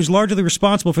one man who's largely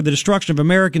responsible for the destruction of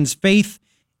Americans' faith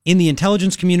in the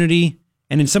intelligence community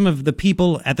and in some of the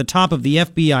people at the top of the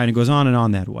FBI, and it goes on and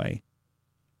on that way.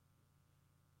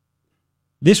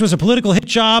 This was a political hit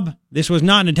job. This was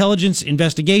not an intelligence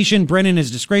investigation. Brennan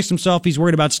has disgraced himself. He's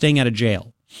worried about staying out of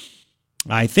jail.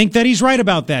 I think that he's right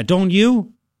about that, don't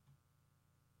you?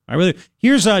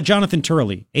 Here's Jonathan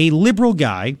Turley, a liberal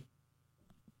guy.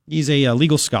 He's a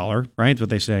legal scholar, right? That's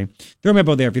what they say. Throw him up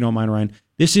out there if you don't mind, Ryan.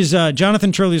 This is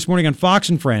Jonathan Turley this morning on Fox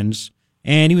and Friends,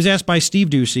 and he was asked by Steve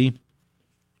Ducey,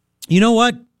 you know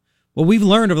what? What we've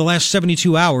learned over the last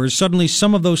 72 hours, suddenly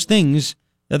some of those things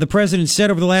that the president said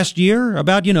over the last year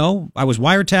about, I was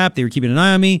wiretapped, they were keeping an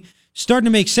eye on me, starting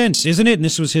to make sense, isn't it? And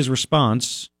this was his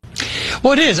response.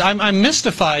 Well, it is. I'm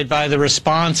mystified by the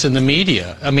response in the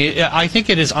media. I mean, I think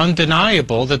it is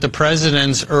undeniable that the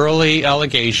president's early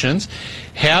allegations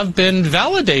have been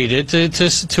validated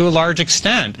to a large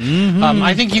extent.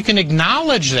 I think you can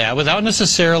acknowledge that without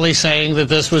necessarily saying that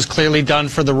this was clearly done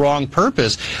for the wrong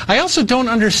purpose. I also don't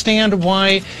understand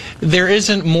why there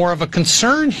isn't more of a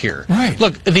concern here. Right.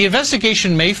 Look, the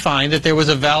investigation may find that there was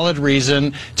a valid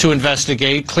reason to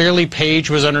investigate. Clearly, Page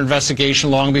was under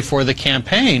investigation long before the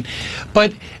campaign.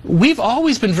 But we've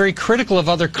always been very critical of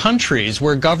other countries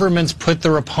where governments put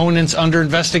their opponents under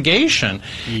investigation.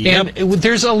 Yep. And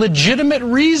there's a legitimate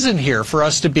reason here for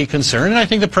us to be concerned, and I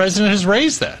think the president has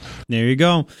raised that. There you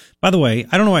go. By the way,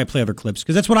 I don't know why I play other clips,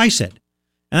 because that's what I said.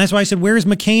 And that's why I said, where is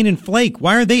McCain and Flake?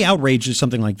 Why are they outraged at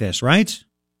something like this, right?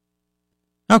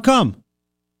 How come?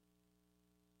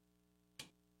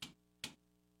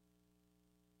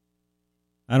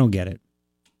 I don't get it.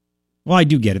 Well, I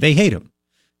do get it. They hate him.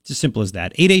 It's as simple as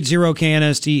that.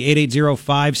 880-KNST,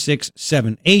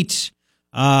 880-5678.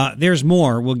 There's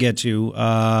more we'll get to.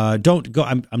 Don't go.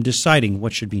 I'm deciding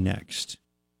what should be next.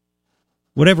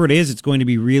 Whatever it is, it's going to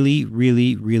be really,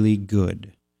 really, really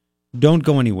good. Don't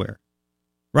go anywhere.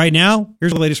 Right now,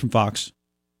 here's the latest from Fox.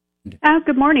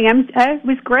 Good morning. It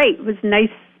was great. It was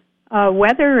nice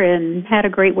weather and had a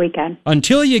great weekend.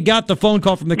 Until you got the phone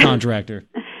call from the contractor.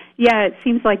 Yeah, it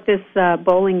seems like this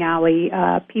bowling alley,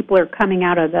 people are coming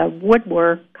out of the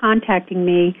woodwork contacting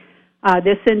me.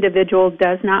 This individual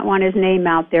does not want his name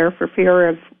out there for fear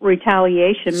of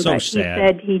retaliation, So but sad. he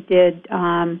said he did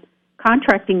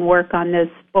contracting work on this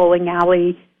bowling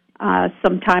alley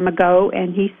some time ago,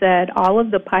 and he said all of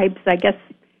the pipes, I guess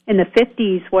in the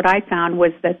 50s, what I found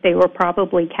was that they were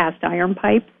probably cast iron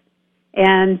pipes,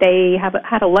 and they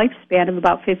had a lifespan of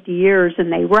about 50 years,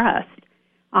 and they rust.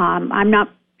 I'm not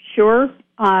sure,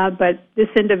 but this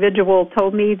individual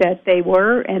told me that they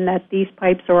were, and that these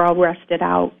pipes are all rusted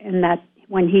out, and that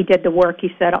when he did the work, he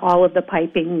said all of the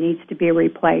piping needs to be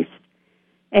replaced.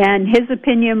 And his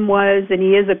opinion was, and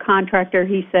he is a contractor,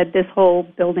 he said this whole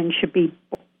building should be,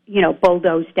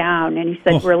 bulldozed down, and he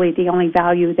said really the only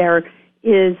value there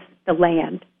is the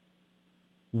land.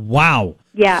 Wow.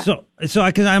 Yeah. So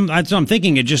I'm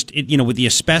thinking with the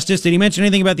asbestos, did he mention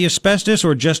anything about the asbestos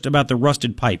or just about the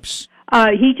rusted pipes?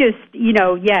 He just,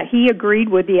 he agreed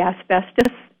with the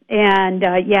asbestos, and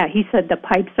he said the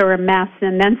pipes are a mess.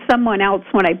 And then someone else,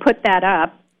 when I put that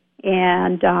up,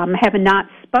 and have not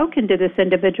spoken to this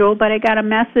individual, but I got a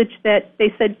message that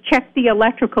they said check the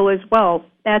electrical as well.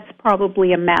 That's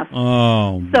probably a mess.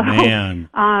 Oh, so, man.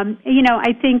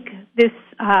 I think this,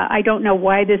 I don't know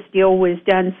why this deal was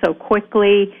done so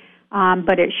quickly,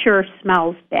 but it sure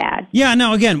smells bad. Yeah,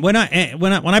 no, again, when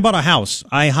I bought a house,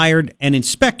 I hired an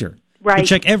inspector to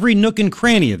check every nook and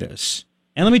cranny of this.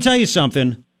 And let me tell you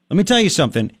something.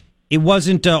 It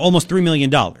wasn't almost $3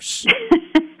 million.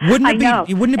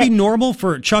 Wouldn't it be normal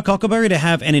for Chuck Huckelberry to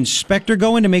have an inspector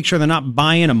go in to make sure they're not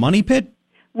buying a money pit?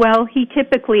 Well, he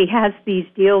typically has these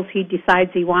deals. He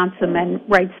decides he wants them and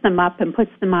writes them up and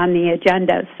puts them on the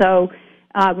agenda. So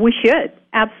we should.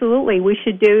 Absolutely. We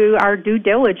should do our due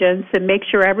diligence and make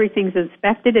sure everything's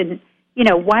inspected. And,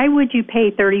 why would you pay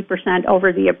 30%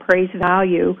 over the appraised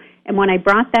value? And when I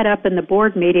brought that up in the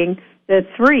board meeting, the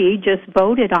three just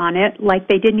voted on it like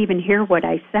they didn't even hear what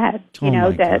I said.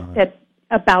 That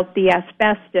about the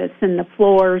asbestos in the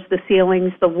floors, the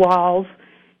ceilings, the walls.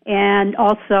 And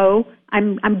also,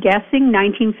 I'm guessing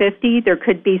 1950, there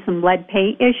could be some lead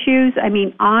paint issues. I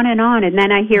mean, on and on. And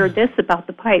then I hear this about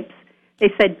the pipes.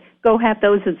 They said, go have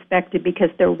those inspected because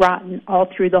they're rotten all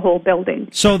through the whole building.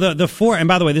 So the four, and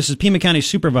by the way, this is Pima County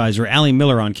Supervisor Allie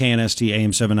Miller on KNST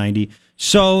AM 790.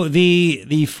 So the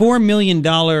 $4 million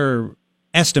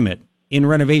estimate in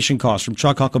renovation costs from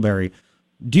Chuck Huckelberry,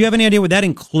 do you have any idea, would that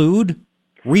include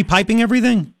repiping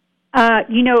everything?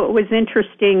 It was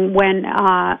interesting when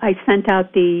I sent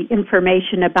out the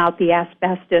information about the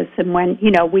asbestos and when,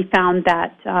 we found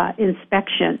that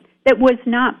inspection. That was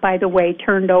not, by the way,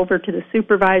 turned over to the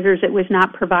supervisors. It was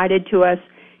not provided to us,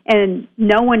 and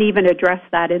no one even addressed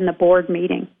that in the board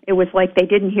meeting. It was like they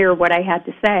didn't hear what I had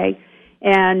to say,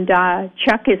 and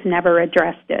Chuck has never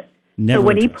addressed it. So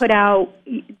when he put out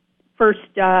his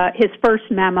first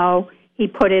memo, he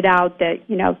put it out that,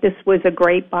 this was a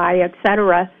great buy, et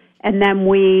cetera. And then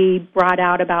we brought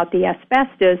out about the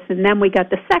asbestos, and then we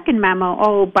got the second memo.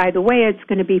 Oh, by the way, it's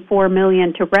going to be $4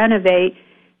 million to renovate,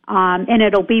 and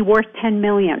it'll be worth $10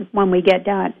 million when we get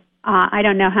done. I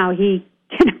don't know how he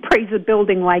can appraise a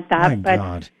building like that,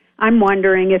 but I'm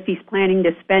wondering if he's planning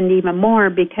to spend even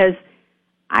more because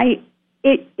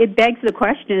it begs the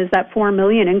question: is that $4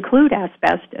 million include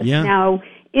asbestos? Yeah. Now,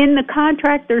 in the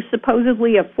contract, there's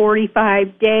supposedly a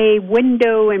 45-day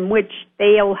window in which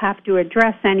they'll have to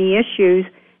address any issues.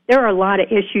 There are a lot of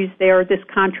issues there. This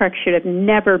contract should have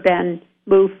never been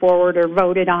moved forward or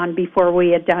voted on before we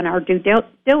had done our due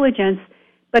diligence.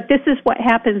 But this is what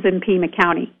happens in Pima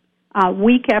County.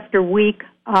 Week after week,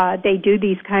 they do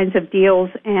these kinds of deals,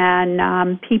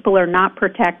 and people are not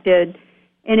protected.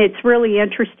 And it's really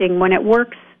interesting when it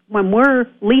works. When we're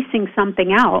leasing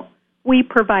something out, we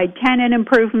provide tenant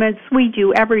improvements. We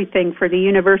do everything for the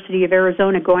University of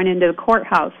Arizona going into the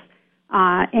courthouse.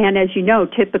 And as you know,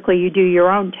 typically you do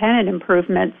your own tenant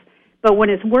improvements. But when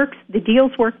it works, the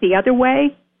deals work the other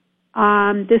way.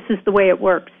 This is the way it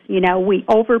works. You know, we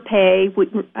overpay.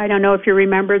 I don't know if you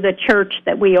remember the church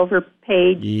that we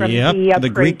overpaid from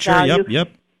the Greek church. value. Yep.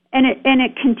 And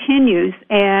it continues.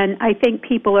 And I think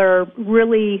people are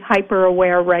really hyper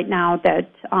aware right now that,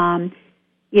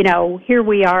 you know, here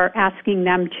we are asking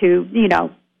them to, you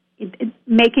know,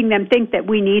 making them think that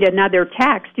we need another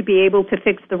tax to be able to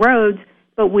fix the roads.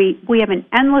 But we have an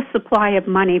endless supply of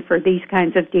money for these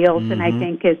kinds of deals, and I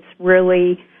think it's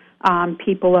really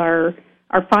people are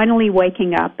finally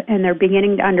waking up and they're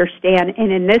beginning to understand.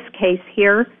 And in this case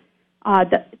here,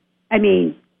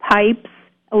 pipes,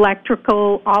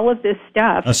 electrical, all of this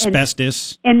stuff,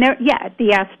 asbestos, and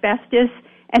the asbestos,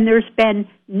 and there's been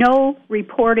no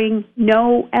reporting,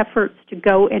 no efforts to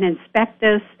go and inspect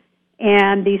this,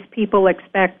 and these people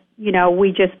expect, you know,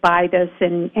 we just buy this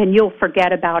and you'll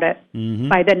forget about it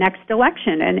by the next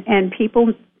election. And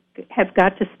people have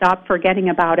got to stop forgetting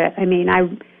about it. I mean,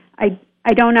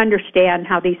 I don't understand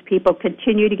how these people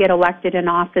continue to get elected in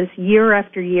office year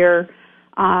after year.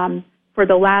 For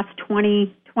the last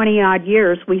 20-odd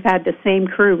years, we've had the same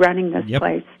crew running this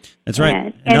place. That's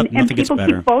right. And people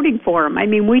keep voting for them. I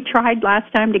mean, we tried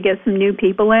last time to get some new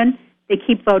people in. They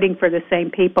keep voting for the same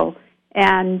people.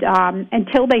 And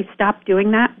until they stop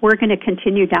doing that, we're going to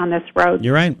continue down this road.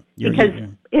 You're right. Because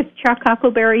if Chuck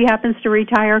Huckelberry happens to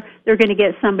retire, they're going to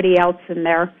get somebody else in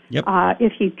there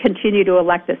if you continue to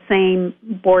elect the same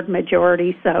board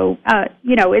majority. So,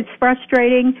 you know, it's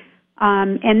frustrating.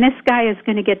 And this guy is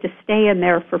going to get to stay in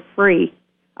there for free.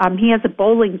 He has a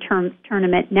bowling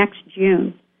tournament next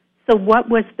June. So what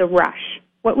was the rush?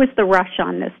 What was the rush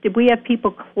on this? Did we have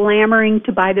people clamoring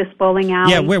to buy this bowling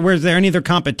alley? Yeah, where's there any other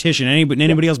competition?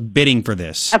 Anybody else bidding for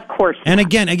this? Of course not. And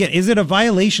again, is it a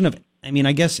violation of, I mean,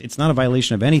 I guess it's not a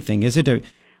violation of anything. Is it is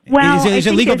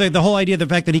it legal, the whole idea of the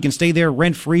fact that he can stay there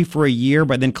rent-free for a year,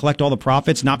 but then collect all the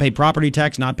profits, not pay property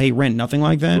tax, not pay rent, nothing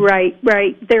like that? Right.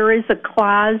 There is a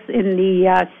clause in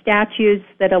the statutes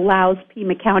that allows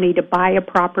Pima County to buy a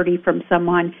property from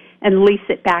someone and lease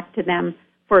it back to them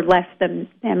for less than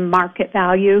market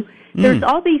value. There's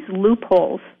all these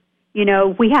loopholes. You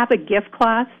know, we have a gift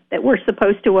clause that we're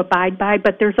supposed to abide by,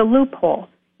 but there's a loophole.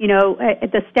 You know,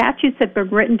 the statutes have been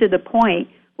written to the point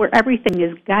where everything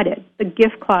is gutted. The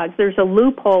gift clause, there's a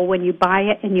loophole when you buy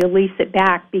it and you lease it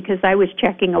back, because I was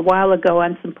checking a while ago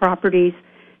on some properties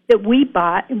that we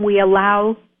bought, and we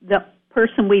allow the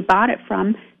person we bought it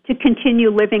from to continue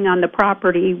living on the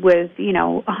property with, you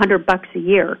know, $100 a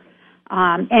year.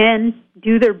 And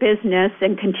do their business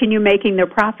and continue making their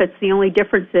profits. The only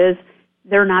difference is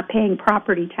they're not paying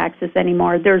property taxes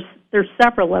anymore. There's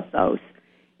several of those.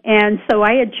 And so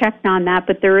I had checked on that,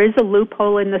 but there is a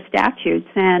loophole in the statutes.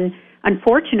 And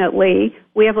unfortunately,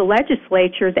 we have a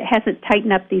legislature that hasn't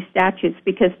tightened up these statutes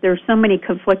because there's so many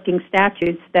conflicting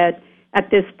statutes that at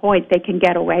this point they can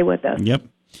get away with it. Yep.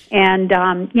 And,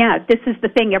 this is the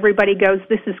thing. Everybody goes,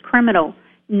 this is criminal.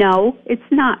 No, it's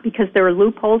not, because there are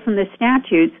loopholes in the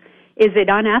statutes. Is it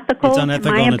unethical? It's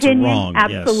unethical, in my and opinion? it's wrong.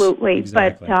 Absolutely. Yes,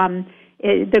 exactly.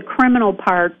 But the criminal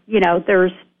part, you know,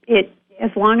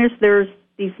 as long as there's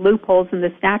these loopholes in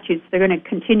the statutes, they're going to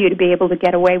continue to be able to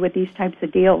get away with these types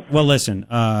of deals. Well, listen,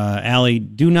 Allie,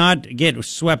 do not get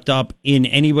swept up in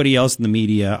anybody else in the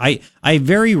media. I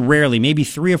very rarely, maybe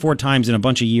 3 or 4 times in a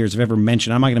bunch of years, have ever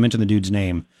mentioned, I'm not going to mention the dude's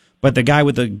name, but the guy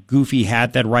with the goofy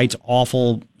hat that writes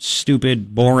awful,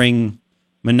 stupid, boring,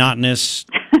 monotonous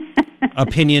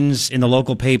opinions in the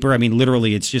local paper. I mean,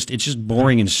 literally, it's just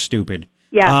boring and stupid.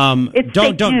 Yeah, it's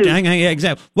don't news. hang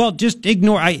exactly. Well, just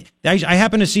ignore. I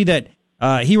happen to see that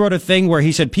he wrote a thing where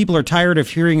he said people are tired of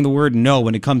hearing the word no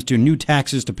when it comes to new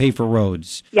taxes to pay for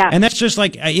roads. Yeah, and that's just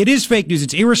like, it is fake news.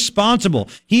 It's irresponsible.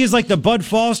 He is like the Bud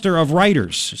Foster of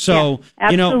writers. So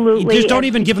you know, just don't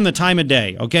even give him the time of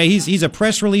day. Okay, he's a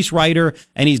press release writer,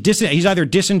 and he's either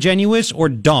disingenuous or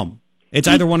dumb. It's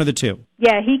either one of the two.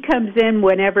 Yeah, he comes in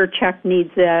whenever Chuck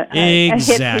needs a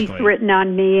hit piece written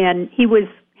on me, and he was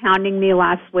hounding me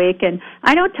last week, and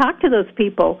I don't talk to those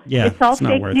people. Yeah, it's all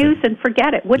fake news, and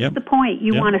forget it. What's the point?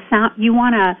 You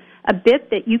want a bit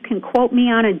that you can quote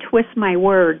me on and twist my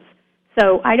words.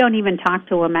 So I don't even talk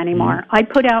to them anymore. I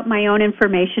put out my own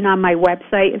information on my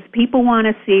website. If people want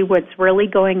to see what's really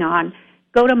going on,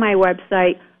 go to my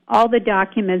website. All the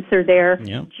documents are there.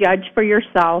 Yep. Judge for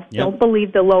yourself. Yep. Don't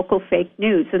believe the local fake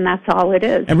news, and that's all it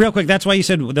is. And real quick, that's why you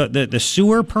said the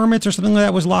sewer permits or something like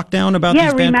that was locked down about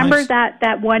these bad remember pipes?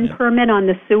 that one permit on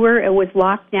the sewer? It was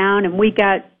locked down, and we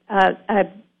got a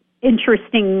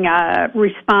interesting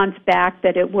response back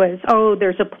that it was,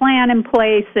 there's a plan in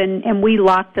place, and we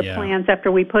locked the plans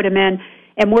after we put them in.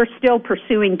 And we're still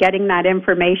pursuing getting that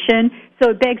information.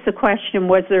 So it begs the question,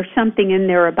 was there something in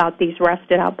there about these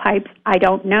rusted out pipes? I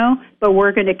don't know, but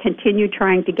we're going to continue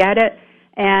trying to get it.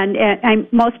 And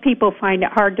most people find it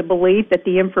hard to believe that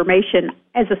the information,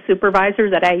 as a supervisor,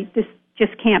 that I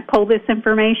just can't pull this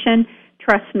information.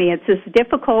 Trust me, it's as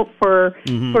difficult for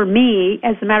me,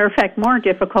 as a matter of fact, more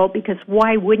difficult, because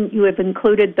why wouldn't you have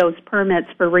included those permits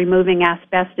for removing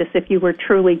asbestos if you were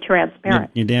truly transparent?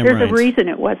 You're damn There's right. a reason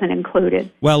it wasn't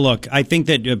included. Well, look, I think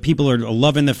that people are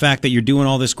loving the fact that you're doing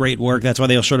all this great work. That's why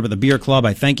they all showed up at the beer club.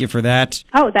 I thank you for that.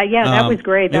 Oh, that was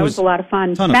great. That was a lot of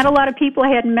fun. Met a lot of people I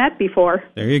hadn't met before.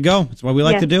 There you go. That's why we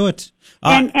like to do it.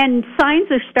 And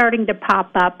signs are starting to pop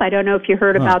up. I don't know if you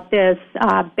heard about this.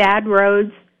 Bad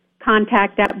roads.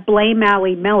 Contact at Blame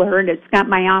Allie Miller, and it's got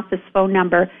my office phone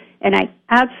number. And I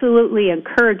absolutely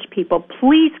encourage people,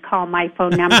 please call my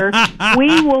phone number.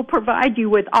 We will provide you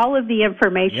with all of the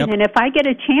information. Yep. And if I get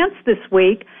a chance this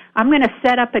week, I'm going to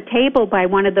set up a table by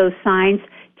one of those signs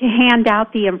to hand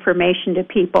out the information to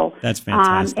people. That's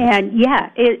fantastic.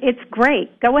 It's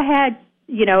great. Go ahead.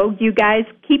 You guys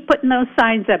keep putting those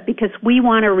signs up because we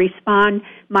want to respond.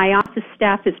 My office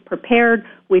staff is prepared.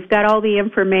 We've got all the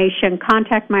information.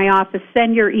 Contact my office.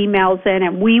 Send your emails in,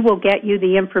 and we will get you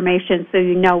the information so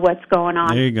you know what's going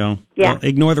on. There you go. Yeah. Well,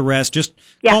 ignore the rest. Just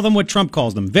call them what Trump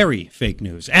calls them. Very fake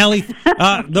news. Allie,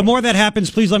 the more that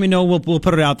happens, please let me know. We'll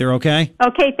put it out there, okay?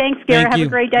 Okay, thanks, Gary. Thank Have you. a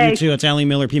great day. You too. It's Allie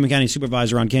Miller, Pima County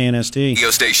Supervisor on KNST.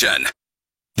 Radio station.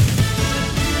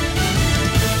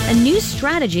 A new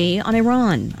strategy on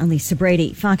Iran. I'm Lisa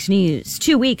Brady, Fox News.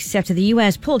 2 weeks after the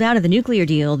U.S. pulled out of the nuclear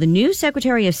deal, the new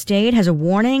Secretary of State has a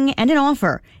warning and an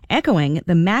offer, echoing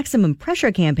the maximum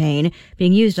pressure campaign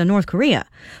being used on North Korea.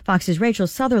 Fox's Rachel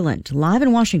Sutherland, live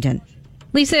in Washington.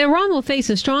 Lisa, Iran will face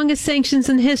the strongest sanctions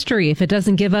in history if it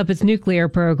doesn't give up its nuclear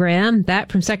program. That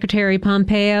from Secretary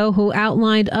Pompeo, who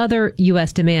outlined other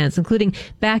U.S. demands, including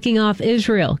backing off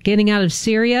Israel, getting out of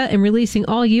Syria, and releasing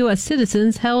all U.S.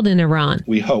 citizens held in Iran.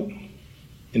 We hope,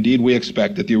 indeed we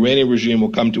expect, that the Iranian regime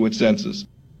will come to its senses.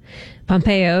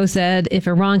 Pompeo said if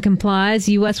Iran complies,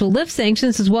 the U.S. will lift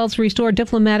sanctions as well as restore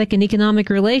diplomatic and economic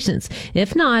relations.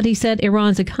 If not, he said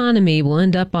Iran's economy will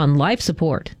end up on life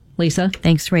support. Lisa.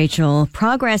 Thanks, Rachel.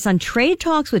 Progress on trade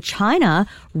talks with China,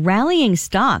 rallying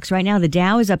stocks. Right now, the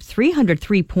Dow is up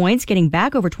 303 points, getting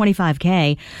back over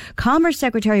 25K. Commerce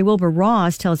Secretary Wilbur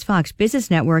Ross tells Fox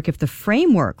Business Network if the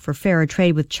framework for fairer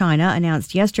trade with China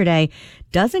announced yesterday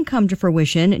doesn't come to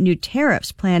fruition, new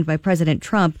tariffs planned by President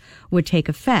Trump would take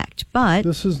effect. But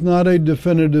this is not a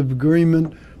definitive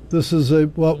agreement. This is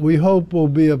what we hope will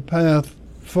be a path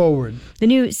forward. The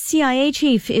new CIA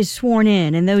chief is sworn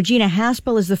in, and though Gina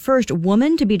Haspel is the first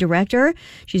woman to be director,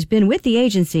 she's been with the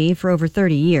agency for over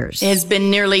 30 years. It has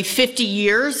been nearly 50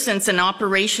 years since an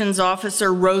operations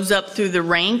officer rose up through the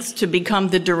ranks to become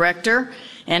the director,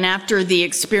 and after the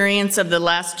experience of the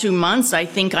last 2 months, I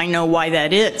think I know why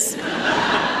that is.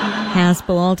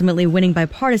 Haspel ultimately winning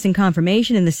bipartisan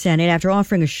confirmation in the Senate after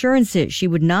offering assurances she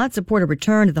would not support a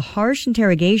return to the harsh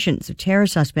interrogations of terror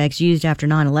suspects used after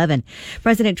 9/11.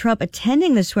 President Trump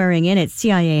attending the swearing-in at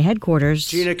CIA headquarters.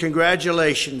 Gina,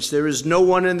 congratulations. There is no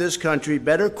one in this country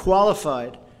better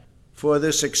qualified for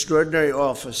this extraordinary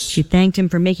office. She thanked him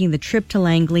for making the trip to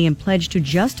Langley and pledged to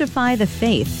justify the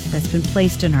faith that's been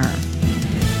placed in her.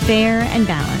 Fair and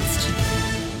balanced.